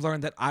 We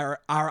learn that our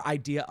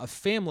idea of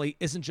family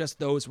isn't just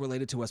those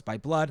related to us by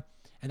blood,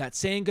 and that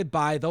saying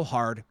goodbye, though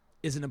hard,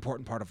 is an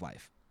important part of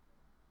life.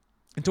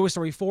 In Toy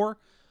Story 4,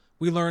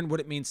 we learn what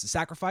it means to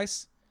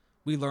sacrifice.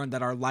 We learn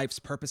that our life's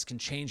purpose can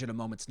change at a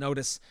moment's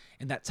notice,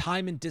 and that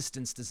time and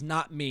distance does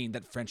not mean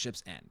that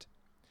friendships end.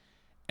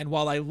 And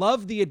while I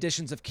love the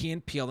additions of Key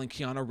and Peele and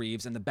Keanu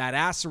Reeves and the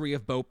badassery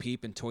of Bo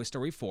Peep in Toy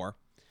Story 4,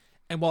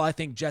 and while I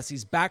think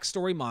Jesse's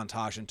backstory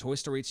montage in Toy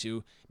Story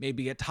 2 may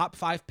be a top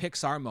 5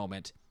 Pixar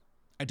moment,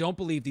 I don't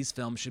believe these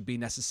films should be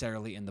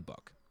necessarily in the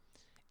book.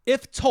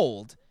 If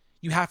told,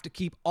 you have to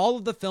keep all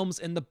of the films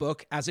in the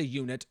book as a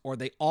unit or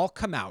they all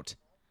come out,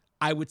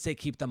 I would say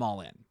keep them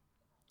all in.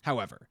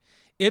 However,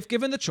 if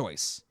given the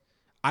choice,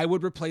 I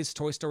would replace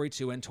Toy Story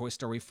 2 and Toy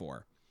Story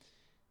 4.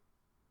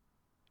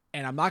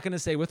 And I'm not going to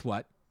say with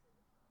what,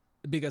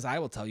 because I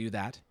will tell you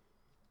that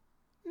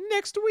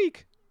next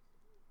week.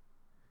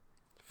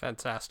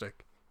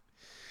 Fantastic.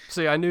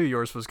 See, I knew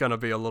yours was going to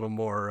be a little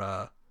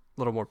more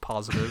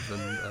positive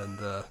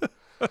and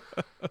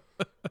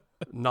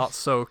not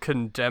so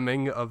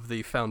condemning of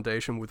the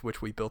foundation with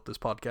which we built this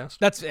podcast.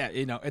 That's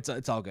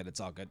it's all good. It's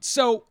all good.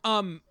 So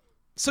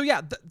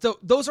yeah,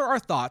 those are our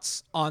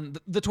thoughts on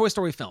the Toy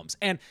Story films.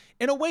 And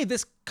in a way,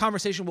 this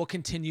conversation will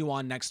continue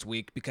on next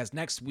week, because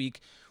next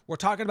week we're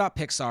talking about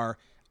Pixar.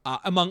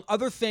 Among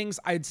other things,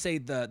 I'd say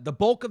the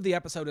bulk of the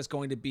episode is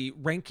going to be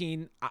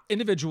ranking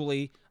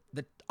individually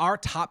our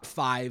top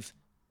 5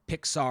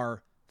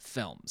 Pixar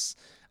films.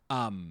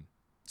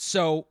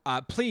 So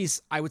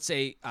please, I would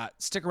say,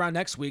 stick around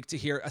next week to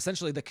hear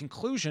essentially the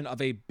conclusion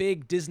of a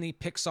big Disney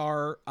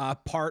Pixar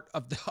part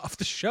of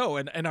the show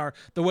and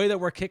the way that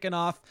we're kicking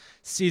off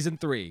season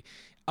 3.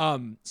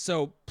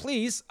 So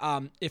please,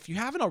 if you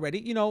haven't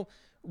already,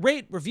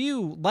 rate,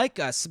 review, like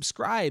us,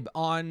 subscribe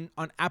on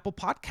Apple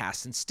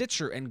Podcasts and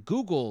Stitcher and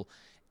Google.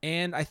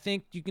 And I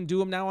think you can do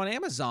them now on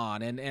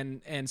Amazon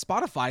and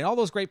Spotify and all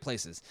those great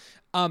places.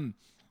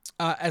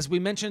 As we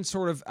mentioned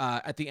sort of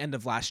at the end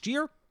of last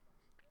year,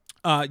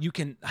 you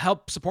can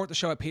help support the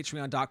show at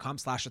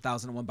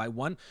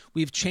patreon.com/1001by1.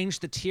 We've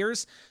changed the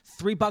tiers.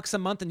 $3 a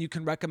month and you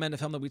can recommend a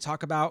film that we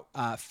talk about.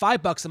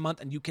 $5 a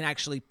month and you can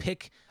actually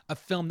pick a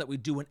film that we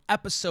do an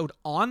episode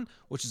on,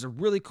 which is a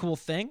really cool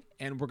thing.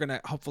 And we're going to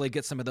hopefully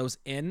get some of those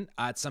in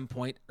at some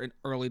point in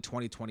early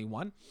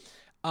 2021.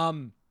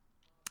 And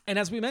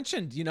as we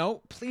mentioned,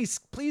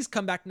 please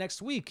come back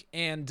next week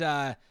and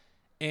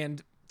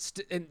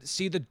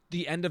see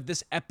the end of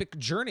this epic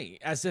journey,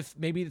 as if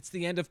maybe it's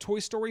the end of Toy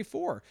Story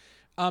 4.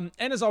 And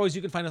as always,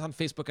 you can find us on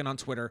Facebook and on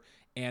Twitter,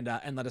 and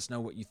let us know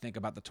what you think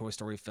about the Toy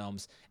Story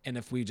films, and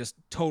if we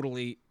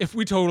totally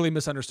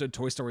misunderstood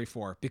Toy Story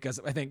 4, because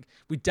I think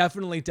we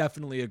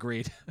definitely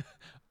agreed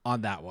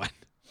on that one.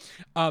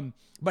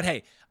 But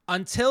hey,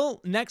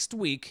 until next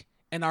week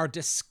and our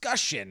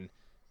discussion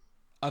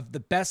of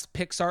the best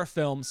Pixar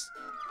films,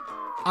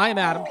 I am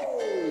Adam.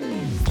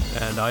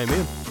 And I am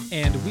Ian.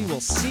 And we will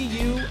see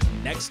you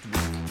next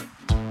week.